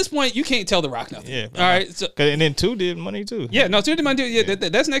at this point, you can't tell The Rock nothing. Yeah, all right. So, and then 2 did money too. Yeah, no, 2 did money too. Yeah,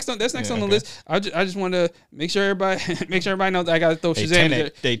 that's next on the list. I just want to make sure everybody knows that I got to throw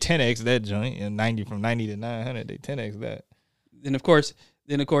Shazam. They 10x that joint, and from 90 to 900. They 10x that. And of course,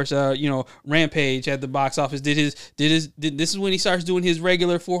 Rampage at the box office this is when he starts doing his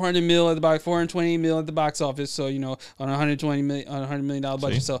regular $400 million at the box, $420 million at the box office. So, on $100 million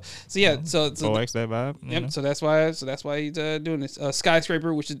budget. So 4x that vibe. Yep. So that's why he's doing this.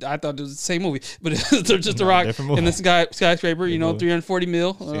 Skyscraper, which I thought it was the same movie, but they're just The Rock and the Skyscraper. $340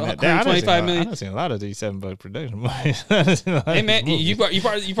 million, $125 million. I've seen a lot of these $7 production movies. Hey man, you part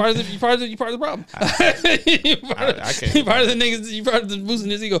of the problem. You part of the niggas. You part of the boosting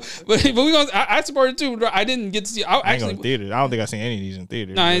his ego, but we gonna. I supported too. I didn't get to see. I ain't going theater. I don't think I seen any of these in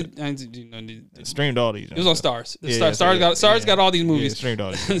theater. No, I streamed all these. It was on Stars. Stars got all these movies. Yeah, streamed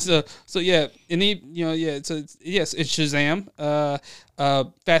all these. so yeah, and So it's Shazam,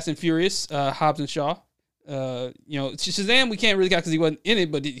 Fast and Furious, Hobbs and Shaw. Shazam we can't really count because he wasn't in it,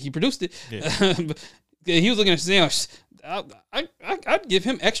 but he produced it. Yeah. He was looking at Shazam. I'd give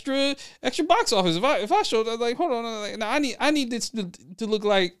him extra box office if I showed. I was like, hold on, I need this to look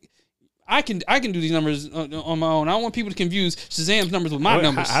like I can do these numbers on my own. I don't want people to confuse Shazam's numbers with my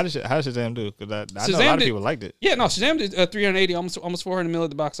numbers. How did Shazam do? Because I know a lot of people liked it. Yeah, no, Shazam did 380, almost 400 mil at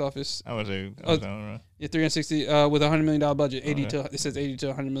the box office. I was say, yeah, 360 with $100 million budget. It says $80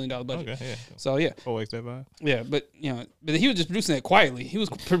 to $100 million budget. Okay, yeah. So yeah, 4x that by. Yeah, but he was just producing that quietly. He was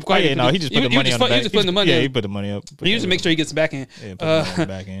quietly. Yeah, no, he just put the money on the back. He just putting the money. Yeah, he put the money up. He used to make sure he gets the back end. Yeah, put the money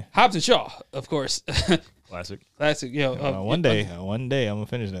back in. Hobbs and Shaw, of course. Classic. Yeah. One day, I'm gonna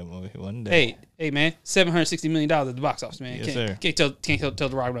finish that movie. One day. Hey, man, $760 million at the box office, man. Yes, Can't tell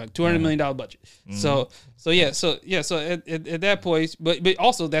the Rock about $200 million budget. So at that point, but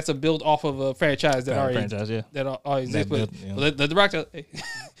also that's a build off of a franchise that already exists. Let the Rock tell. Hey,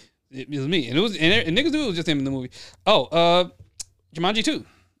 it was me, and niggas knew it was just him in the movie. Jumanji 2.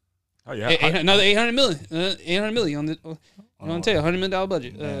 Oh yeah, another $800 million. $800 million on the. I'm gonna tell you, $100 million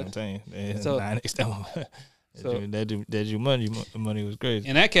budget. I'm telling you, that you money was crazy,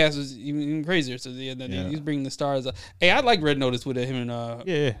 and that cast was even crazier. So he's bringing the stars up. Hey, I like Red Notice with him and I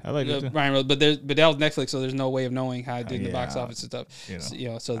like it too. Ryan Reynolds, but that was Netflix, so there's no way of knowing how it did in the box office and stuff.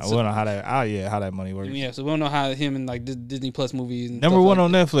 So I don't know how that money works. Yeah, so we don't know how him and like Disney Plus movies. And number one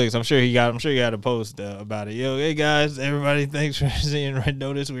on Netflix. I'm sure he got a post about it. Yo, hey guys, everybody, thanks for seeing Red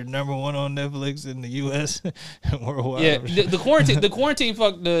Notice. We're number one on Netflix in the U.S. worldwide. Yeah, the quarantine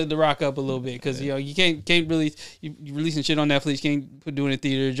fucked the Rock up a little bit because you can't really. You releasing shit on Netflix, you can't do it in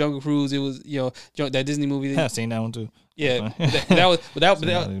theater. Jungle Cruise, it was that Disney movie. I've seen that one too. Yeah, that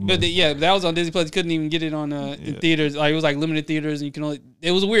was on Disney Plus. You couldn't even get it on in theaters. Like it was like limited theaters, and you can only. It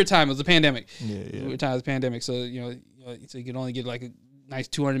was a weird time. It was a pandemic. Yeah. Weird time. It was a pandemic. So so you could only get like a nice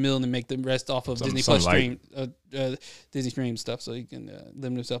 $200 million and make the rest off of Disney Plus stream, Disney stream stuff. So you can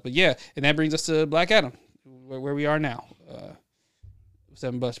limit yourself. But yeah, and that brings us to Black Adam, where we are now.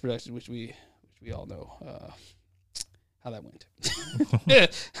 7 Bucks Productions, which we all know how that went.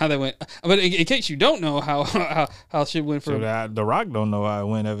 How that went. But in case you don't know how shit went for The Rock don't know how it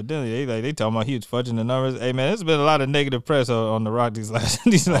went. Evidently, they talking about he was fudging the numbers. Hey man, there's been a lot of negative press on The Rock these last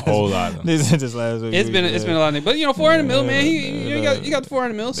a whole lot. This last week. It's been a lot of, but $400 million, man. He got the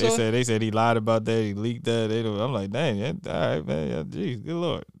 $400 million. So they said he lied about that. He leaked that. I'm like, dang, all right, man. Yeah, geez, good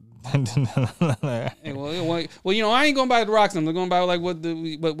lord. Hey, well, I ain't going by The Rock's numbers. I'm going by like what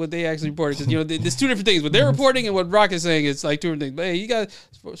they actually reported because there's two different things. What they're reporting and what Rock is saying is like two different things. But hey, you got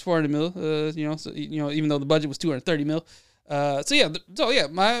 $400 million. So even though the budget was $230 million.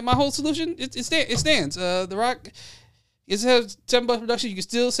 My whole solution it stands. The Rock. It's a 7 Bucks production. You can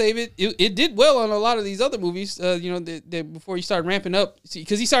still save it. It did well on a lot of these other movies. Before you started ramping up,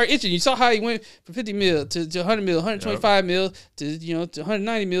 because he started itching. You saw how he went from $50 million to $100 million, $125 million to to $190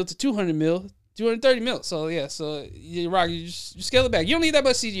 million to $200 million, $230 million. So Rock, you just scale it back. You don't need that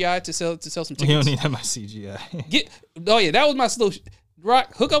much CGI to sell some tickets. You don't need that much CGI. That was my solution.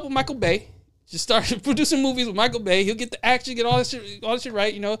 Rock, hook up with Michael Bay. Just start producing movies with Michael Bay. He'll get the action, get all this shit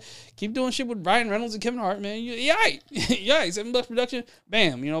right. Keep doing shit with Ryan Reynolds and Kevin Hart, man. Yeah, 7 Bucks production,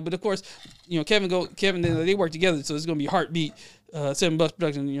 bam. But of course, Kevin, they work together, so it's gonna be heartbeat. 7 Bucks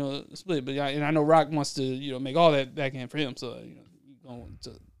production, split. But and I know Rock wants to, make all that back end for him. So going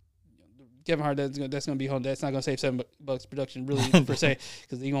to. Kevin Hart, that's gonna be home. That's not gonna save 7 Bucks production really per se,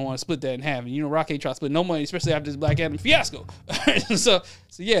 because you gonna want to split that in half. And Rock ain't trying to split no money, especially after this Black Adam fiasco. so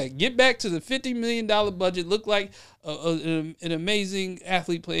yeah, get back to the $50 million budget. Look like an amazing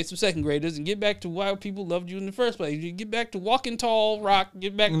athlete, play some second graders, and get back to why people loved you in the first place. You get back to walking tall, Rock.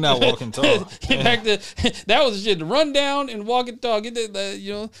 Get back. Not walking tall. Get back to that was the shit. The rundown and walking tall. Get that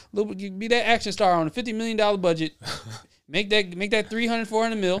be that action star on a $50 million budget. Make that 300,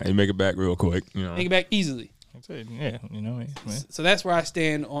 400 mil. And make it back real quick. Make it back easily. Yeah, man. So that's where I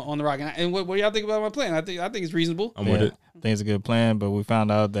stand on The Rock. And what do y'all think about my plan? I think it's reasonable. I'm with it. I think it's a good plan, but we found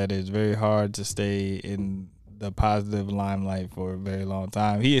out that it's very hard to stay in the positive limelight for a very long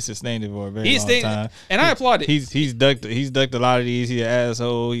time. He has sustained it for a very long time, and I applaud it. He's ducked a lot of these. He's an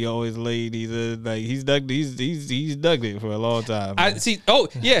asshole. He always late. He's ducked it for a long time. I see. Oh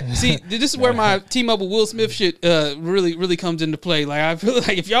yeah. See, this is where my team up with Will Smith shit really comes into play. Like I feel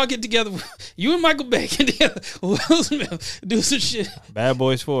like if y'all get together, you and Michael Bay get together, Will Smith do some shit. Bad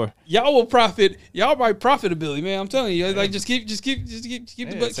Boys 4. Y'all will profit. Y'all might profitability, man. I'm telling you. Like just keep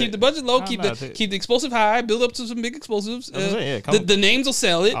the budget low. Keep the explosive high. Build up up to some big explosives. Yeah, the names will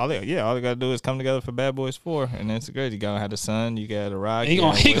sell it. All they gotta do is come together for Bad Boys 4, and that's great. You gotta have the Son, you got the Rock. He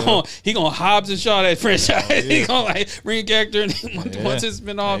gonna Hobbs and Shaw that franchise. He gonna like bring a character and once it's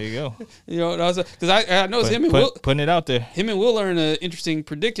been off. There you go. You know, because I noticed him and Will putting it out there. Him and Will are in an interesting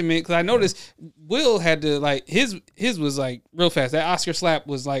predicament because I noticed Will had to like his was like real fast. That Oscar slap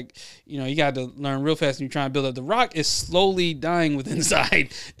was like, you know, you got to learn real fast when you're trying to build up. The Rock is slowly dying with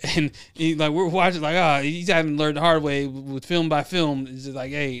inside, and he, like we're watching like he's having to learn the hard way with film by film. It's just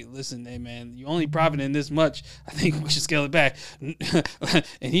like, hey, listen, hey man, you only profiting this much. I think we should scale it back. And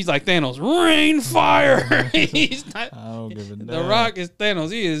he's like Thanos, rain fire. He's not. I don't give a damn. The Rock is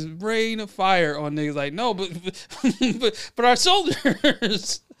Thanos. He is rain of fire on niggas. Like no, but our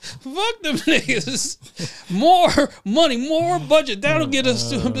soldiers. Fuck them niggas. More money, more budget. That'll get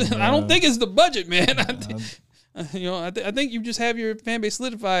us to. I don't think it's the budget, man. I think you just have your fan base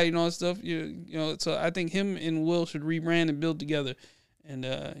solidified, you know, and stuff. You know, so I think him and Will should rebrand and build together. And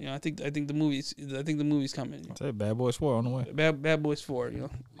you know, I think the movie's coming. I say Bad Boys 4 on the way. Bad Boys 4, you know,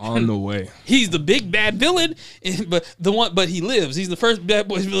 on the way. He's the big bad villain, but he lives. He's the first Bad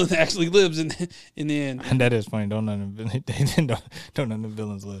Boys villain that actually lives in the end. And that is funny. Don't none of the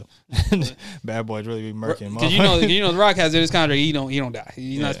villains live. Bad Boys really be murking. Because you know, The Rock has in his contract. He don't die.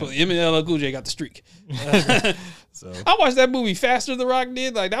 He's not supposed. Him and LL Cool J got the streak. So I watched that movie faster. The Rock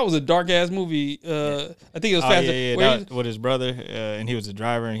did. Like that was a dark ass movie. I think it was faster. Yeah. With his brother, and he was a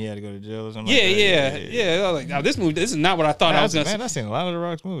driver, and he had to go to jail or something. Yeah. I was like, now this is not what I thought I was gonna. Man, I've seen a lot of The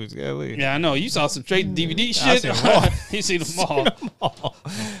Rock's movies. Yeah, I know. You saw some straight DVD shit. You seen them all.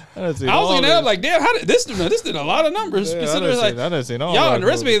 I was looking at it like, damn, how did this did a lot of numbers. Yeah, I done seen all. Y'all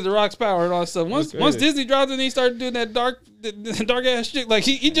underestimated The Rock's power and all that stuff. Once Disney dropped it, and he started doing that dark ass shit. Like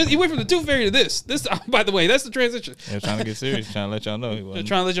he went from the Tooth Fairy to this. This, by the way, that's the transition. Yeah, trying to get serious, trying to let y'all know he wasn't.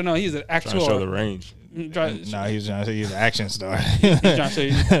 Trying to let you know he's an actor. Trying to show the range. He was trying to say he's an action star. He's trying to show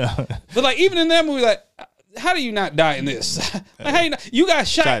you. But like even in that movie, like how do you not die in this? Like, how you got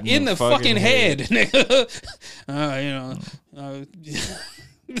shot in the fucking head, nigga.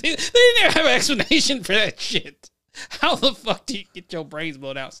 They didn't have an explanation for that shit. How the fuck do you get your brains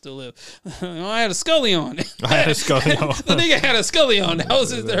blown out and still live? I had a scully on. The nigga had a scully on. That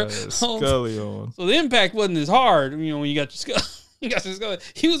was his scully on. So the impact wasn't as hard, you know, when you got your skull.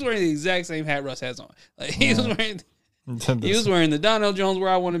 He was wearing the exact same hat Russ has on. Like he was wearing. He was wearing the Donald Jones "Where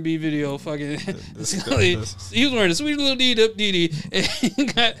I Want to Be" video. Fucking, he was wearing the Sweet Little Dee.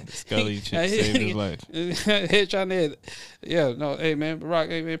 Scully saved his life. Headshot in the head. Yeah, no, hey man, Rock,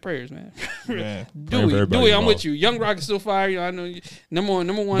 hey man, prayers, man. Dewey, I'm with you. Young Rock is still fire. You know, I know you.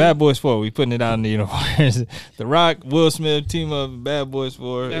 Number one. Bad Boys 4. We putting it out in the universe. The Rock, Will Smith team up. Bad Boys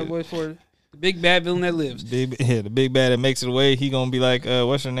 4. Bad Boys 4. The big bad villain that lives. The big bad that makes it away. He gonna be like,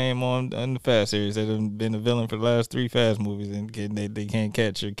 what's her name on the Fast series? That have been a villain for the last 3 Fast movies, and they can't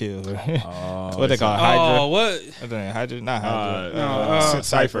catch or kill her. What they call Hydra? Oh, what? Hydra? Not Hydra.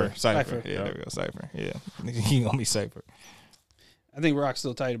 Cypher. Cypher. Yeah, there we go. Cypher. Yeah, he gonna be Cypher. I think Rock's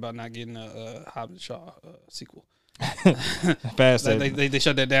still tight about not getting a Hobbs and Shaw sequel. Fast. They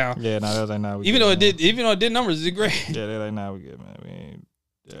shut that down. Yeah, no, that was like nah. Even though it did numbers, it did great. Yeah, they're like nah, we good, man. We ain't.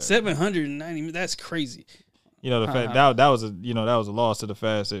 Yeah. 790. That's crazy. You know the fact that was a loss to the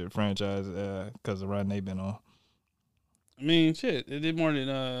Fast franchise because of the run they've been on. I mean, shit, it did more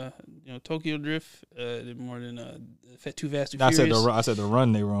than Tokyo Drift. It did more than Too Fast, Too Furious. I said the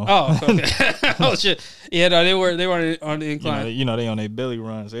run they were on. Oh, okay. Oh shit. Yeah, no, they were on the incline. They on their Billy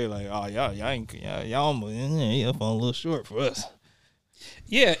runs. They like, oh y'all almost fall a little short for us.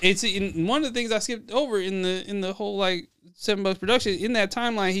 Yeah, it's one of the things I skipped over in the whole like $7 production. In that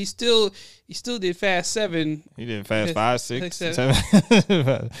timeline, he still did Fast 7. He did Fast 5, 6,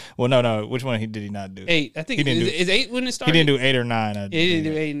 7. Well, no. Which one did he not do? 8. I think he didn't is 8 when it started. He didn't do 8 or 9. He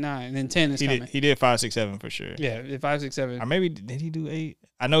didn't do 8 and 9, and then 10 is coming. He did 5, 6, 7 for sure. Yeah, 5, 6, 7. Or maybe did he do 8?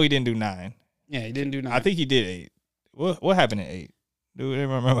 I know he didn't do 9. Yeah, he didn't do 9. I think he did 8. What happened in 8? Do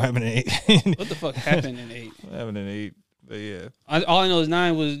anyone remember what happened in 8? What the fuck happened in 8? What happened in 8? But yeah, all I know is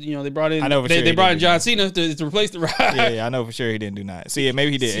 9 was they brought in. I know for sure they brought in John Cena to replace the Rock. Yeah, I know for sure he didn't do 9. See,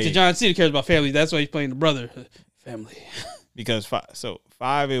 maybe he did 8. John Cena cares about family. That's why he's playing the brother. Family. Because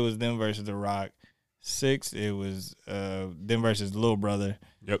 5 it was them versus the Rock. 6 it was them versus Little Brother.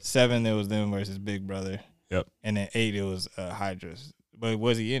 Yep. 7 it was them versus Big Brother. Yep. And then 8 it was Hydra. But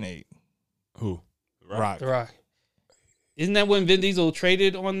was he in 8? Who? Rock. The Rock. Isn't that when Vin Diesel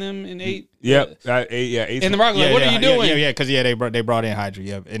traded on them in 8? Yep. 8. And the Rock, what are you doing? Yeah, because they brought in Hydra.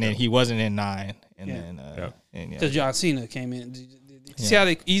 Yep. And then he wasn't in 9. And then because John Cena came in. See how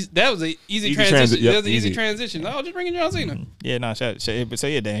that was an easy transition. That was an easy transition. Oh, just bringing John Cena. Yeah, no, but so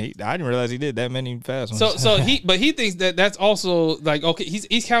yeah, Dan, I didn't realize he did that many fast ones. So he thinks that's also like okay.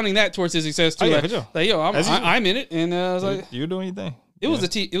 He's counting that towards his success too. Like yo, I'm in it, and I was like, you're doing anything. It was a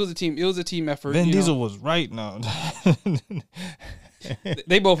team. It was a team effort. Vin Diesel was right now.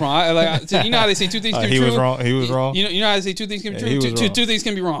 They both wrong. You know how they say two things can be true. He was wrong. He was wrong. You know how they say two things can be true. Two things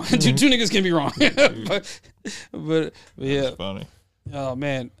can be wrong. two niggas can be wrong. but yeah. That's funny. Oh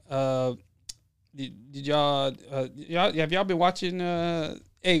man. Did y'all have y'all been watching?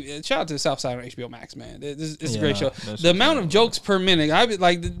 Hey, shout out to the South Side on HBO Max, man. It's a great show. The amount of jokes per minute, I be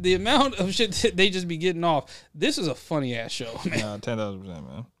like the amount of shit that they just be getting off. This is a funny ass show, man. Yeah, 10,000%,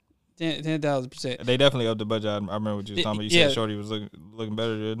 man. 10,000%. They definitely upped the budget. I remember what you was talking about. You said Shorty was looking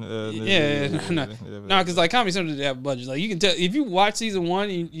better. No, because like Comedy Central did have budgets. Like you can tell if you watch season 1,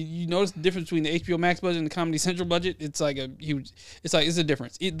 you notice the difference between the HBO Max budget and the Comedy Central budget. It's like a huge. It's a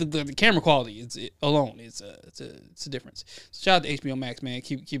difference. The camera quality it's a difference. So shout out to HBO Max, man.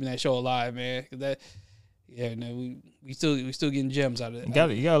 Keeping that show alive, man. Cause that. Yeah, no, we still getting gems out of it.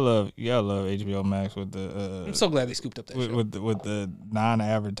 You gotta love HBO Max with the. I'm so glad they scooped up that show. with the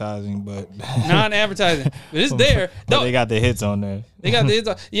non-advertising, but non-advertising, but it's there. But they got the hits on there. They got the hits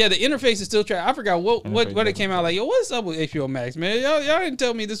on. Yeah, the interface is still trash. I forgot what it came out like. Yo, what's up with HBO Max, man? Y'all didn't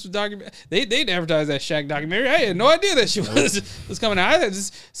tell me this was documentary. They didn't advertise that Shaq documentary. I had no idea that shit was coming out. I had to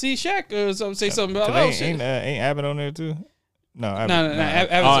see Shaq say something about. Oh shit, ain't Abbott on there too? No,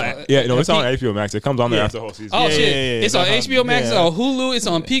 it's on HBO Max. It comes on there after the whole season. Oh shit, it's on HBO Max. It's on Hulu. It's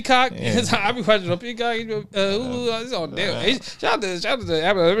on Peacock. I be watching on Peacock. Hulu. It's on there. Shout out to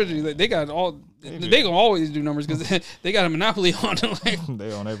Apple. They got all. They gonna always do numbers because they got a monopoly on like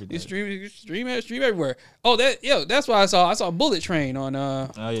they on everything. Stream everywhere. Oh, that's why I saw Bullet Train on. Oh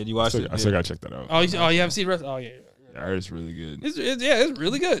yeah, you watched it. I still gotta check that out. Oh, you haven't seen the rest? Oh yeah. Yeah, it's really good. It's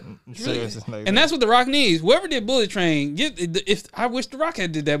really good. And that's what The Rock needs. Whoever did Bullet Train, I wish The Rock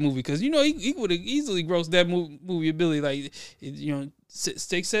had did that movie because he would have easily grossed that movie ability. Like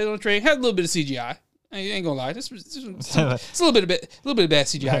stay set on a train, had a little bit of CGI. I ain't gonna lie, it's a little bit of bad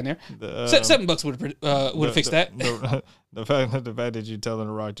CGI in there. $7 would have fixed that. The fact that you're telling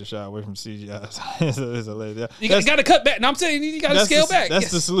The Rock to shy away from CGI is hilarious. You got to cut back. No, I'm saying you got to scale back. That's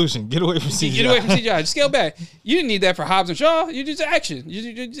the solution. Get away from CGI. Get away from CGI. Just scale back. You didn't need that for Hobbs and Shaw. You just action.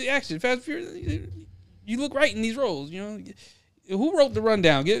 You just action. Fast and Furious. You look right in these roles. You know. Who wrote the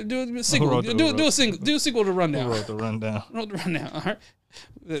rundown? Do a sequel. Do a sequel to Rundown. Who wrote the rundown? All right.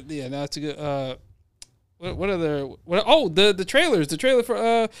 Yeah, that's a good. What other? The trailers. The trailer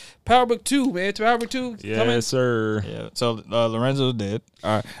for Power Book 2, man. Power Book 2. Yes, sir. Yeah. So Lorenzo's dead.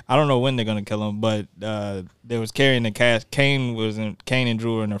 I don't know when they're gonna kill him, but they was carrying the cast. Kane and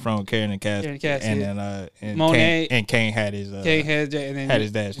Drew were in the front carrying the cast. And Monet Kane had his had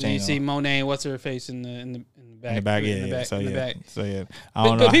his dad's chain. And you see Monet. What's her face in the back? In the back. So yeah.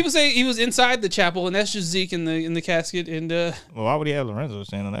 But people say he was inside the chapel, and that's just Zeke in the casket. And well, why would he have Lorenzo's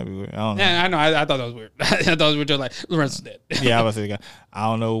chain on? That'd be weird. I don't know. Yeah, I know. I thought that was weird. I thought it was weird. Like Lorenzo's dead. Yeah, I was saying, I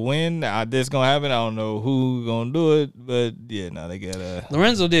don't know when this gonna happen. I don't know who gonna do it, but yeah, no, they got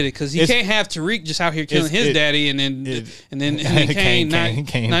Lorenzo did it because he can't have Tariq just out here killing his daddy, and then Kane. No,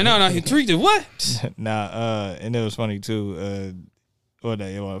 Tariq did what? And it was funny too. But yeah,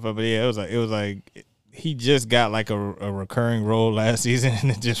 it was like. He just got like a recurring role last season,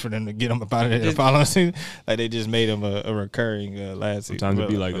 and just for them to get him up out of there the following season, like they just made him a recurring last season. Sometimes it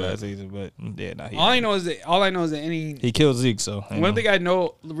be like that. Last season, but yeah, all I know is that he killed Zeke. So one thing I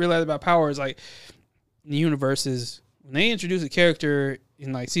realize about Power is like in the universes when they introduce a character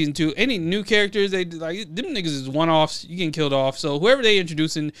in like season 2, any new characters they like them niggas is one-offs. You getting killed off. So whoever they trying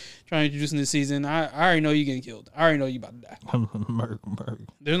to introduce in this season, I already know you getting killed. I already know you about to die. Merc.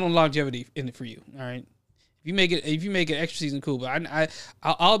 There's no longevity in it for you. All right. If you make it extra season, cool. But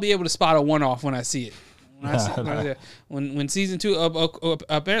I'll be able to spot a one-off when I see it. When season 2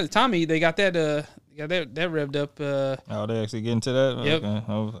 apparently Tommy they got that revved up. They actually get into that. Yep.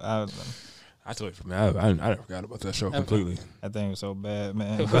 Okay. I totally forgot. I forgot about that show completely. That thing was so bad,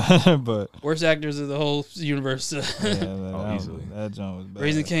 man. but worst actors of the whole universe. Easily. That joint was bad.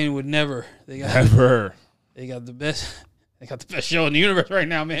 Raising Cane's would never. They got the best. They got the best show in the universe right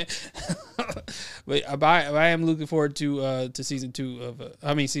now, man. But I am looking forward to season 2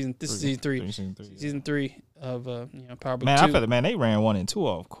 of. Season 3. Season 3 of Power Book 2. I feel like they ran 1 and 2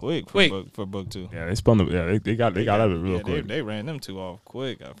 off quick for book 2. Yeah, they spun they got out of it real quick. They ran them 2 off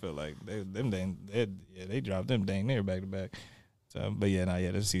quick. I feel like they dropped them dang near back to back. So, but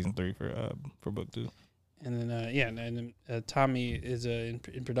this is season 3 for book 2. And then Tommy is in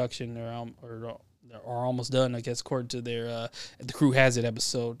production or are almost done, I guess, according to their The Crew Has It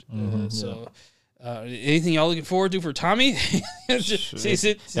episode. Anything y'all looking forward to for Tommy?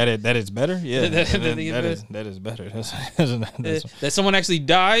 That is better. Yeah, that is better. That someone actually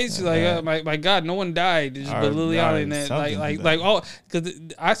dies. My God, no one died. Just but Liliana and that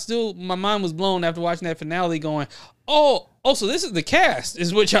because my mind was blown after watching that finale. Going, so this is the cast,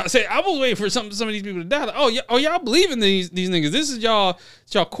 is what y'all say. I was waiting for some of these people to die. Like, y'all believe in these niggas. This is y'all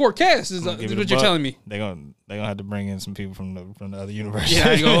core cast. Is what you're telling me. They're gonna have to bring in some people from the other universe. Yeah,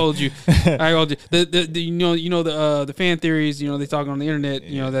 I ain't gonna hold you. The fan theories. They talking on the internet.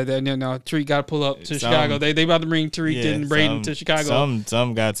 That Tariq got to pull up to Chicago. They about to bring Tariq and Braden to Chicago.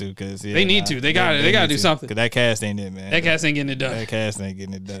 Some got to, because they need to. They got to do something. Cause that cast ain't it, man. That cast ain't getting it done.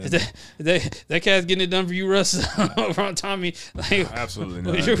 That cast getting it done for you, Russ? From Tommy. Absolutely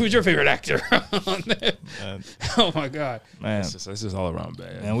not. Who's your favorite actor on that? Oh my God, man, it's just all around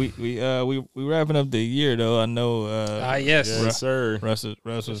bad. And we wrapping up the year though. I know. Yes, sir. Russ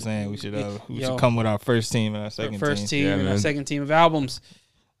was saying we should come with our first team and our second team. And our second team of albums.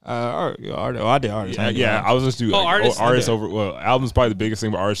 I did artists. I was just doing artists over. Well, album's probably the biggest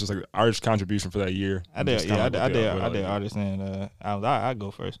thing, but artists just like artist contribution for that year. I did artists and albums. I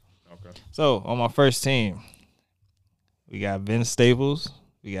go first. Okay. So on my first team, we got Vince Staples,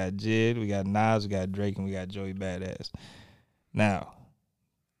 we got Jid, we got Nas, we got Drake, and we got Joey Badass. Now,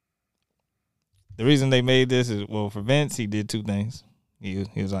 the reason they made this is, well, for Vince, he did two things. He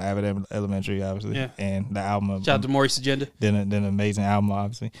was on Abbott Elementary, obviously, and the album. Shout out to Maurice Agenda. Then an amazing album,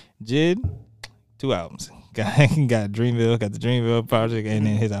 obviously. Jid, 2 albums. Got Dreamville, got the Dreamville project, and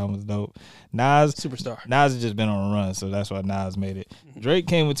then his album was dope. Nas, superstar. Nas has just been on a run, so that's why Nas made it. Drake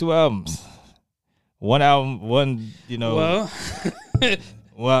came with 2 albums. One album,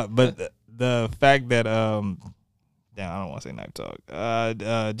 but the fact that I don't want to say Knife Talk.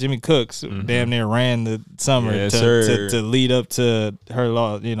 Jimmy Cooks damn near ran the summer to lead up to her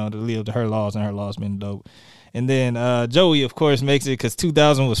loss, to lead up to her loss, and her loss being dope. And then Joey, of course, makes it because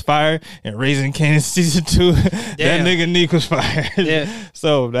 2000 was fire, and Raising Kanan season 2, that nigga Neek was fire. Yeah.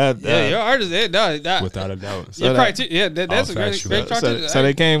 So that your artist, without a doubt. So that's a great contribution. So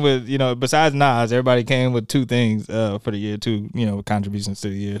they came with, besides Nas, everybody came with 2 things for the year, 2 contributions to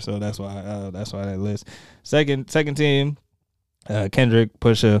the year. So that's why that list. Second team, Kendrick,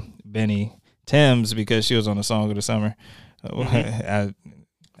 Pusha, Benny, Thames, because she was on the Song of the Summer.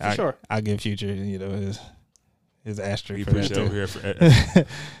 I give Future his asterisk for that too.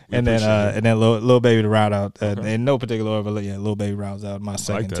 And then Lil Baby to round out. In no particular order, but Lil Baby rounds out my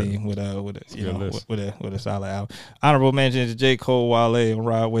second team with a solid album. Honorable mention to J. Cole, Wale, and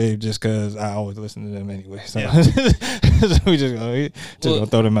Rod Wave, just because I always listen to them anyway. So, so we just gonna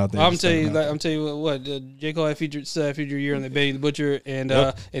throw them out there. I'm tell you what. J. Cole had featured year on the Benny the Butcher, and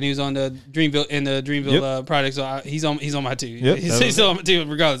he was on the Dreamville project. So he's on my team. Yep, he's on my team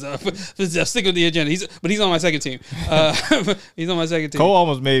regardless. Stick with the agenda. He's on my second team. He's on my second team. Cole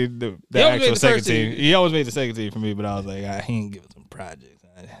almost made the actual second team. He always made the second team for me, but I was like, he ain't give us some projects.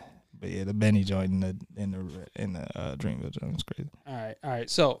 But the Benny joint in the Dreamville joint was crazy. All right.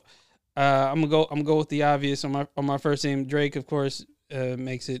 So I'm gonna go with the obvious on my first team. Drake, of course,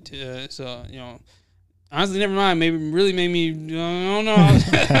 makes it. Honestly, never mind. Maybe really made me. I don't know.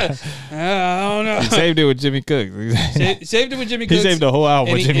 I don't know. He saved it with Jimmy Cooks. Saved it with Jimmy Cooks. He saved the whole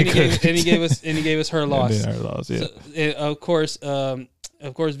album with Jimmy Cooks. And he gave us Her Loss. Her Loss. Yeah. So, of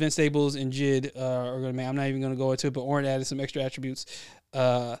course, Vince Staples and Jid are going to make. I'm not even going to go into it, but Oren added some extra attributes.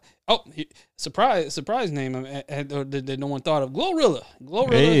 Surprise name that no one thought of. Glorilla.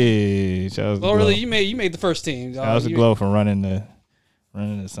 Hey, Glorilla. You made the first team. That was a Glow for running the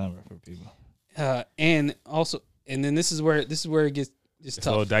summer for people. And then this is where it gets tough. It's a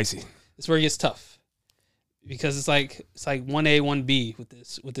little dicey. It's where it gets tough because it's like 1A, 1B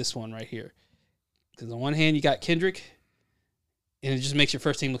with this one right here. Because on one hand you got Kendrick, and it just makes your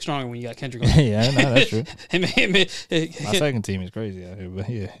first team look stronger when you got Kendrick on. Yeah, no, that's true. My second team is crazy out here, but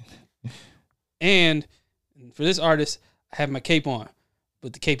yeah. And for this artist, I have my cape on,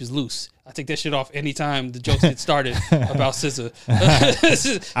 but the cape is loose. I take that shit off anytime the jokes get started about SZA.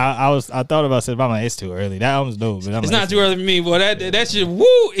 I thought about SZA, but I'm like, it's too early. That album's dope, but it's not too early for me. Boy, that shit, woo!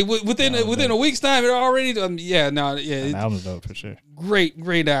 Within a week's time, it already. The album's dope for sure.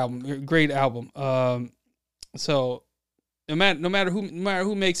 Great album. So no matter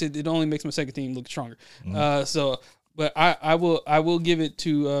who makes it, it only makes my second team look stronger. But I will give it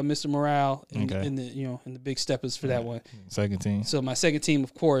to Mr. Morale in the big steppers for that one. Second team. So my second team,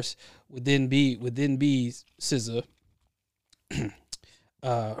 of course, would then be SZA.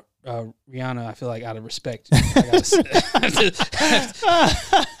 Rihanna, I feel like out of respect, I gotta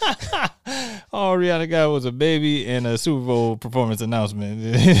all Rihanna got was a baby and a Super Bowl performance announcement,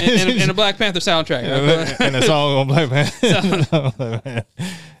 and a Black Panther soundtrack, and a song on Black Panther.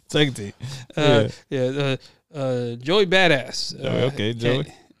 Take it. Joey Badass. Okay,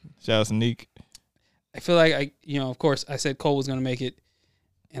 Joey. Shout out to Neek. I feel like of course, I said Cole was going to make it,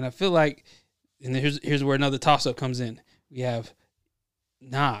 and I feel like, and here's where another toss up comes in. We have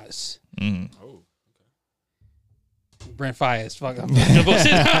Nas. Mm. Oh, Brent Fayez. Fuck, I'm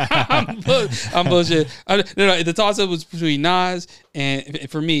bullshit. I'm bullshit. No, the toss up was between Nas and,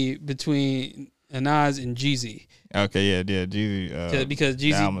 for me, between Nas and Jeezy. Okay, yeah, Jeezy. Because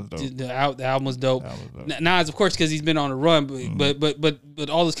Jeezy, the album was dope. Nas, of course, because he's been on a run, but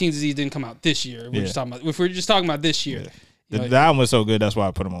all those Kings Disease didn't come out this year. If we're just talking about this year, the album was so good. That's why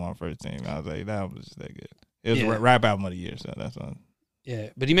I put him on my first team. I was like, that album was just that good. It was a rap album of the year, so that's why. Yeah,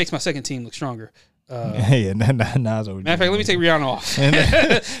 but he makes my second team look stronger. Nas over. Matter of fact, let me take Rihanna off. let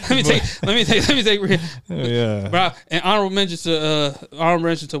me take Rihanna. Yeah. Bro, and honorable mentions to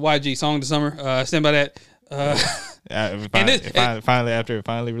YG, Song of the Summer. Stand by that. Finally, after it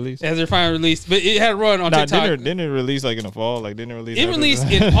finally released, as it finally released, but it had a run on TikTok. Didn't it release like in the fall? Like didn't it release? It released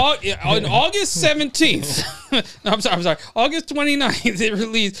on August 17th. No, I'm sorry, August 29th. It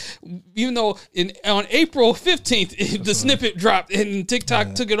released, even though on April 15th the snippet dropped and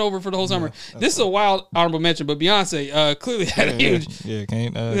TikTok took it over for the whole summer. This is a wild honorable mention, but Beyonce clearly had a huge,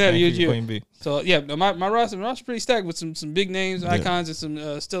 had a huge year. Queen Bee. So yeah, my roster pretty stacked with some big names, icons, and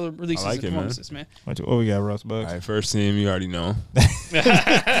some stellar releases and performances, man. What we got, Russ Bucks? All right, first team, you already know.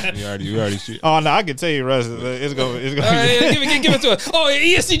 you already shoot. Oh no, I can tell you, Russ. It's gonna give it to us. Oh,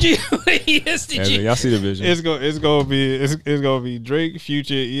 ESTG, ESTG. Yeah, y'all see the vision. It's gonna be Drake,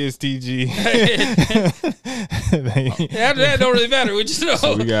 Future, ESTG. After that, don't really matter. We just know.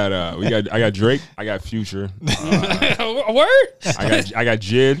 So I got Drake. I got Future. Word. I got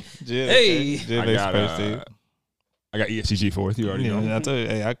Jid. Hey. I got ESTG fourth. You already know. I told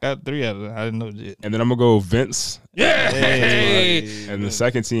you, I got 3 out of it. I didn't know Jid. And then I'm gonna go Vince. Yeah. Hey. And the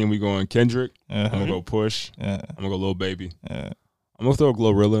second team we going Kendrick. I'm gonna go Push. I'm gonna go Lil Baby. I'm gonna throw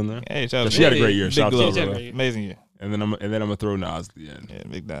Glorilla in there. Hey, she had a great year. Shout out to Glorilla. Amazing year. And then I'm gonna throw Nas at the end. Yeah,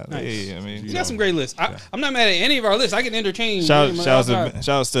 big Nas. Nice. Hey, I mean, you got some great lists. I'm not mad at any of our lists. I can interchange.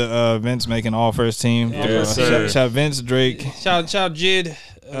 Shouts to Vince making all first team. Shout Vince, Drake. Shout Jid.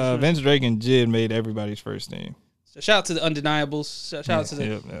 Vince, Drake, and Jid made everybody's first team. Shout out to the Undeniables. Shout out to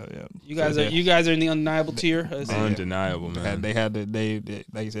the. You guys are in the undeniable tier. Undeniable, man. They had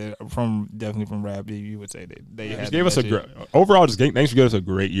like you said, definitely from rap. You would say they gave us a overall. Thanks for giving us a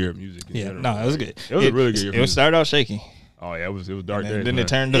great year of music. Yeah, no, it was good. It was a really good year. It started out shaky. Oh yeah, it was dark days. Then it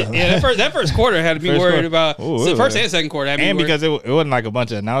turned up. Yeah, that first quarter had to be worried about. The first and second quarter had to be worried. Because it wasn't like a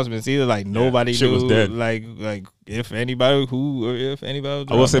bunch of announcements either. Like nobody knew. Was dead. Like if anybody was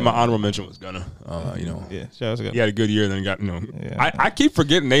I will say my honorable mention was Gunna. He had a good year. Then got I keep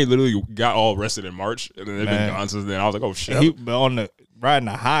forgetting they literally got all rested in March, and then they've been gone since then. I was like, oh shit. Riding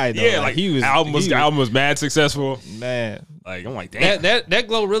the high though. Yeah, like he was. Album was mad successful. Man, like I'm like, damn. That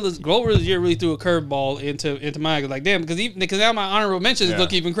Glorilla's year really threw a curveball into mine. Like damn, because now my honorable mentions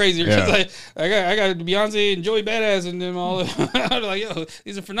look even crazier. Yeah. Like I got Beyonce and Joey Badass and them all. I was like, yo,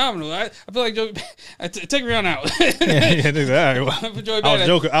 these are phenomenal. I feel like Joey. Take Rihanna out. Put Joey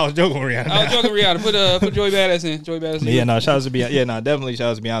Badass. I was joking with Rihanna. Put Joey Badass in. Joey Badass. Yeah, no, shout out to Beyonce. Yeah, no, definitely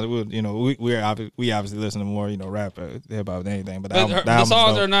shout out to Beyonce. We obviously listen to more rap, hip hop than anything, but the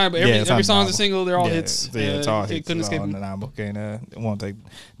songs are not. But every song's a single. They're all hits. Yeah, it's all hits. Couldn't escape. Won't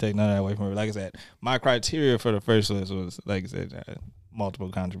take none of that away from it. Like I said, my criteria for the first list was, like I said, multiple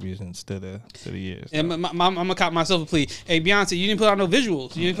contributions to the years. So. And I'm gonna cop myself a plea. Hey, Beyonce, you didn't put out no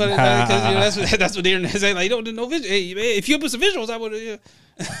visuals. You didn't put it because that's what the internet say. Like, you don't do no visuals. Hey, man, if you put some visuals, I would. Yeah,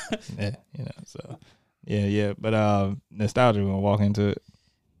 so yeah. But nostalgia, we're gonna walk into it.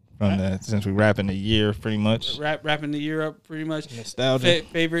 Since we wrapping the year pretty much. Wrapping the year up pretty much. Nostalgia.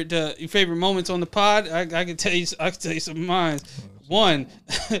 Favorite moments on the pod. I can tell you some of mine. One,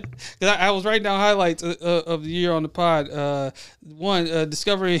 because I was writing down highlights of the year on the pod. One,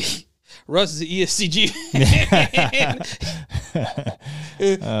 discovering Russ is an ESCG.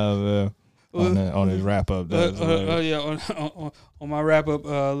 On his wrap up. On my wrap up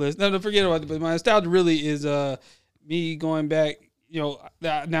list. No, don't forget about it. But my nostalgia really is me going back.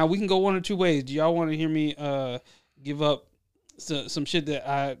 Now we can go one or two ways. Do y'all want to hear me give up some shit that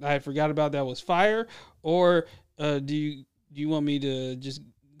I forgot about that was fire, or do you want me to just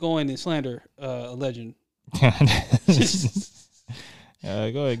go in and slander a legend? Go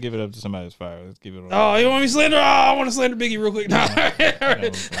ahead, and give it up to somebody that's fire. Let's give it. Oh, you want me to slander? Oh, I want to slander Biggie real quick. No.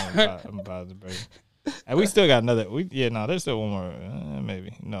 I'm positive, bro. And we still got another. There's still one more.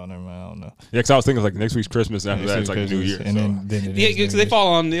 Maybe no, never mind. I don't know. Yeah, because I was thinking like next week's Christmas. After that, it's like New Year. And then because they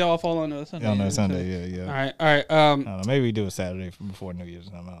all fall on Sunday. On Sunday, yeah. All right. I don't know, maybe we do a Saturday before New Year's.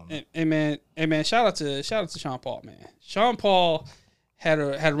 I don't know. Hey man, shout out to Sean Paul, man. Sean Paul had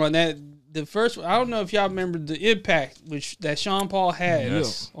a run that. The first, I don't know if y'all remember the impact that Sean Paul had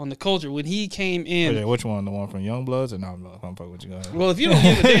on the culture when he came in. Which one? The one from Youngbloods or not? I'm fucking with you guys. Well, if you don't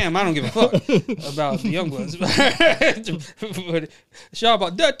give a damn, I don't give a fuck about the Youngbloods. Sean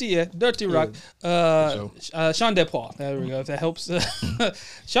Paul, Dirty Rock, Sean Paul. There we go. If that helps.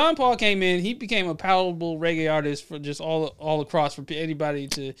 Sean Paul came in. He became a palatable reggae artist for just all across for anybody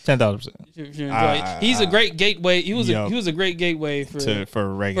to 10,000%. He's a great gateway. He was a great gateway for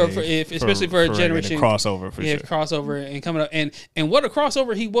reggae. Especially for a generation crossover, for sure. Crossover and coming up, and what a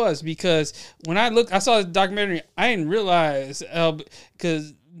crossover he was, because when I saw the documentary, I didn't realize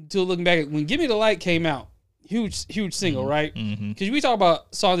because until looking back when "Give Me the Light" came out, huge single, right? Because we talk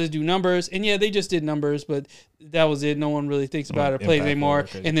about songs that do numbers, and they just did numbers, but that was it. No one really thinks about it or plays anymore.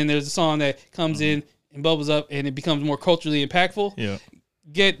 And then there's a song that comes in and bubbles up, and it becomes more culturally impactful. Yeah.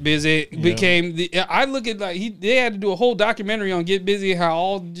 Get Busy became I look at they had to do a whole documentary on Get Busy, how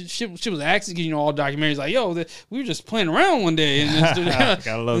all shit was accident, because all documentaries like we were just playing around one day and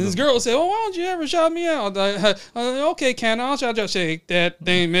this girl said, "Oh, why don't you ever shout me out?" Okay, can I'll shout you, shake that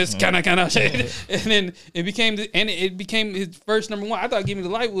thing, miss, can I shake? And then it became his first number one. I thought "Give Me the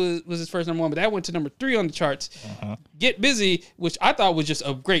Light" was his first number one, but that went to number 3 on the charts. Get Busy, which I thought was just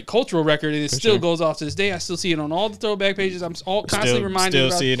a great cultural record, and it still goes off to this day. I still see it on all the throwback pages. I'm constantly reminded.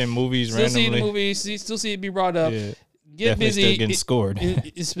 Still see it in movies randomly. See it in movies. Still see it be brought up. Yeah. Get Definitely Busy. Still getting scored.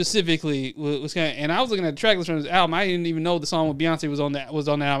 Specifically was kind of, and I was looking at the track list from this album. I didn't even know the song with Beyonce was on the album.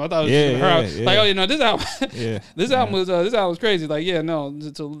 I thought it was her album. Like, this album. This album was crazy. Like,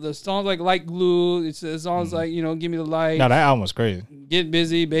 the songs like Glue. It's songs like Give Me the Light. No, that album was crazy. Get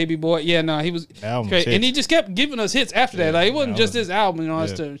Busy, Baby Boy. He was crazy, and he just kept giving us hits after that. Like, it wasn't just this album.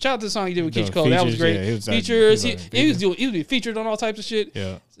 Shout out to the song he did with Keisha Cole. That was great. Features. He was featured on all types of shit.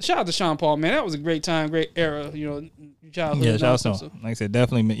 Yeah. Shout out to Sean Paul, man. That was a great time, great era. Childhood. Yeah, shout out to him. Like I said,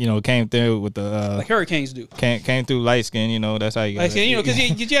 definitely, came through with the like hurricanes do. Came through light skin. That's how you got. Light skin, because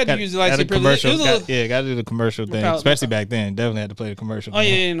you had to use the light skin privilege. Got to do the commercial thing, especially back then. Definitely had to play the commercial. Oh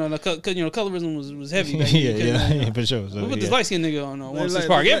yeah, colorism was heavy. Back yeah, for sure. So, we put this light skin nigga on Once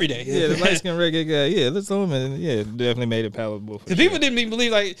Park every day. Yeah, the light skin reggae guy. Yeah, let's on him. Yeah, definitely made it palatable. Because people didn't even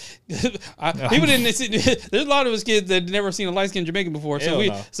believe people didn't. There's a lot of us kids that never seen a light skinned Jamaican before. So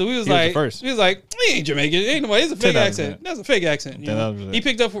we was like, he ain't Jamaican. Ain't nobody. It's a fake accent. That's a fake accent. He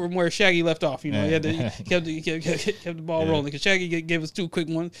picked up from where Shaggy left off. He had to kept the ball rolling, because Shaggy gave us 2 quick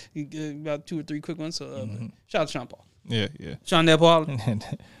ones, about 2 or 3 quick ones. So shout out to Sean Paul. Yeah. Sean Paul.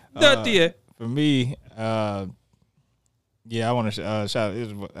 For me, I want to shout.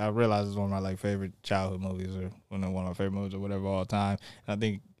 I realize it's one of my favorite childhood movies, or one of my favorite movies, or whatever, all time. And I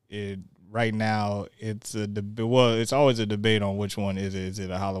think right now it's it's always a debate on which one is it. Is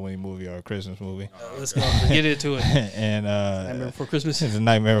it a Halloween movie or a Christmas movie? Let's go. Get into it. And Nightmare Before Christmas. It's a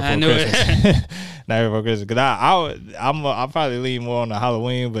Nightmare Before Christmas. Nightmare Before Christmas. Because I'll probably lean more on the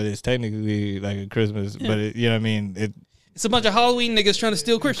Halloween, but it's technically like a Christmas. Yeah. But you know what I mean. It's a bunch of Halloween niggas trying to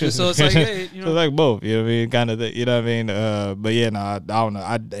steal Christmas, so it's like, hey, So it's like both, you know what I mean? Kind of, you know what I mean? But yeah, no, I don't know.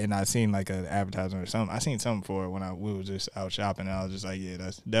 I seen like an advertisement or something. I seen something for it when we were just out shopping, and I was just like, yeah,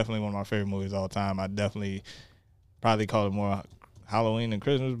 that's definitely one of my favorite movies of all time. I definitely probably call it more Halloween than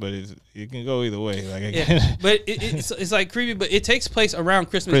Christmas, but it can go either way. But it's like creepy, but it takes place around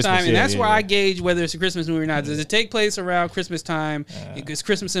Christmas time, and that's where I gauge whether it's a Christmas movie or not. Does it take place around Christmas time? Is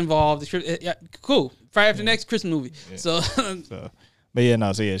Christmas involved? Cool. Friday after next, Christmas movie. Yeah. So but yeah,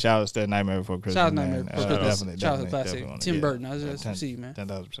 no. So yeah, shout out to Nightmare Before Christmas. Shout out to Nightmare Before Christmas. Definitely, classic. Tim Burton. I was see you, man.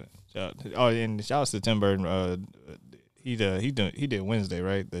 10,000%. Oh, and shout out to Tim Burton. He did Wednesday,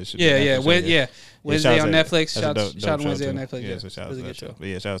 right? Wednesday on Netflix. Shout out Wednesday on Netflix. Yeah, so shout out to that show. But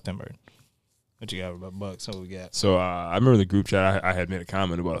yeah, shout out to Tim Burton. What you got about Bucks? What we got? So I remember in the group chat I had made a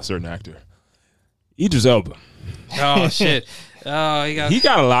comment about a certain actor, Idris Elba. Oh shit. Oh, he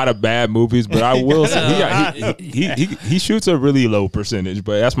got a lot of bad movies, but I will say he shoots a really low percentage.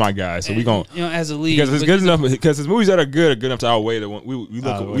 But that's my guy, so we gon' as a lead, because it's good enough, because his movies that are good enough to outweigh the one we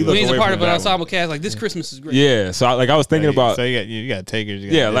look. He's a part of an ensemble cast. Like this Christmas is great. Yeah, so I was thinking about. So you got Takers.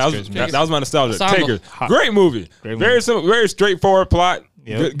 That was my nostalgia. Takers, great movie. Very simple, very straightforward plot.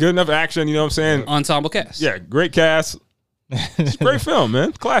 Yep. Good enough action. You know what I'm saying? Ensemble cast. Yeah, great cast. It's a great film,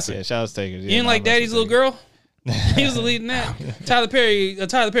 man. Classic. Yeah, shout out to Takers. You didn't like Daddy's Little Girl? He was the lead in that. Tyler Perry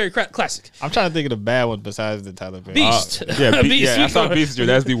classic. I'm trying to think of the bad one besides the Tyler Perry. Beast. Beast. I saw Beast.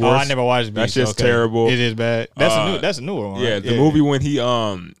 That's the worst. I never watched Beast. That's just okay. terrible. It is bad. That's a newer one. Yeah, right? the movie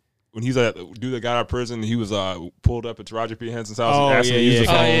when he's a dude that got out of prison, he was pulled up at Roger P. Henson's house. Oh, and asked him to use the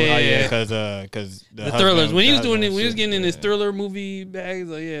phone. Because the thrillers. When he was when he was getting in his thriller movie bags,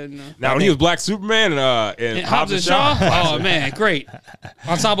 like Now when he was Black Superman and Hobbs and Shaw, oh man, great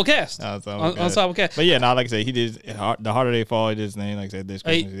ensemble cast. Ensemble cast. But yeah, like I said, he did The Harder They Fall. He did his thing. Like I said, this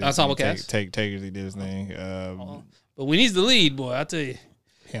Christmas, ensemble cast. Takers, he did his thing. But when he's the lead, boy, I tell you.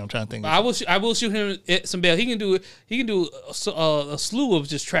 Yeah, I'm trying to think. I will shoot him some bail. He can do a slew of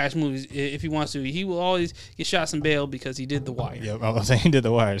just trash movies if he wants to. He will always get shot some bail because he did The Wire. Yeah, I was saying he did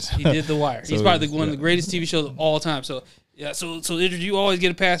The Wire. He did The Wire. He's probably one of the greatest TV shows of all time. So yeah, so Idris, you always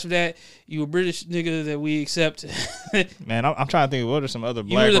get a pass for that. You a British nigga that we accept. Man, I'm trying to think. What are some other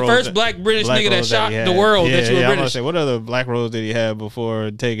black? You were the first black British nigga that shot the world. Yeah, that you were British. I'm gonna say, what other black roles did he have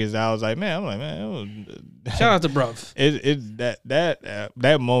before Takers? I was like, man, shout out to bruv.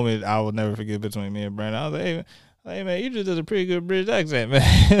 That moment I will never forget between me and Brandon. I was like, hey man, you just does a pretty good British accent, man.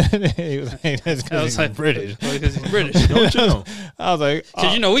 He was like, that's because he's British. Because he's British. Don't you know? I was like,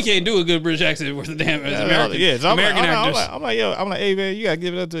 because we can't do a good British accent worth a damn as American. Yeah, so American actors. I'm like, hey man, you gotta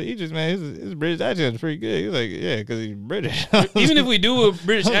give it up to Idris, man. His British accent is pretty good. He's like, yeah, because he's British. Even if we do a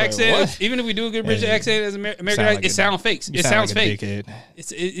British accent, what? even if we do a good British accent as American, it sounds fake. It sounds fake.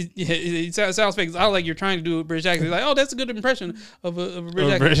 It sounds fake. I like you're trying to do a British accent. It's like, oh, that's a good impression of a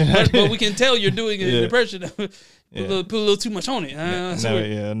British accent. But we can tell you're doing an impression of. Put a little too much on it.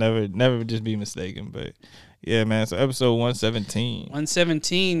 Never just be mistaken. But yeah, man. So episode 117.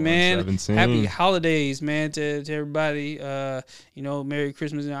 117, man. 117. Happy holidays, man, to everybody. Merry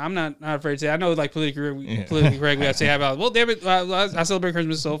Christmas. I'm not afraid to say. I know, like politically correct, we have to say happy holidays. Well, damn it, I celebrate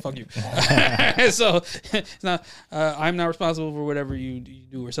Christmas, so fuck you. So it's not. I'm not responsible for whatever you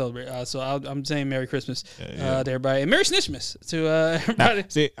do or celebrate. So I'm saying Merry Christmas to everybody, and Merry Snitch-mas to everybody. Now,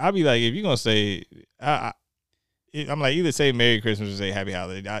 see, I'll be like, if you're gonna say, I'm like, either say Merry Christmas or say Happy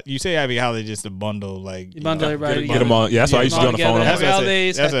Holiday. You say Happy Holiday just to bundle, like, bundle everybody. Get them on. Yeah, that's why I used to do on the phone. Happy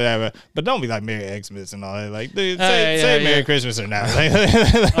Holidays. That's what I have. But don't be like Merry Xmas and all that. Like, say Merry Christmas or not. Either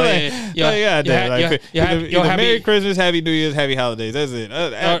Merry Christmas, Happy New Year's, Happy Holidays. That's it.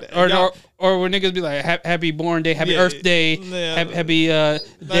 Or when niggas be like, Happy Born Day, Happy Earth Day, Happy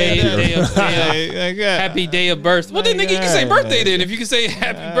Happy Day of Birth. Well, then nigga, you can say birthday then. If you can say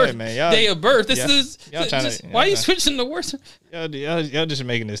Happy Day of Birth, why are you switching the words? Y'all just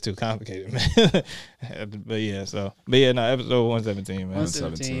making this too complicated, man. But no, episode 117, man.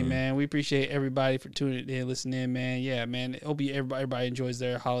 117, man. We appreciate everybody for tuning in, listening in, man. Yeah, man. Hope everybody enjoys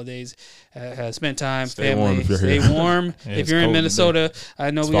their holidays. Spend time, stay family. Warm stay warm. If you're in Minnesota, I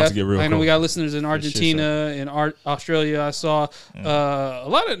know we got listeners in Argentina, in Australia. I saw a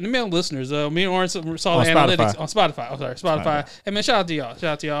lot of male listeners. Me and Oren saw the analytics on Spotify. I'm sorry, Spotify. Hey man, shout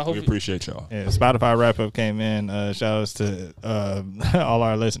out to y'all. We appreciate y'all. Yeah, Spotify wrap up came in. Shout outs to all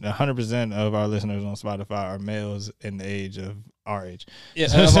our listeners. 100% of our listeners on Spotify are males in the age of our age. Yeah,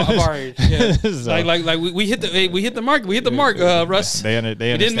 of our age. Yeah. So, like we hit the mark. We hit the mark, Russ. They we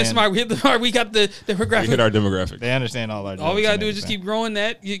didn't miss the mark. We hit the mark. We got the demographic. We hit our demographic. They understand all our. All we gotta do is just keep growing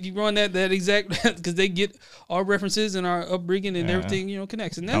that. Keep growing that exact, because they get our references and our upbringing and everything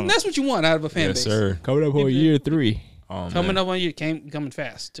connects. And that's what you want out of a fan base. Yes, sir. Coming up on year 3. Coming up on year, coming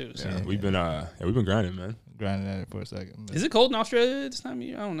fast too. So. Yeah, we've been grinding, man. Grinding at it for a second. Is it cold in Australia this time of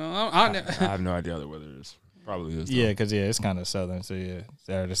year? I don't know. I have no idea how the weather is. Probably is. Yeah, because it's kind of southern, so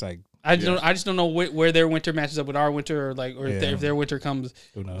they're just like. I just don't know where their winter matches up with our winter, or if their winter comes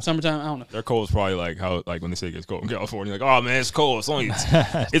summertime. I don't know. Their cold is probably like how when they say it gets cold in California, like, oh man, it's cold. It's only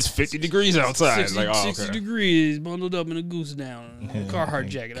it's 50 degrees outside. 60 degrees, bundled up in a goose down, Carhartt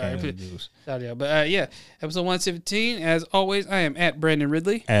jacket. All right, but episode 117. As always, I am at Brandon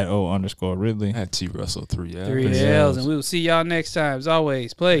Ridley, at O_Ridley, at T Russell 3 L's, and we will see y'all next time. As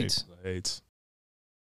always, plates.